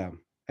 yeah.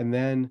 And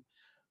then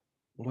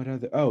what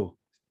other? Oh,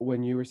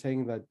 when you were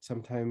saying that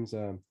sometimes,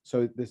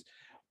 so this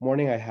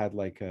morning I had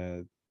like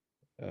a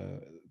uh,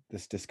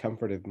 this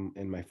discomfort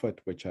in my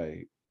foot, which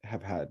I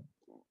have had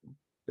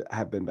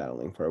have been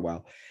battling for a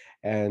while.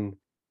 And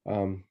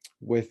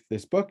with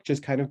this book,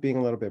 just kind of being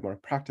a little bit more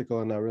practical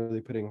and not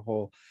really putting a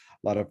whole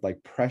lot of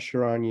like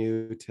pressure on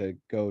you to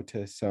go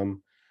to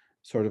some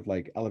sort of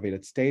like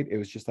elevated state, it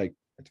was just like,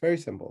 it's very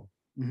simple.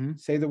 mhm.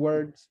 Say the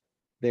words,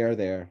 they are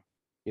there,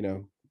 you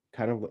know,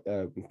 kind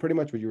of pretty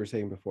much what you were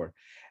saying before.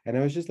 And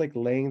I was just like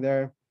laying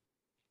there.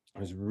 I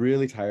was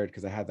really tired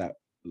because I had that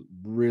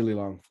really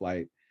long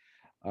flight.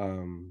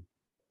 Um,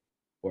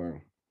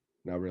 or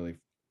not really,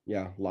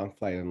 yeah, long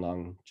flight and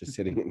long just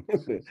sitting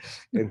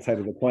inside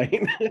of the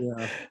plane.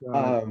 Yeah.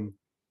 God. um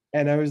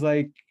and I was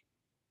like,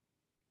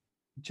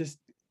 just,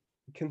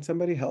 can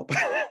somebody help?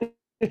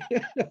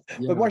 But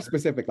Yeah. more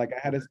specific, like I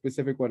had a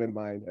specific one in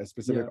mind, a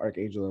specific Yeah.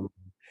 archangel in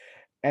mind.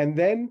 And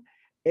then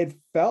it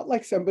felt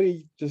like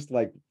somebody just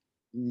like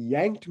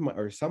yanked my,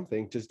 or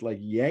something just like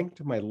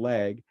yanked my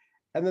leg,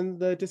 and then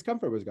the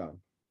discomfort was gone.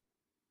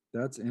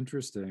 That's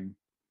interesting.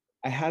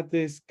 I had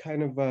this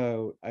kind of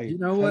I You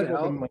know kind what of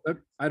opened else?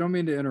 my, I don't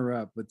mean to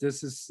interrupt, but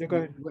this is yeah, go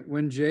ahead.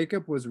 when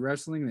Jacob was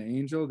wrestling the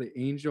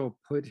angel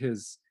put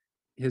his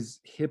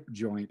hip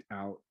joint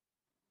out,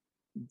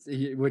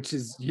 which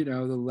is, the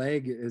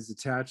leg is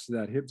attached to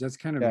that hip. That's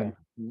kind of a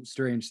Yeah,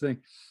 strange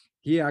thing.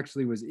 He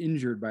actually was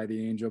injured by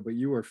the angel, but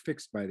you were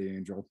fixed by the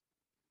angel,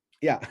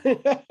 yeah.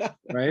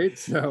 right? Yeah,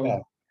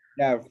 So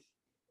yeah.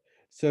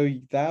 So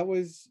that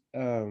was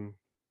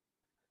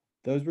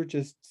those were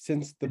just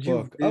since the did you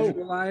book. Oh,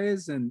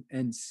 visualize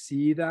and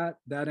see that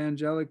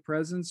angelic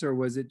presence, or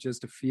was it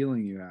just a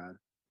feeling you had?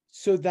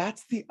 so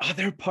that's the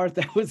other part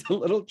that was a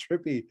little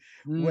trippy.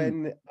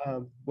 Mm,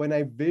 When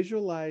I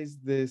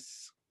visualized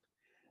this,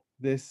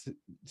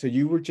 so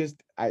you were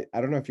just, I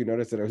don't know if you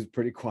noticed that I was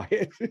pretty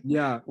quiet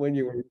yeah. when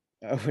you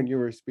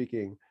were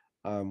speaking,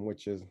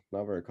 which is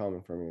not very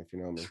common for me if you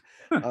know me.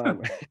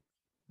 Um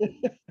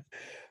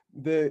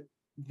the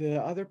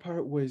the other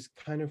part was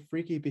kind of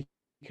freaky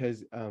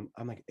because I'm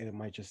like,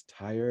 am I just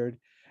tired?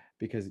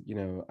 Because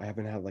I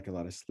haven't had like a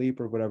lot of sleep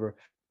or whatever.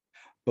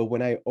 But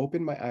when I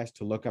opened my eyes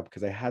to look up,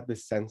 because I had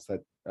this sense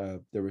that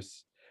there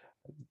was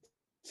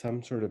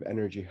some sort of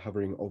energy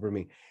hovering over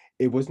me,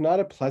 it was not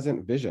a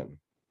pleasant vision.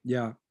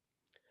 Yeah.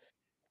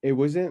 It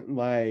wasn't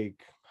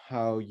like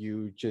how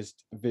you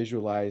just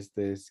visualize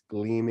this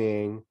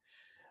gleaming,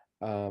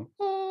 Yeah.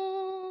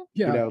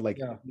 like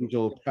Yeah.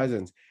 angel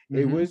presence.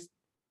 It Hmm. was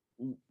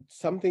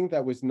something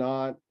that was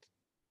not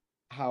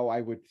how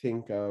I would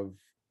think of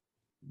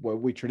what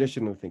we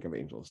traditionally think of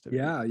angels to be.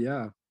 Yeah.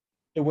 Yeah.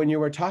 So when you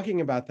were talking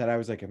about that, I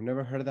was like, I've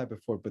never heard of that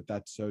before, but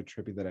that's so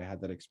trippy that I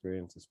had that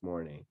experience this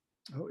morning.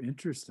 Oh,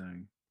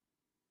 interesting.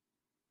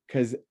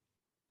 Because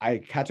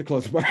I had to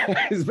close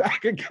my eyes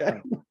back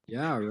again Yeah.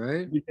 Yeah.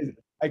 Right. because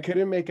I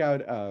couldn't make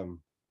out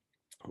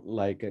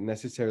like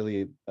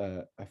necessarily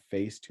a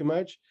face too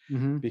much,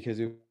 Hmm. because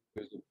it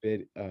was a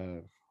bit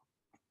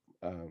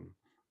um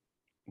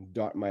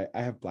dark.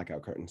 I have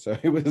blackout curtains, so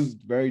it was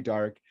very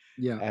dark,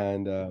 Yeah.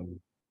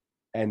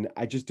 and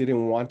I just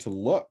didn't want to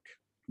look.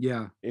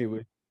 Yeah. It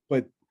was,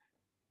 but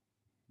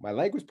my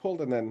leg was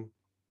pulled, and then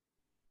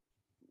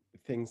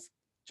things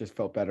just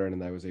felt better,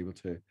 and then I was able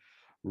to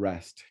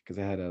rest because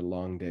I had a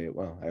long day.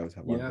 Well, I always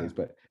have long Yeah. days,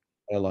 but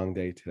I had a long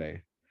day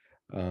today.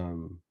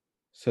 Um,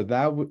 so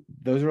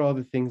those are all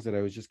the things that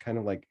I was just kind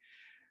of like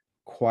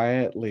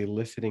quietly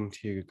listening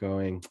to,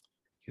 going,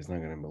 he's not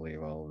going to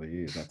believe all of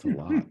these. That's a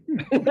lot.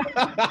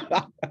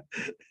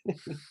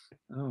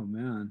 Oh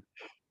man.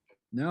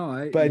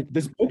 No, But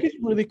this book is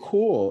really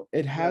cool.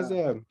 It has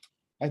yeah. a,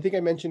 I think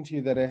I mentioned to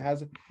you that it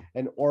has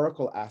an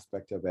oracle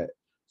aspect of it.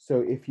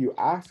 So if you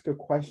ask a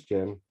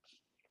question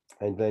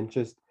and then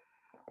just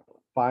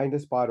find a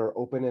spot or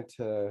open it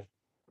to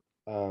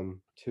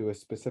a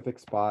specific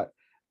spot,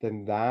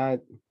 then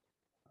that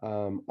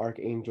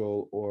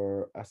archangel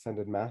or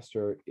ascended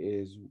master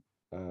is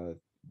uh,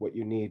 what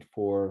you need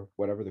for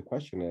whatever the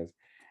question is.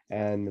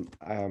 And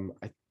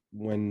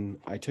when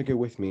I took it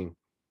with me,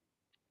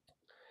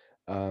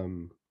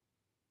 um,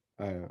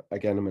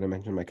 again, I'm going to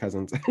mention my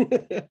cousins.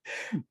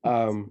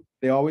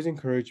 They always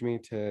encourage me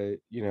to,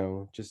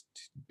 just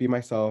be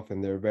myself,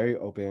 and they're very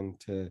open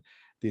to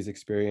these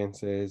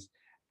experiences.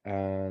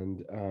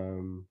 And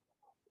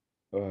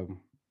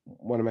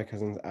one of my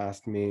cousins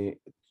asked me,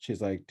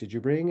 she's like, "Did you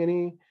bring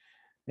any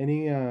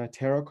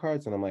tarot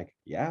cards?" And I'm like,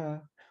 "Yeah,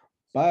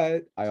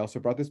 but I also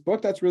brought this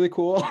book that's really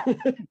cool."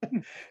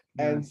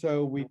 Yeah. And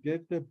so we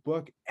did the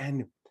book,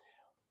 and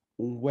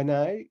when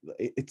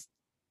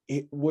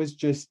it was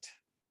just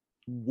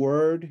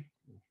word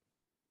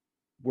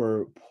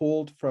were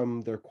pulled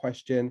from their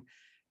question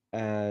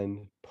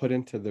and put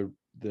into the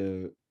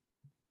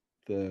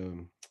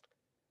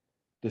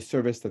the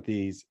service that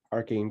these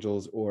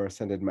archangels or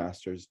ascended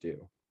masters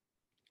do.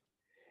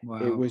 It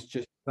Wow. was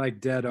just Like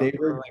dead on, they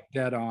were like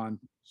dead on.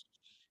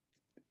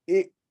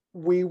 it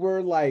we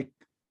were like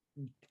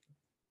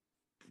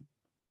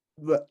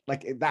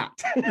that.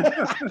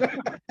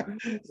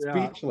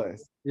 Yeah.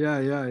 Speechless. Yeah.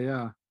 Yeah.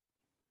 Yeah.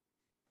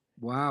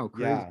 Wow.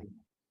 Yeah. Crazy.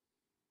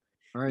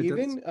 All right.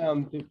 That's,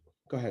 Even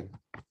go ahead.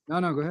 no,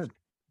 no, go ahead.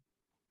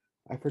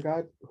 I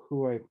forgot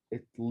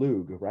it's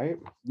Lug, right?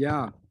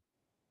 Yeah.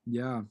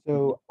 Yeah.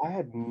 So I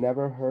had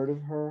never heard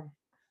of her,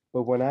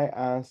 but when I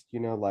asked,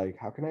 like,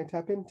 how can I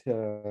tap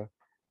into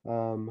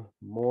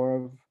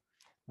more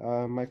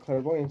of my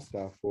clairvoyant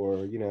stuff,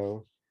 or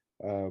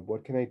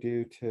what can I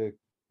do to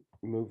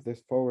move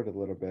this forward a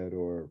little bit,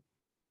 or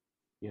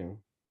you know,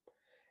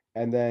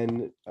 and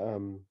then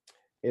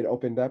it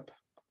opened up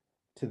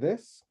to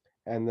this,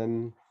 and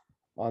then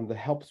on the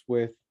helps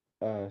with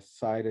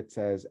side it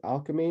says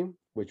alchemy,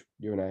 which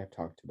you and I have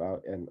talked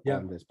about, and Yeah.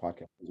 on this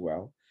podcast as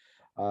well.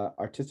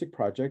 Artistic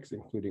projects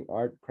including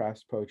art,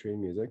 crafts, poetry,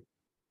 and music,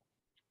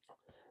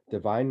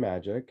 divine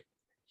magic,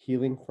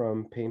 healing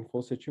from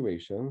painful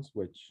situations,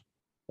 which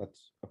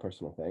that's a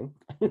personal thing.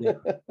 Yeah.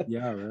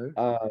 Yeah. Right.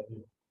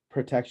 um,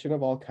 protection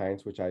of all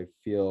kinds, which I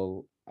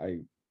feel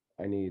I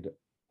need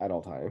at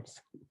all times,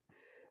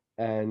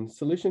 and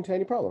solution to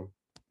any problem.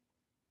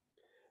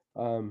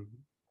 Um,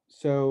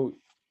 so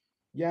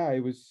yeah,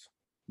 it was.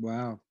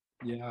 Wow.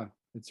 Yeah.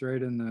 It's right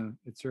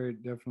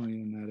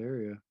definitely in that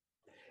area.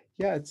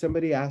 Yeah,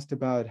 somebody asked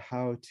about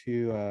how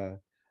to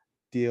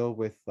deal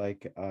with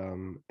like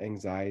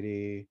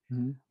anxiety,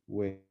 Mhm.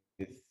 with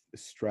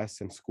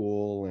stress in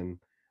school, and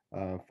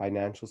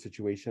financial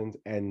situations,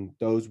 and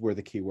those were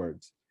the key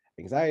words: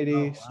 Oh,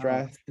 anxiety, wow.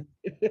 stress.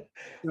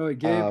 So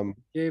it um,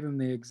 gave him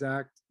the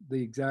exact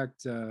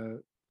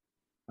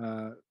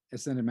uh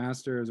ascended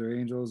masters or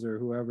angels or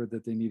whoever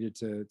that they needed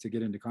to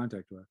get into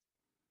contact with.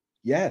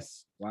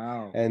 yes,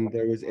 Wow. and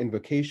there was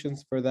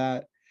invocations for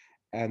that.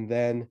 And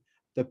then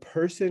the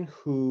person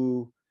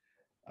who,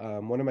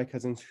 one of my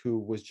cousins who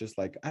was just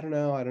like, I don't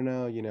know,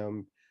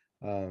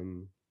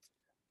 um,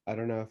 I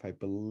don't know if I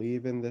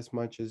believe in this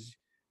much as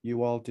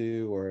you all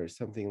do, or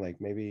something, like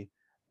maybe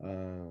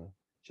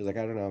she's like,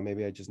 I don't know,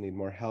 maybe I just need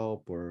more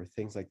help, or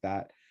things like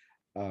that.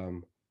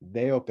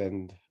 They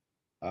opened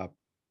up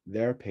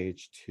their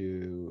page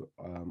to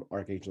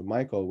Archangel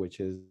Michael, which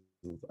is,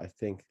 I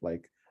think,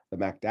 like the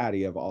Mac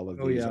Daddy of all of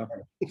Oh these. yeah.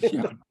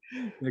 Yeah,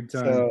 big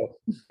time. So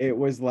it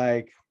was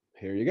like,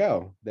 here you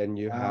go. Then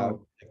you have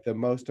Wow. like the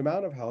most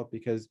amount of help,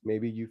 because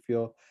maybe you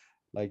feel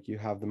like you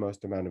have the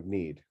most amount of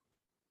need.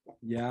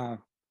 Yeah.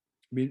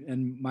 I mean,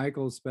 and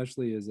Michael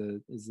especially is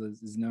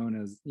known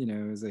as,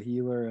 as a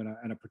healer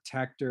and a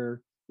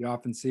protector. You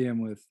often see him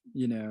with,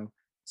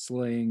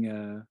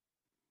 slaying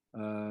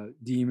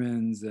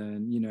demons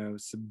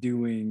and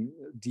subduing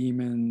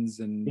demons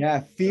and Yeah,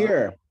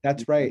 fear.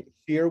 That's right.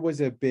 Fear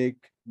was a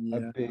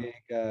yeah. big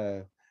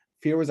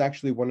fear was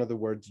actually one of the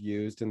words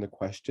used in the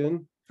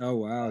question. Oh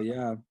wow,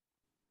 yeah.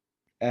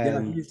 Yeah,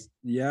 And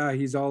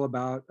he's all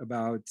about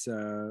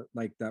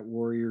like that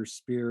warrior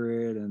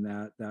spirit and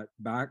that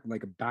back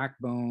like a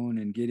backbone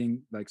and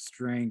getting like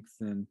strength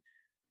and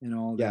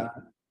all yeah, that.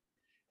 and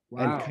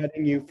Wow.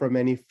 cutting you from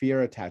any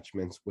fear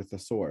attachments with a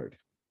sword.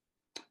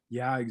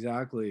 Yeah,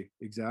 exactly.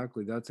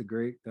 Exactly. That's a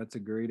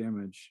great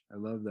image. I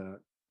love that.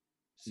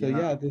 So Yeah.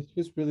 yeah, this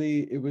was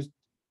really, it was,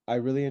 I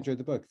really enjoyed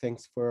the book.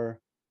 Thanks for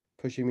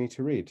pushing me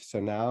to read. So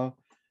now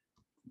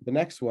the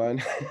next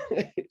one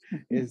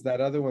is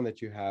that other one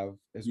that you have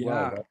as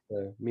well, Yeah. right? The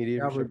Yeah,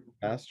 mediumship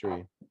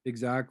mastery.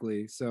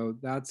 exactly. So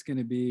that's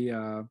gonna be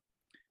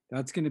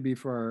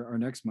for our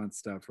next month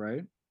stuff,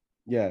 right?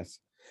 Yes.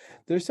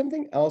 There's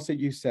something else that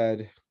you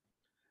said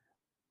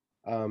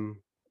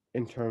um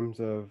in terms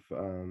of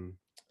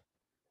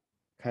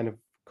kind of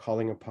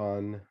calling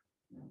upon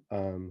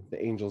the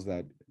angels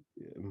that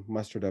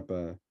mustered up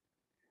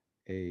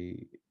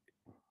a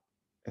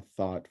a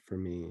thought for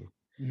me.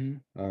 Hmm.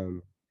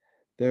 Um,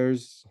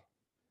 there's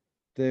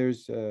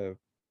there's a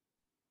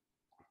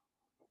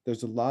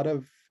there's a lot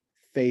of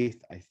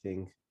faith, I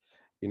think,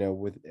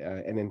 with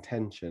an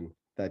intention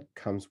that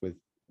comes with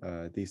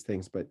these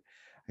things, but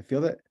I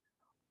feel that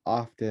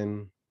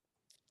often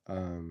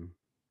um,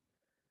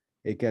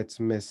 it gets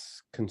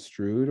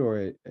misconstrued,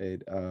 or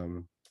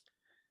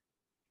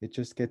it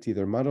just gets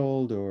either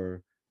muddled,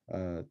 or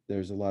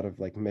there's a lot of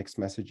like mixed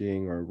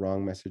messaging or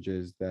wrong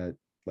messages that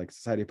like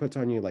society puts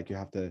on you. Like you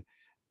have to,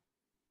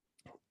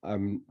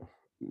 I'm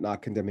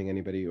not condemning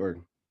anybody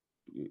or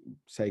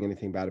saying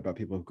anything bad about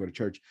people who go to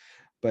church,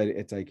 but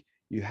it's like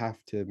you have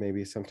to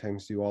maybe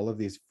sometimes do all of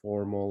these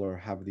formal or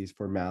have these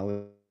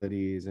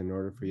formalities in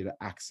order for you to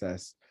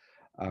access,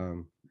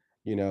 um,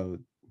 you know,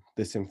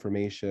 this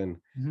information.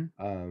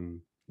 Hmm.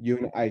 You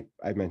and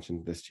I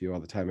mentioned this to you all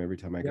the time. Every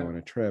time I go Yeah. on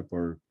a trip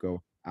or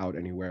go out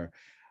anywhere,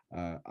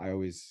 I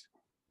always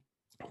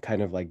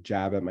kind of like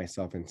jab at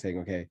myself and saying,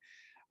 okay,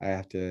 I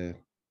have to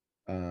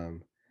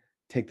um,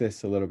 take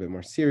this a little bit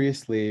more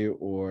seriously,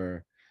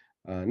 or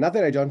not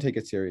that I don't take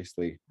it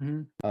seriously,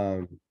 Hmm.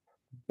 um,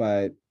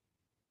 but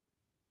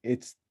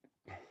it's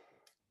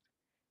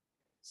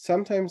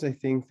sometimes I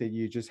think that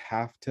you just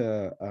have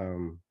to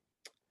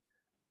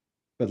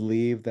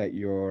believe that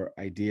your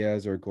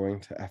ideas are going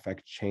to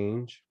affect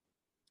change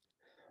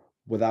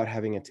without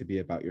having it to be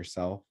about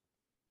yourself.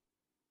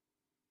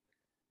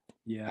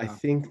 I Yeah.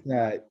 think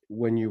that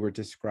when you were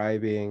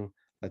describing,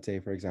 let's say,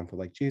 for example,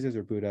 like Jesus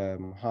or Buddha,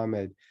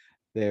 Muhammad,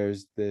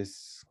 there's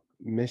this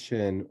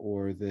mission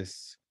or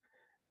this,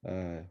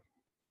 uh,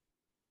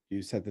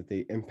 you said that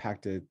they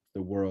impacted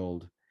the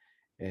world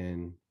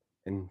in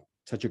in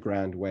such a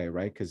grand way,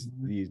 right? Because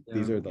Hmm. these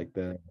Yeah. are like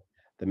the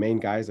main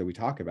guys that we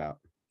talk about.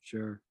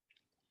 Sure.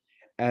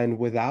 And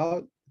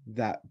without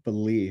that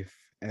belief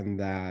and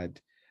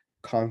that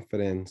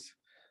confidence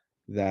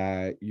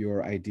that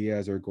your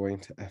ideas are going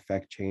to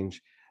affect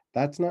change,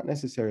 that's not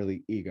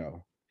necessarily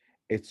ego.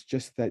 It's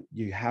just that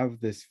you have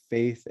this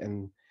faith,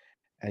 and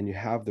you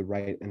have the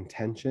right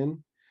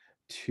intention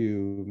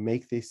to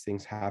make these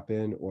things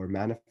happen or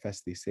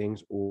manifest these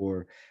things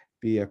or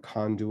be a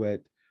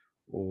conduit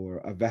or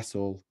a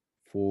vessel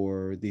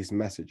for these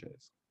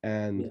messages.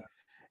 And Yeah.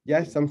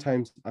 yes,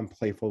 sometimes I'm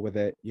playful with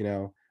it,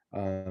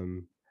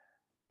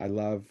 I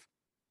love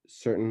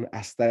certain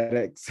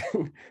aesthetics,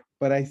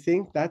 but I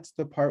think that's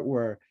the part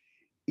where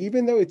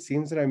even though it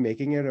seems that I'm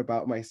making it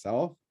about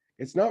myself,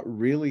 it's not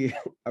really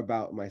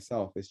about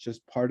myself. It's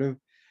just part of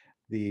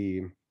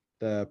the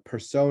the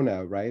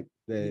persona, right?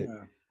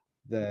 Yeah.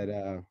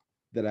 That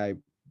that I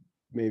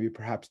maybe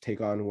perhaps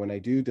take on when I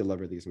do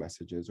deliver these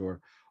messages,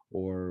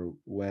 or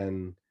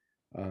when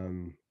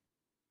um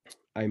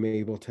I'm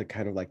able to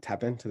kind of like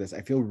tap into this.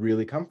 I feel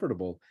really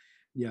comfortable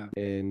Yeah.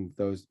 in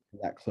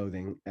that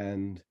clothing,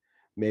 and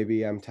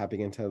maybe I'm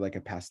tapping into like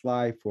a past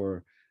life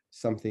or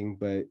something,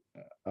 but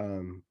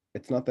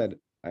it's not that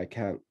I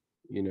can't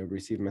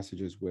receive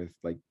messages with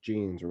like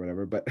jeans or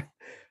whatever, but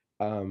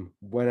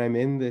when I'm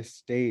in this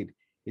state,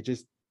 it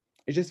just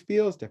it just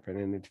feels different,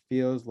 and it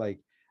feels like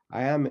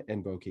I am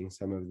invoking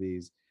some of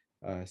these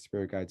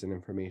spirit guides and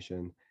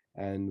information.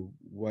 And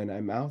when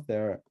I'm out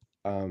there,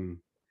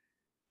 um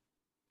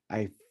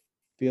I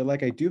feel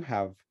like I do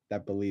have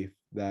that belief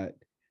that,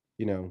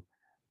 you know,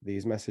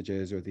 these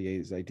messages or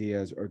these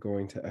ideas are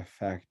going to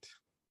affect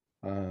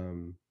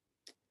um,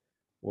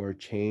 or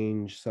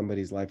change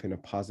somebody's life in a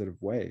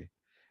positive way.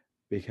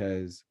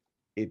 Because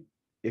it,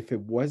 if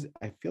it was,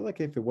 I feel like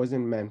if it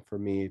wasn't meant for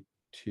me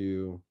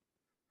to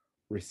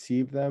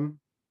receive them,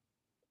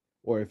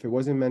 or if it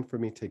wasn't meant for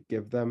me to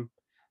give them,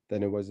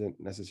 then it wasn't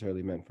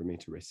necessarily meant for me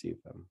to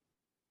receive them.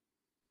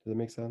 Does that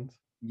make sense?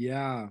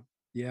 Yeah,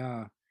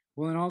 yeah.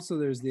 Well, and also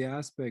there's the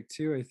aspect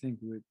too, I think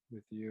with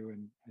you,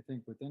 and I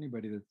think with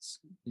anybody that's,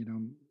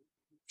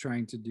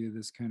 trying to do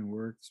this kind of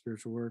work,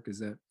 spiritual work, is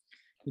that,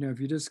 if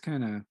you just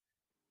kind of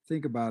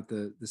think about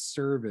the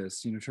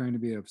service, trying to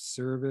be of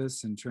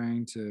service and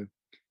trying to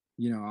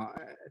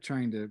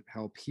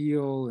help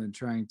heal and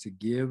trying to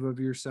give of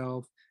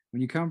yourself.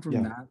 When you come from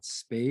Yeah. that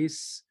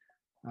space,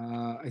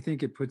 I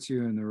think it puts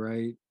you in the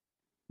right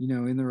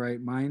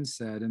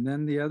mindset. And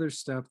then the other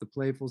stuff, the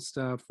playful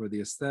stuff or the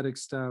aesthetic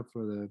stuff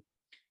or the,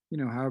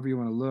 however you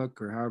want to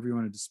look or however you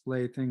want to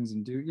display things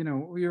and do,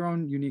 your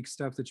own unique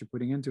stuff that you're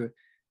putting into it.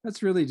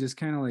 That's really just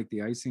kind of like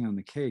the icing on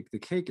the cake. The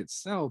cake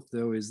itself,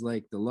 though, is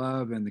like the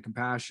love and the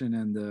compassion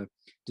and the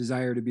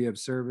desire to be of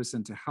service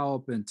and to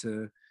help and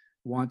to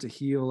want to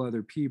heal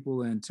other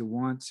people and to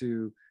want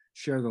to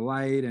share the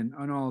light and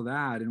all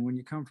that. And when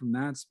you come from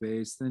that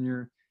space, then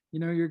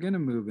you're going to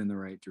move in the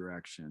right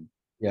direction.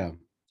 Yeah. Do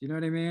you know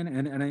what I mean?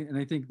 And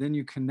I think then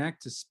you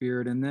connect to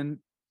spirit, and then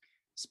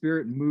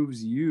spirit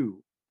moves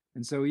you.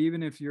 And so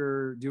even if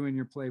you're doing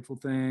your playful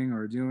thing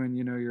or doing,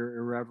 your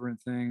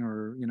irreverent thing,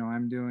 or,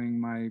 I'm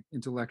doing my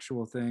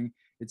intellectual thing,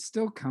 it's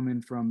still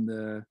coming from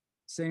the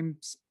same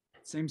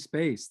same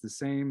space, the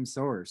same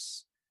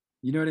source.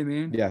 You know what I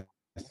mean? Yes.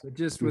 But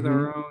just with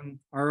Hmm.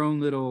 our own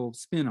little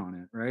spin on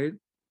it, right?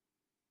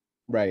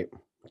 Right.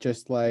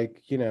 just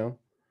like,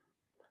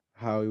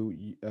 how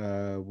we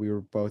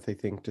were both, I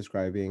think,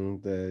 describing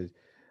the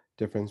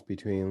difference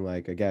between,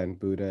 like, again,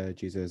 Buddha,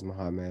 Jesus,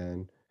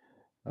 Muhammad,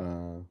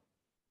 uh,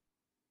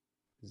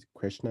 is it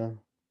Krishna.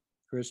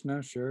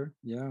 Krishna, sure.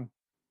 Yeah,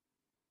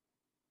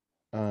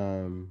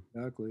 Um,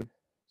 exactly.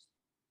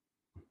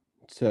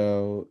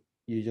 so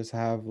you just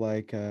have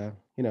like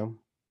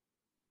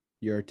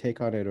your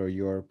take on it or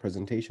your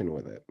presentation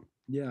with it.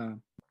 Yeah.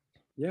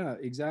 Yeah,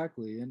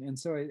 exactly. And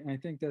so I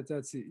think that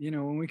that's,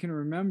 when we can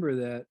remember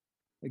that,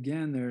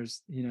 again,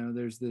 there's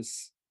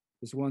this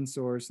one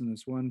source and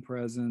this one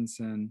presence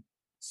and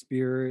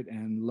spirit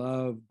and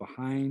love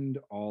behind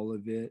all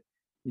of it,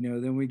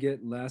 then we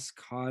get less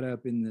caught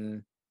up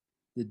in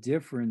the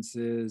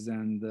differences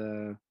and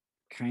the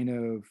kind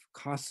of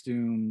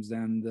costumes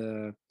and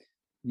the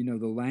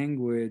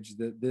language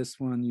that this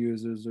one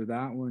uses or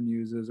that one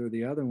uses or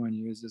the other one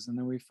uses, and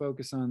then we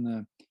focus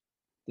on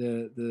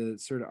the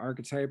sort of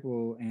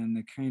archetypal and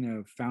the kind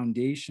of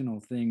foundational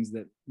things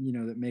that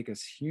that make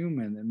us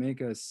human, that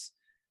make us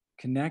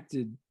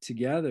connected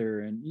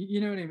together. And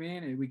you know what I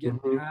mean, and we get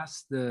Hmm.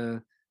 past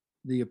the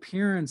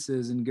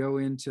appearances and go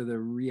into the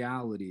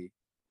reality,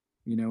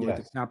 with the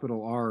Yes.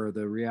 capital R,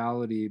 the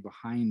reality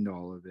behind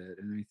all of it.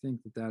 And I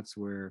think that that's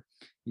where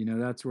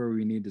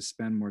we need to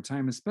spend more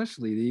time,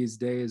 especially these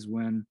days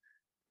when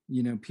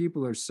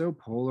people are so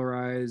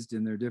polarized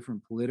in their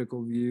different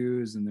political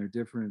views and their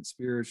different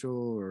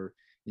spiritual, or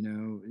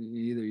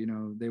either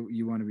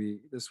you want to be,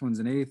 this one's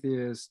an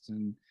atheist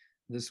and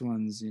this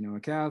one's a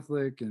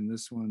Catholic and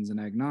this one's an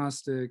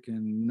agnostic,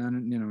 and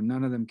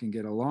none of them can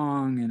get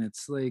along. And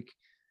it's like,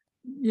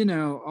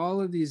 all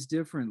of these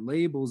different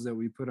labels that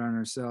we put on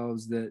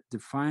ourselves that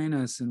define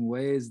us in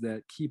ways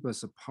that keep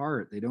us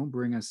apart, they don't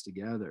bring us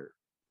together.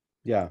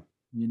 Yeah.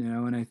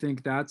 And I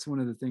think that's one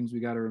of the things we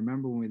got to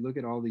remember when we look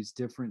at all these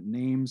different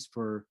names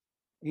for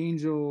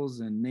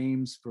angels and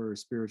names for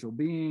spiritual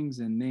beings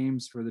and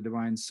names for the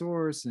divine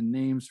source and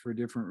names for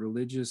different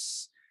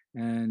religious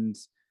and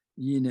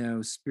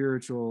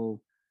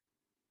spiritual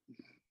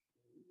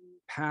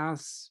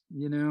paths.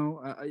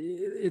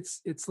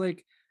 It's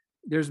like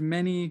there's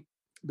many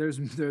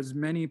there's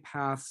many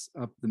paths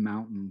up the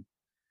mountain,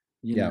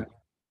 you know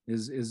Yeah.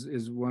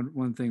 is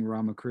one thing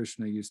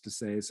Ramakrishna used to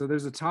say. So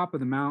there's a top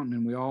of the mountain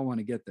and we all want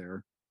to get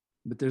there,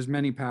 but there's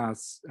many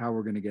paths how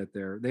we're going to get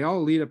there. They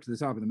all lead up to the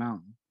top of the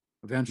mountain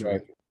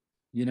eventually,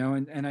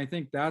 Right. and I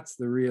think that's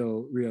the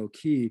real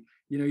key.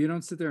 You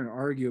don't sit there and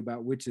argue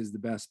about which is the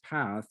best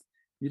path.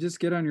 You just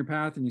get on your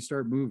path and you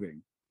start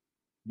moving,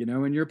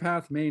 and your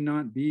path may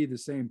not be the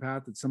same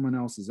path that someone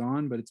else is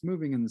on, but it's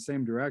moving in the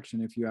same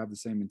direction if you have the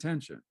same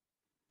intention.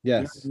 Do you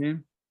know what Yes. I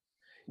mean?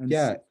 And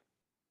Yeah.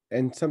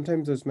 And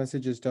sometimes those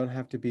messages don't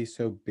have to be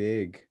so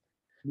big.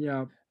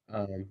 yeah,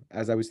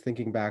 As I was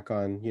thinking back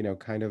on,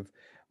 kind of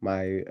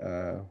my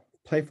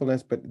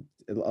playfulness, but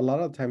a lot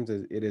of times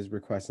it is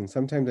requests, and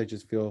sometimes I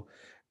just feel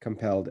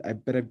compelled.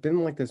 But I've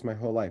been like this my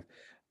whole life.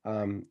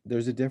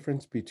 There's a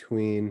difference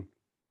between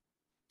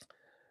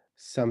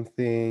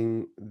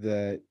something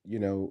that,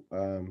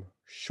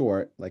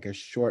 short, like a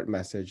short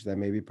message that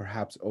maybe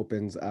perhaps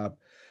opens up,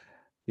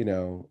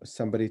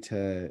 somebody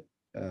to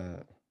uh,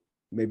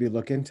 maybe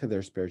look into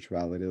their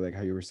spirituality, like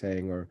how you were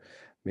saying, or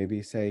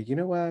maybe say, you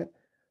know what,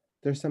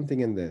 there's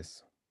something in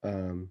this.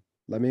 Um,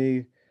 let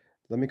me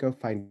let me go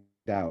find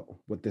out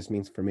what this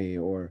means for me,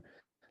 or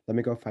let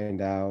me go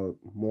find out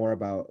more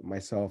about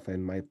myself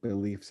and my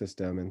belief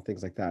system and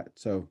things like that.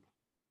 So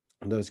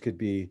those could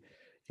be,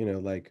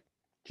 like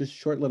just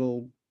short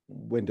little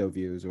window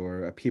views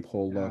or a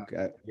peephole yeah, look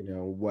at,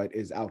 what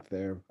is out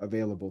there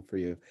available for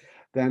you.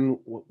 Then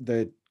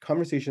the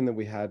conversation that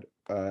we had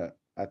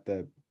at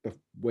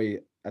way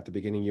at the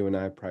beginning, you and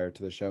I, prior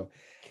to the show,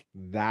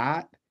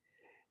 that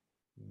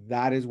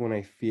that is when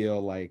I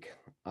feel like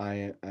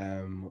I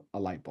am a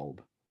light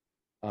bulb.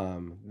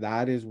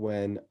 That is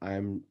when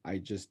I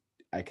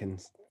can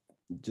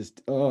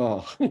just,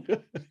 oh,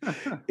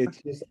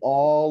 it's just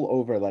all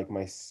over, like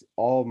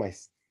all my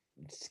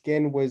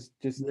skin was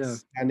just yeah,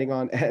 standing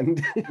on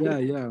end. yeah,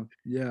 yeah,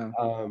 yeah.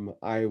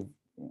 I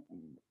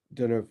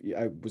don't know if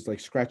I was like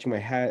scratching my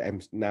head,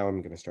 and now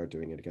I'm gonna start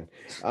doing it again.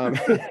 Um,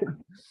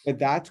 but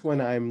that's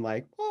when I'm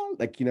like, oh,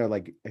 like,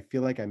 like I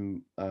feel like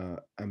I'm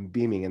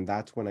beaming, and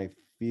that's when I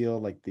feel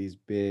like these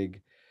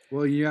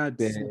Well, you had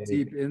some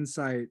deep big,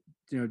 insight,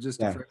 just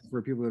yeah,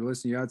 for people that are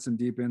listening, you had some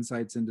deep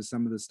insights into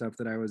some of the stuff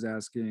that I was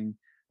asking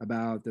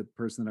about the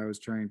person that I was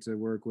trying to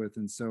work with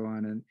and so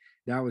on. And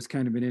that was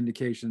kind of an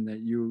indication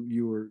that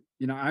you were,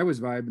 I was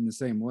vibing the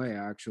same way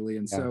actually.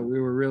 And yeah. so we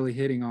were really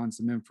hitting on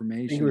some I think we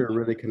information. were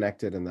really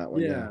connected in that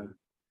one. Yeah, Yeah.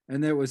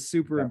 And that was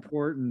super yeah,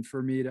 important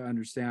for me to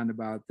understand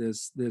about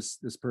this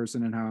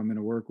person and how I'm going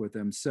to work with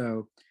them.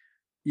 So,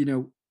 you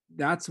know,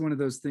 that's one of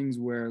those things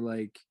where,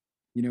 like,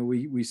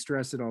 we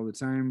stress it all the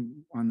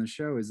time on the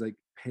show, is like,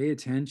 pay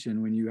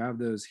attention when you have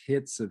those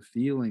hits of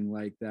feeling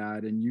like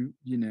that, and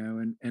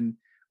and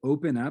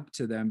open up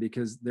to them,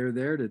 because they're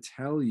there to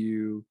tell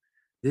you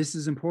this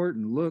is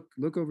important.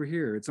 Look over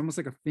here. It's almost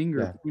like a finger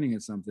yeah. pointing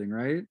at something,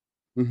 right?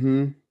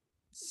 Mm-hmm.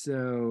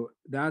 So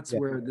that's Yeah.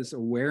 where this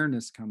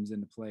awareness comes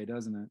into play,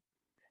 doesn't it?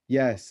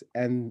 Yes,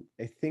 and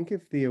I think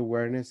if the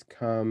awareness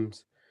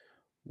comes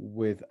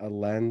with a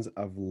lens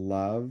of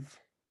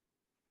love,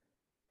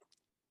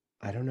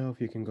 I don't know if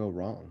you can go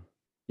wrong,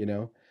 you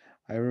know?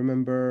 I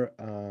remember,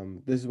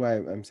 this is why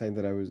I'm saying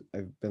that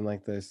I've been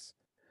like this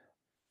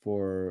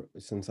for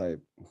since I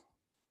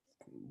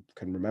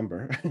can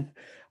remember.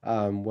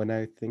 When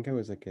I think I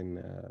was like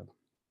I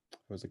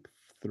was like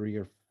 3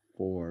 or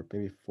 4,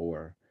 maybe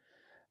 4.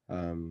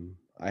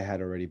 I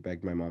had already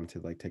begged my mom to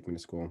like take me to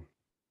school,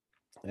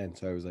 and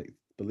so I was like,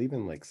 believe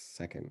in like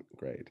second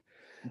grade.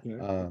 Okay.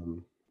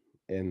 Um,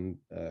 and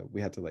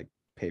we had to like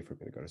pay for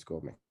me to go to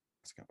school in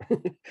Mexico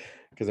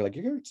because they're like,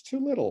 you're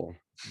too little,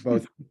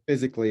 both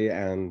physically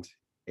and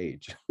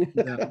age.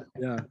 Yeah,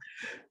 yeah.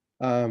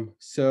 I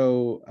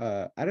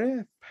don't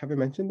know, have I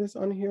mentioned this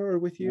on here or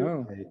with you?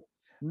 No.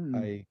 Mm.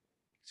 I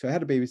so I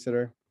had a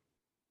babysitter,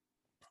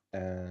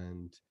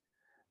 and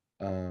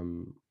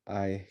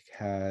I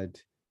had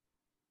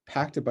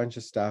packed a bunch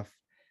of stuff,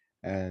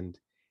 and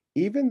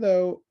even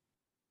though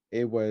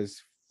it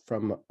was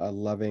from a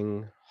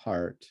loving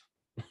heart,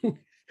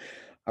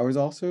 I was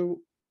also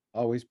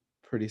always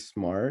pretty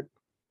smart.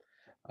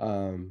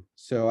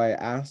 So I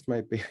asked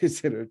my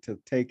babysitter to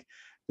take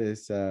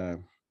this, uh,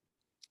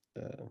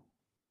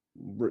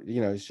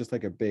 it's just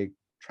like a big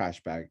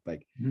trash bag,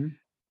 like Mhm.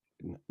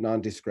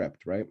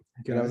 nondescript, right?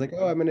 And I was Okay.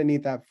 like, oh, I'm gonna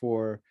need that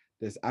for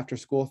this after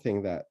school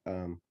thing that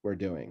we're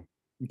doing.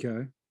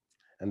 Okay.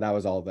 And that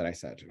was all that I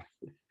said.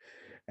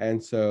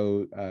 And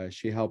so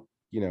she helped,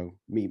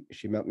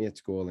 she met me at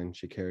school and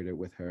she carried it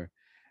with her.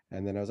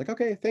 And then I was like,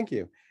 okay, thank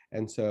you.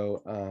 And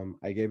so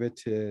I gave it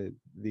to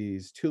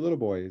these 2 little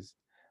boys.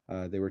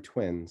 They were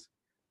twins,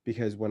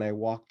 because when I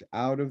walked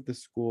out of the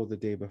school the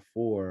day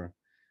before,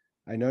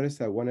 I noticed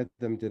that one of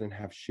them didn't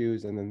have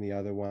shoes and then the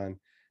other one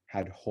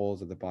had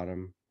holes at the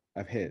bottom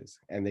of his,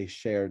 and they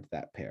shared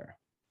that pair.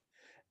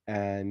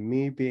 And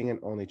me being an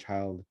only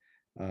child,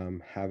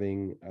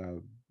 having a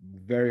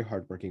very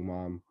hardworking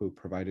mom who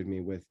provided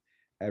me with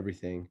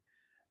everything,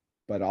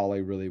 but all I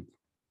really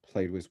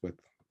played was with,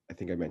 I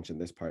think I mentioned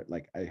this part,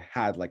 like I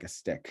had like a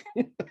stick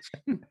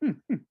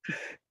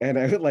and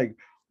I would like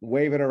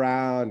wave it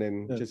around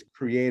and Yeah. just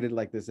created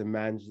like this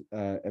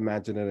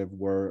imaginative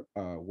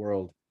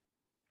world.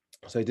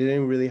 So I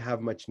didn't really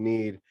have much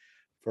need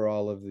for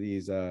all of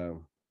these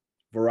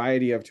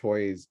variety of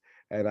toys.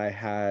 And I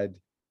had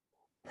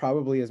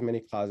probably as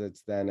many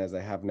closets then as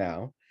I have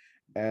now.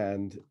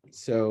 And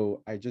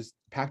so I just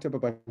packed up a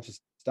bunch of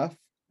stuff,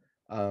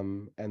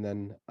 and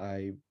then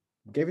I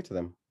gave it to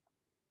them.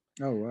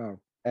 Oh, wow.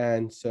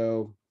 And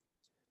so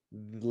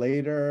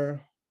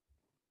later,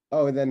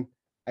 oh, and then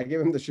I gave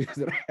him the shoes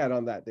that I had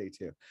on that day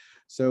too.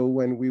 So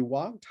when we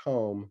walked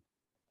home,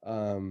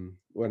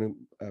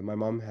 when my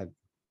mom had,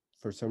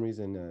 for some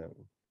reason,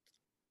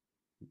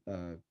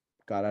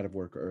 got out of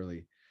work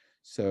early,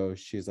 so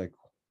she's like,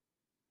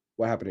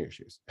 "What happened to your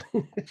shoes?"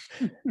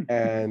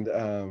 And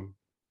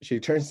she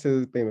turns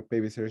to the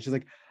babysitter and she's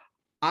like,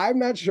 I'm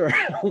not sure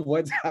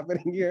what's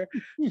happening here.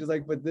 She's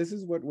like, but this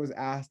is what was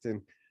asked,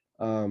 and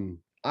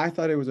I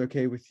thought it was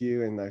okay with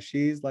you. And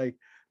she's like,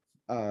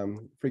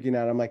 freaking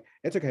out. I'm like,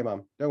 it's okay,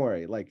 mom. Don't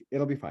worry. Like,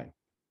 it'll be fine.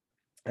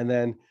 And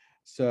then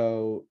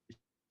so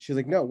she's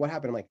like, no, what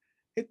happened? I'm like,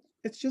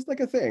 it's just like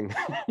a thing.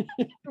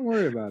 Don't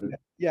worry about it.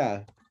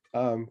 Yeah.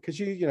 Because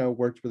she,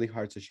 worked really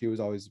hard. So she was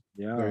always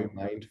Yeah, very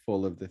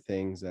mindful of the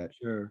things that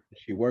sure.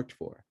 she worked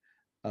for,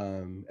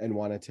 and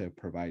wanted to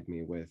provide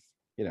me with,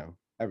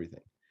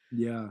 everything,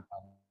 Yeah.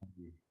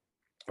 um,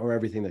 or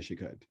everything that she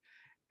could.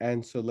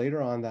 And so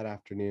later on that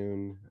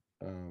afternoon,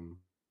 um,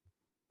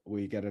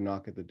 we get a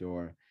knock at the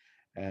door,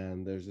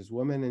 and there's this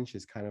woman, and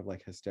she's kind of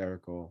like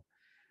hysterical.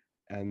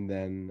 And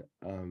then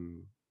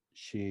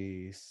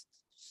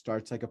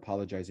starts like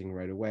apologizing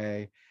right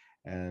away.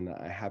 And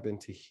I happen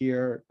to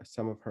hear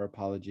some of her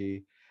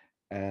apology.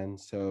 And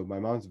so my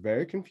mom's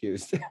very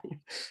confused.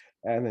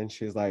 And then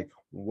she's like,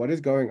 what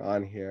is going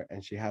on here?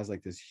 And she has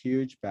like this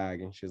huge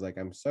bag, and she's like,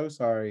 I'm so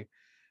sorry.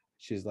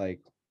 She's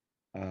like,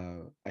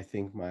 I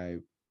think my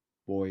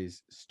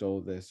boys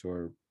stole this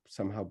or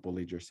somehow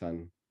bullied your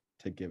son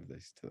to give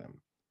this to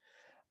them.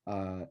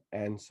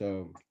 And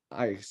so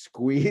I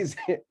squeeze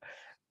it.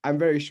 I'm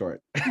very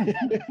short.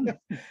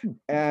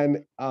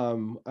 And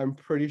I'm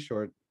pretty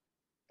short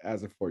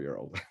as a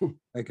 4-year-old.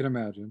 I can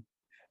imagine.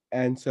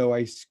 And so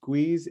I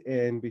squeeze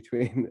in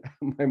between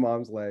my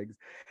mom's legs,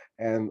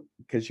 and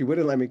because she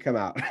wouldn't let me come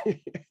out.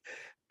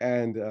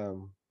 And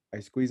I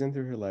squeeze in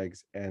through her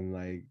legs and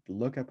like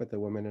look up at the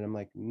woman, and I'm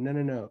like, no,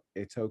 no, no,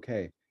 it's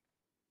okay.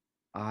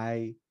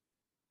 I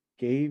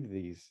gave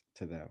these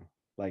to them.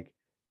 Like,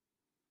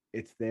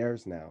 it's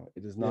theirs now.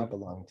 It does not Yeah.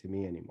 belong to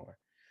me anymore.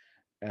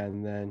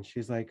 And then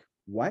she's like,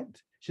 what?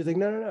 She's like,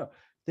 no, no, no.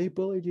 They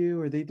bullied you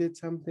or they did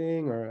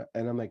something, or,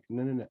 and I'm like,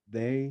 no, no,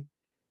 no.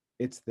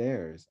 It's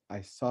theirs.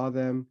 I saw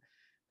them,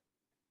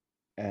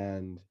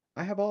 and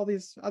I have all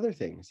these other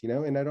things,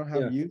 and I don't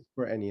have Yeah. use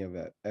for any of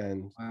it.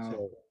 And Wow.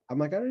 so I'm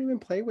like, I don't even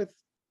play with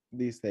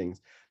these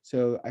things.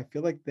 So I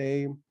feel like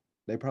they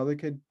they probably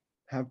could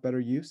have better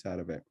use out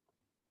of it.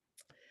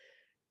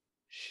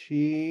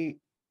 She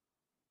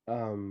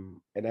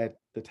and at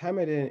the time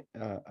I didn't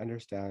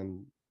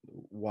understand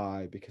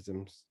why, because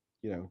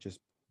just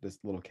this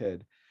little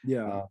kid.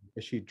 Yeah.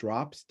 But she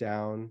drops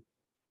down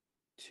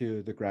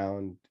to the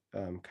ground,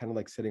 kind of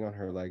like sitting on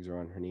her legs or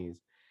on her knees,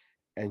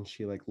 and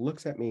she like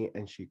looks at me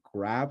and she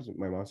grabs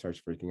my mom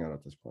starts freaking out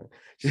at this point.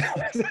 She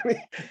looks at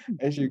me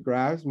and she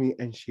grabs me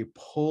and she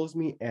pulls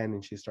me in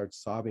and she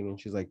starts sobbing and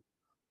she's like,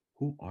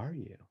 "Who are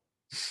you?"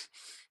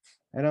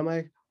 And I'm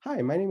like,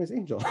 "Hi, my name is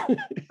Angel."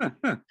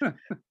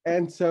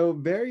 And so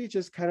very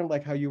just kind of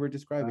like how you were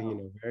describing,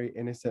 Wow. very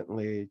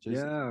innocently, just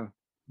Yeah.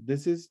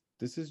 this is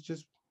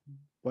just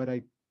what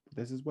I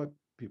this is what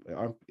people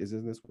are,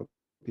 isn't this what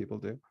people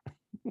do?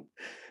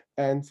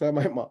 And so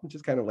my mom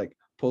just kind of like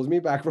pulls me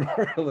back from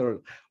her a little,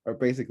 or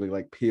basically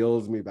like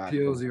peels me back from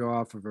Peels her. you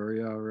off of her.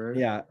 Yeah. Right.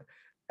 Yeah.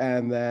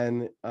 And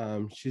then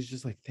she's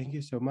just like, "Thank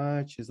you so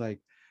much." She's like,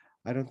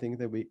 "I don't think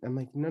that we," I'm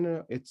like, "No, no,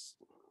 no, it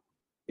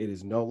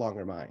is no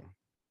longer mine.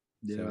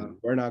 So Yeah.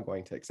 we're not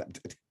going to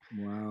accept it."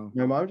 Wow.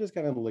 My mom just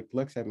kind of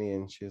looks at me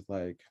and she's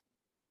like,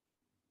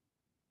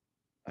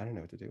 "I don't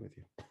know what to do with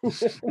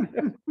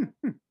you."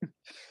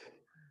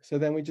 So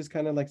then we just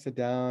kind of like sit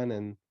down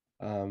and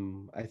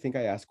I think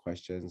I asked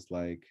questions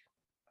like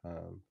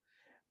um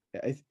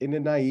in a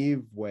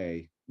naive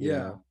way,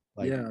 Yeah.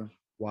 like Yeah.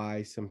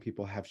 why some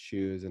people have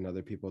shoes and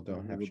other people Some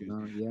don't have people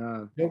shoes. don't.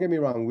 Yeah. Don't get me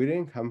wrong, we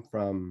didn't come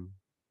from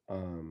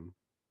um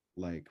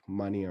like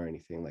money or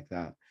anything like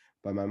that,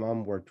 but my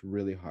mom worked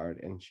really hard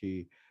and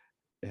she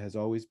has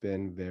always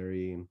been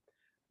very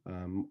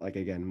like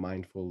again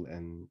mindful,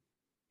 and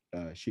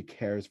she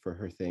cares for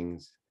her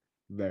things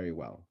very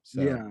well.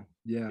 So Yeah.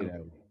 Yeah. you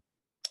know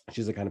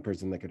she's the kind of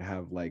person that could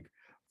have like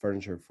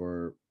furniture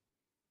for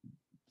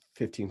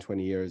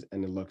 15-20 years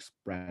and it looks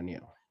brand new.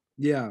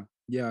 Yeah.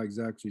 Yeah.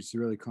 Exactly. She's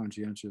really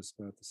conscientious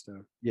about the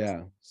stuff. Yeah.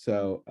 Yeah.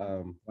 So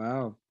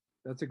Wow.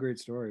 That's a great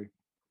story.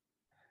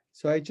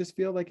 so I just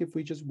feel like if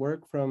we just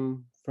work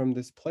from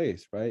this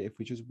place, right? If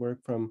we just work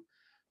from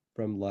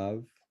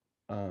love,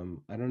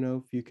 I don't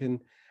know if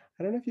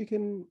you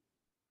can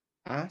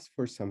ask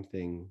for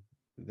something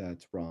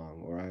that's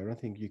wrong, or I don't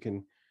think you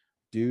can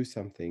do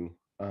something.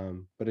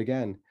 But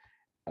again,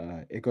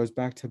 it goes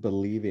back to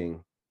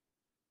believing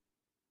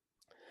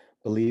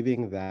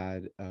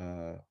that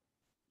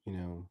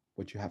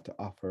what you have to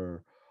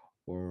offer,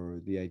 or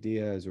the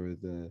ideas or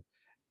the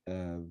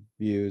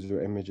views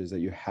or images that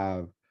you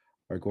have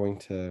are going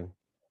to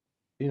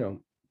you know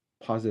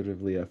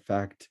positively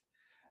affect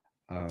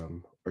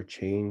or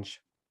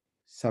change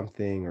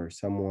something or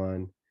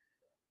someone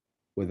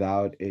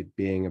without it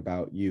being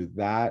about you.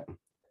 That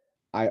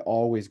I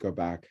always go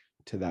back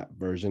to that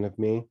version of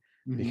me,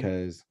 Hmm.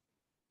 because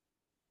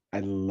I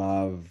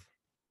love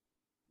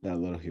that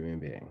little human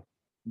being.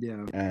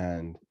 Yeah.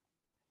 And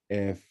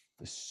if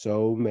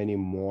so many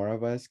more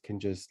of us can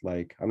just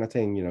like, I'm not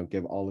saying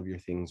give all of your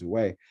things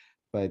away,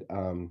 but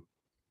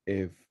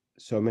if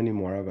so many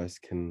more of us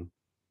can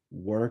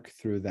work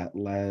through that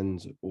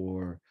lens,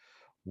 or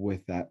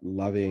with that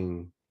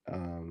loving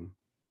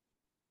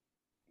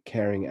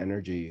caring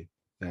energy,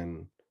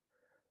 then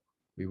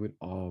we would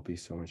all be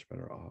so much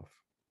better off.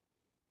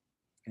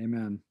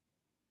 Amen.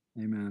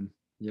 Amen.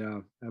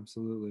 Yeah,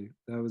 absolutely.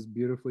 That was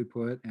beautifully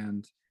put.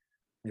 And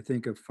I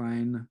think a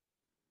fine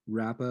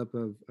wrap up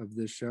of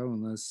this show,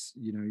 unless,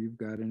 you've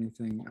got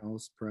anything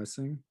else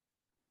pressing.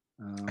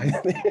 Um,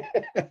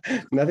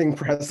 Nothing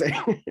pressing.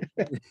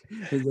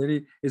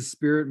 is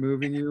spirit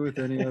moving you with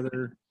any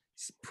other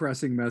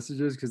pressing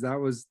messages? Because that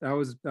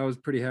was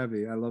pretty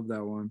heavy. I love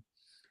that one.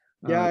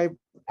 Yeah, Uh,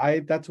 I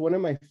that's one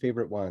of my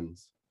favorite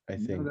ones, I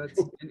no, think.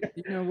 that's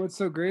and what's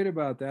so great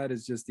about that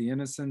is just the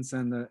innocence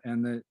and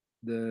the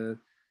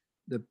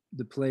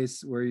the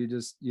place where you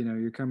just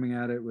you're coming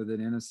at it with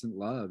an innocent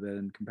love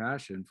and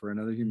compassion for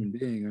another human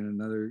being and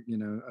another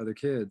other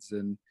kids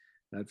and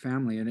that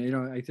family. And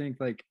I think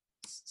like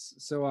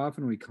so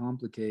often we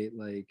complicate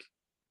like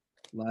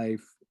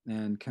life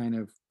and kind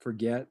of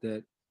forget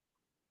that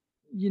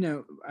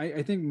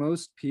I think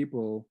most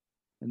people,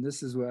 and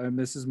this is what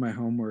this is my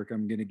homework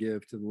I'm going to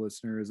give to the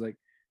listener, is like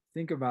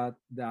think about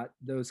that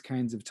those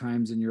kinds of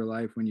times in your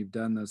life when you've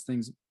done those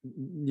things.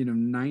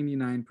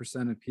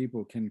 99% of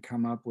people can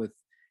come up with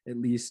at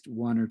least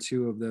one or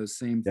two of those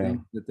same Yeah.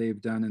 things that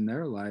they've done in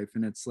their life,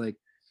 and it's like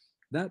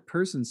that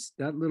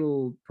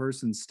little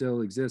person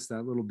still exists,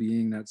 that little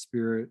being, that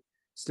spirit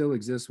still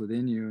exists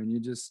within you, and you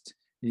just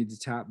need to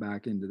tap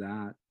back into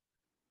that.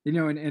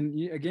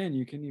 Again,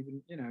 you can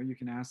even you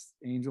can ask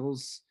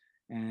angels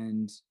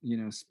and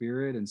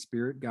spirit and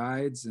spirit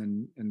guides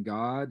and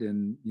God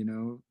and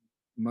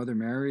Mother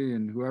Mary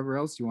and whoever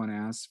else you want to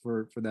ask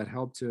for that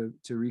help to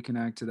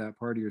reconnect to that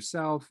part of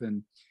yourself,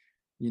 and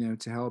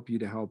to help you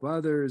to help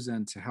others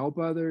and to help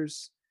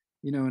others.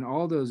 And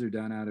all those are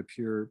done out of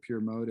pure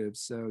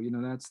motives. So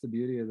that's the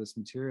beauty of this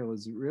material,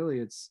 is really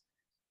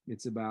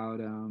it's about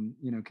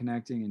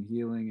connecting and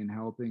healing and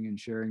helping and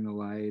sharing the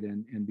light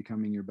and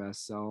becoming your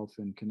best self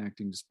and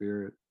connecting to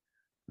spirit.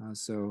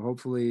 So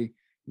hopefully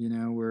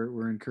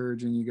we're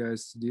encouraging you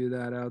guys to do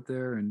that out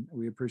there, and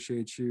we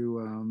appreciate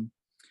you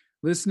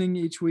listening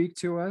each week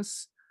to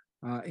us.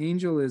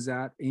 Angel is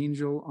at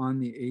Angel on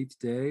the Eighth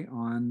Day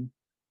on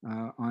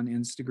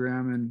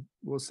Instagram, and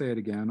we'll say it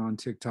again, on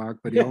TikTok,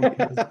 but he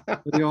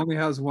only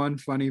has one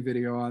funny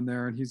video on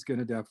there, and he's going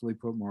to definitely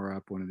put more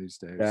up one of these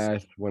days.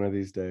 Yes, one of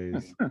these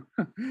days.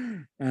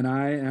 And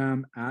I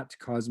am at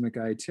Cosmic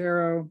Eye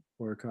Tarot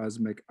or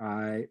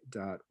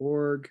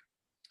cosmiceye.org.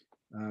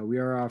 We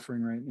are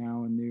offering right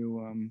now a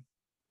new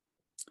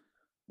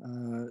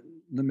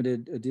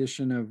limited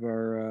edition of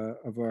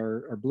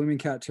our Blooming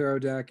Cat Tarot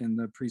deck, and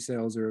the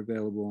pre-sales are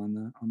available on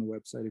the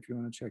website if you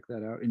want to check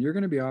that out. And you're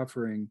going to be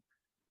offering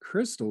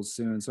crystals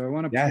soon, so I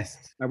want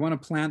to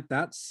plant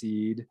that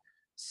seed.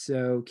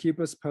 So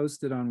keep us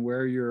posted on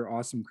where your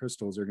awesome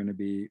crystals are going to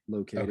be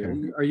located.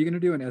 Okay. Are you going to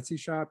do an Etsy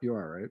shop? You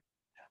are, right?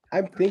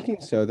 I'm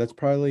thinking so. That's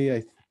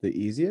probably the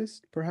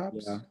easiest,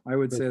 perhaps. Yeah, I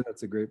would say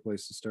that's a great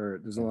place to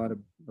start. There's a lot of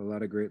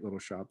great little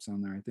shops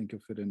on there. I think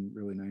you'll fit in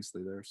really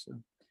nicely there. So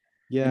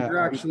yeah,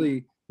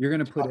 you're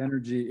going to put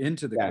energy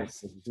into the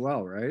crystals as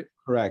well, right?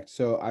 Correct.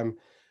 So I'm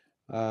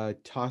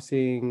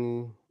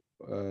tossing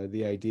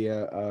the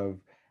idea of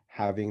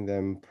having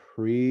them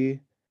pre-energized,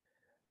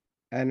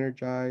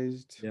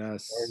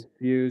 yes, or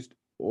infused,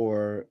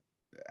 or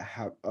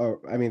I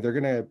mean, they're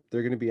gonna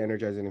be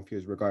energized and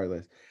infused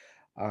regardless.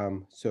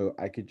 So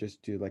I could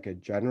just do like a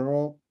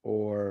general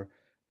or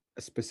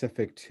a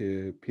specific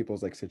to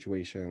people's like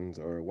situations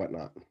or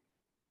whatnot.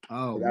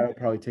 Oh, so that'll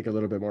probably take a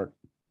little bit more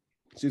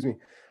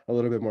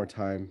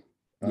time,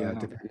 yeah,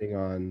 depending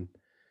on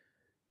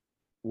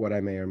what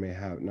I may or may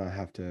not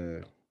have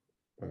to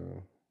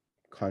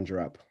conjure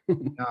up.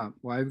 Yeah,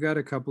 well, I've got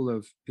a couple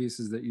of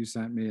pieces that you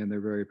sent me, and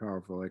they're very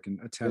powerful. I can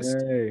attest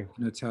to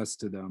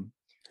them.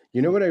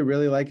 You know what I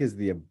really like is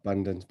the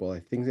abundance bowl. I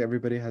think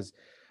everybody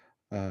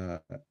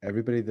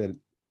that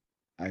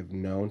I've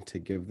known to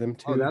give them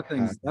to. Oh, that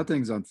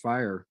thing's on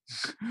fire.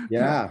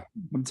 Yeah.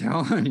 I'm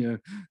telling you,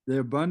 the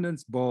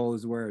abundance bowl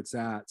is where it's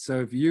at. So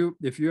if you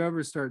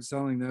ever start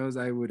selling those,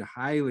 I would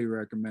highly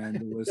recommend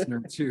the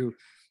listener to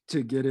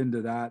get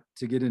into that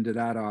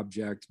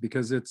object,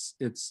 because it's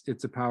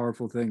a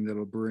powerful thing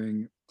that'll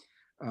bring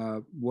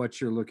what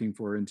you're looking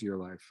for into your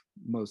life.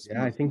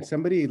 I think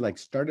somebody like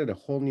started a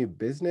whole new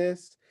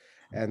business,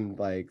 and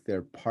like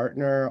their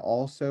partner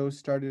also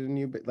started a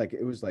new, but like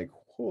it was like,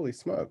 holy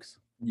smokes.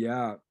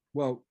 Yeah,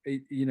 well,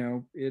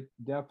 it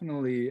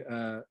definitely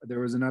there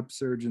was an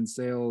upsurge in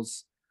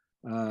sales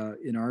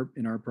in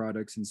our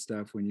products and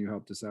stuff when you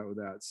helped us out with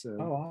that.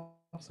 So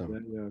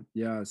awesome.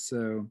 Yeah.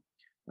 So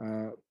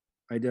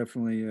I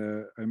definitely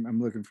I'm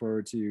looking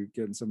forward to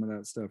getting some of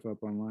that stuff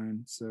up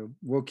online. So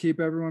we'll keep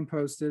everyone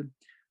posted.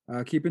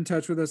 Keep in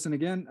touch with us, and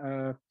again,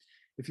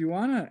 if you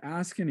want to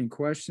ask any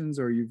questions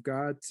or you've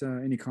got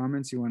any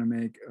comments you want to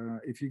make,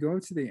 if you go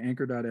to the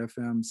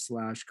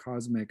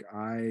anchor.fm/cosmic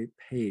eye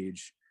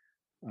page,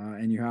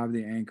 and you have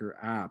the Anchor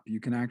app, you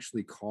can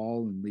actually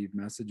call and leave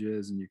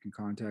messages, and you can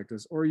contact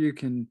us, or you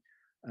can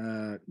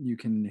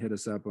hit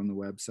us up on the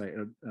website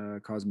at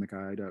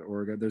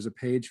cosmiceye.org. There's a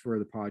page for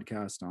the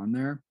podcast on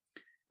there,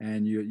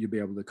 and you'll be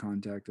able to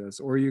contact us,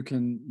 or you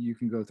can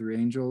go through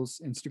Angel's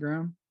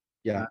Instagram,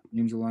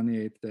 Angel on the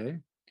Eighth Day,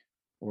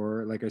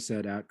 or like I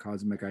said, at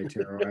Cosmic Eye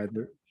Tarot.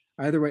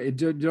 Either way,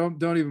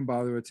 don't even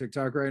bother with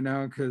TikTok right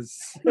now, because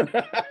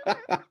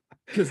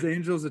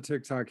Angel's a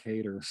TikTok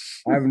hater.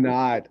 I'm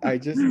not. I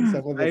just see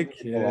some of the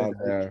people on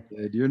there.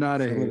 You're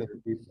not a hater.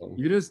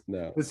 You just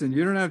listen.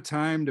 You don't have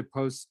time to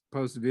post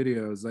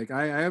videos. Like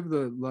I have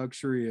the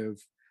luxury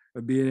of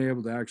being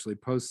able to actually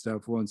post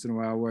stuff once in a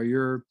while, while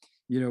you're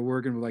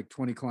working with like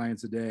 20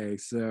 clients a day.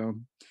 So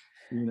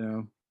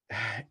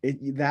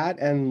that,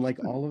 and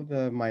like all of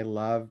my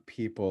love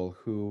people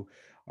who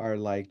are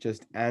like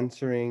just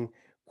answering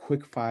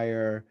quick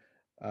fire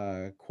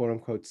quote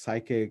unquote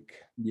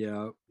psychic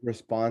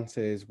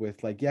responses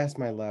with like, yes,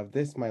 my love,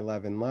 this, my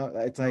love, and love.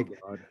 It's like,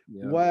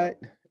 what?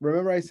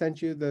 Remember I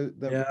sent you the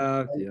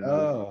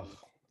oh,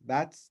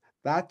 that's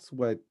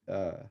what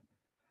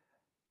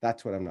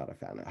I'm not a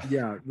fan of.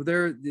 Yeah,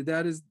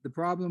 that is the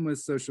problem with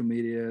social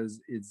media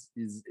is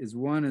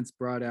one, it's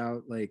brought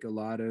out like a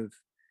lot of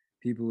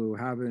people who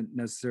haven't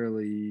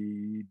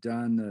necessarily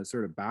done the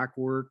sort of back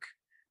work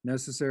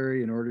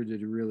necessary in order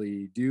to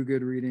really do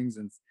good readings,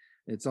 and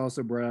it's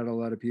also brought out a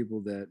lot of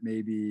people that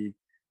maybe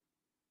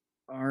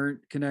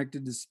aren't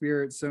connected to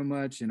spirit so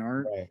much and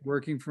aren't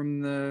working from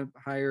the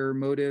higher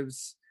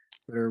motives,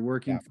 but are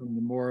working from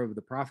the more of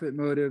the profit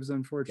motives,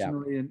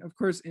 unfortunately. And of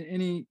course,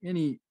 any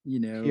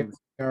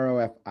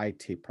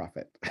PROFIT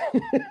profit.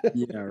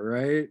 Yeah,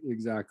 right,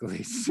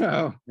 exactly.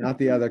 So not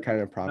the other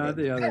kind of profit. Not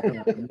the other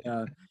kind.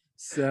 Yeah.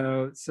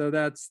 So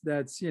that's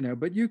but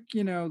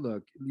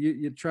look,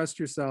 you trust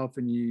yourself,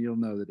 and you'll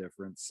know the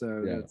difference.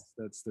 So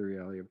that's the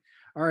reality of it.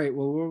 All right,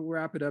 well, we'll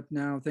wrap it up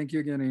now. Thank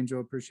you again,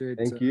 Angel. Appreciate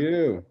it. Thank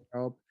you.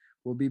 Help.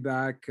 We'll be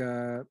back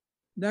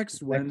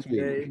next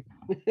Wednesday,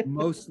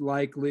 most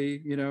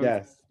likely.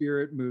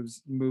 Spirit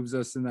moves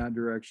us in that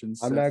direction.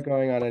 So I'm not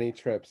going on any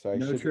trips, so I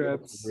no should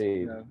trips.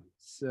 read.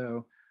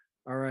 So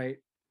All right.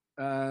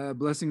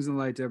 Blessings and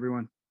light to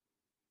everyone.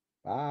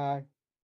 Bye.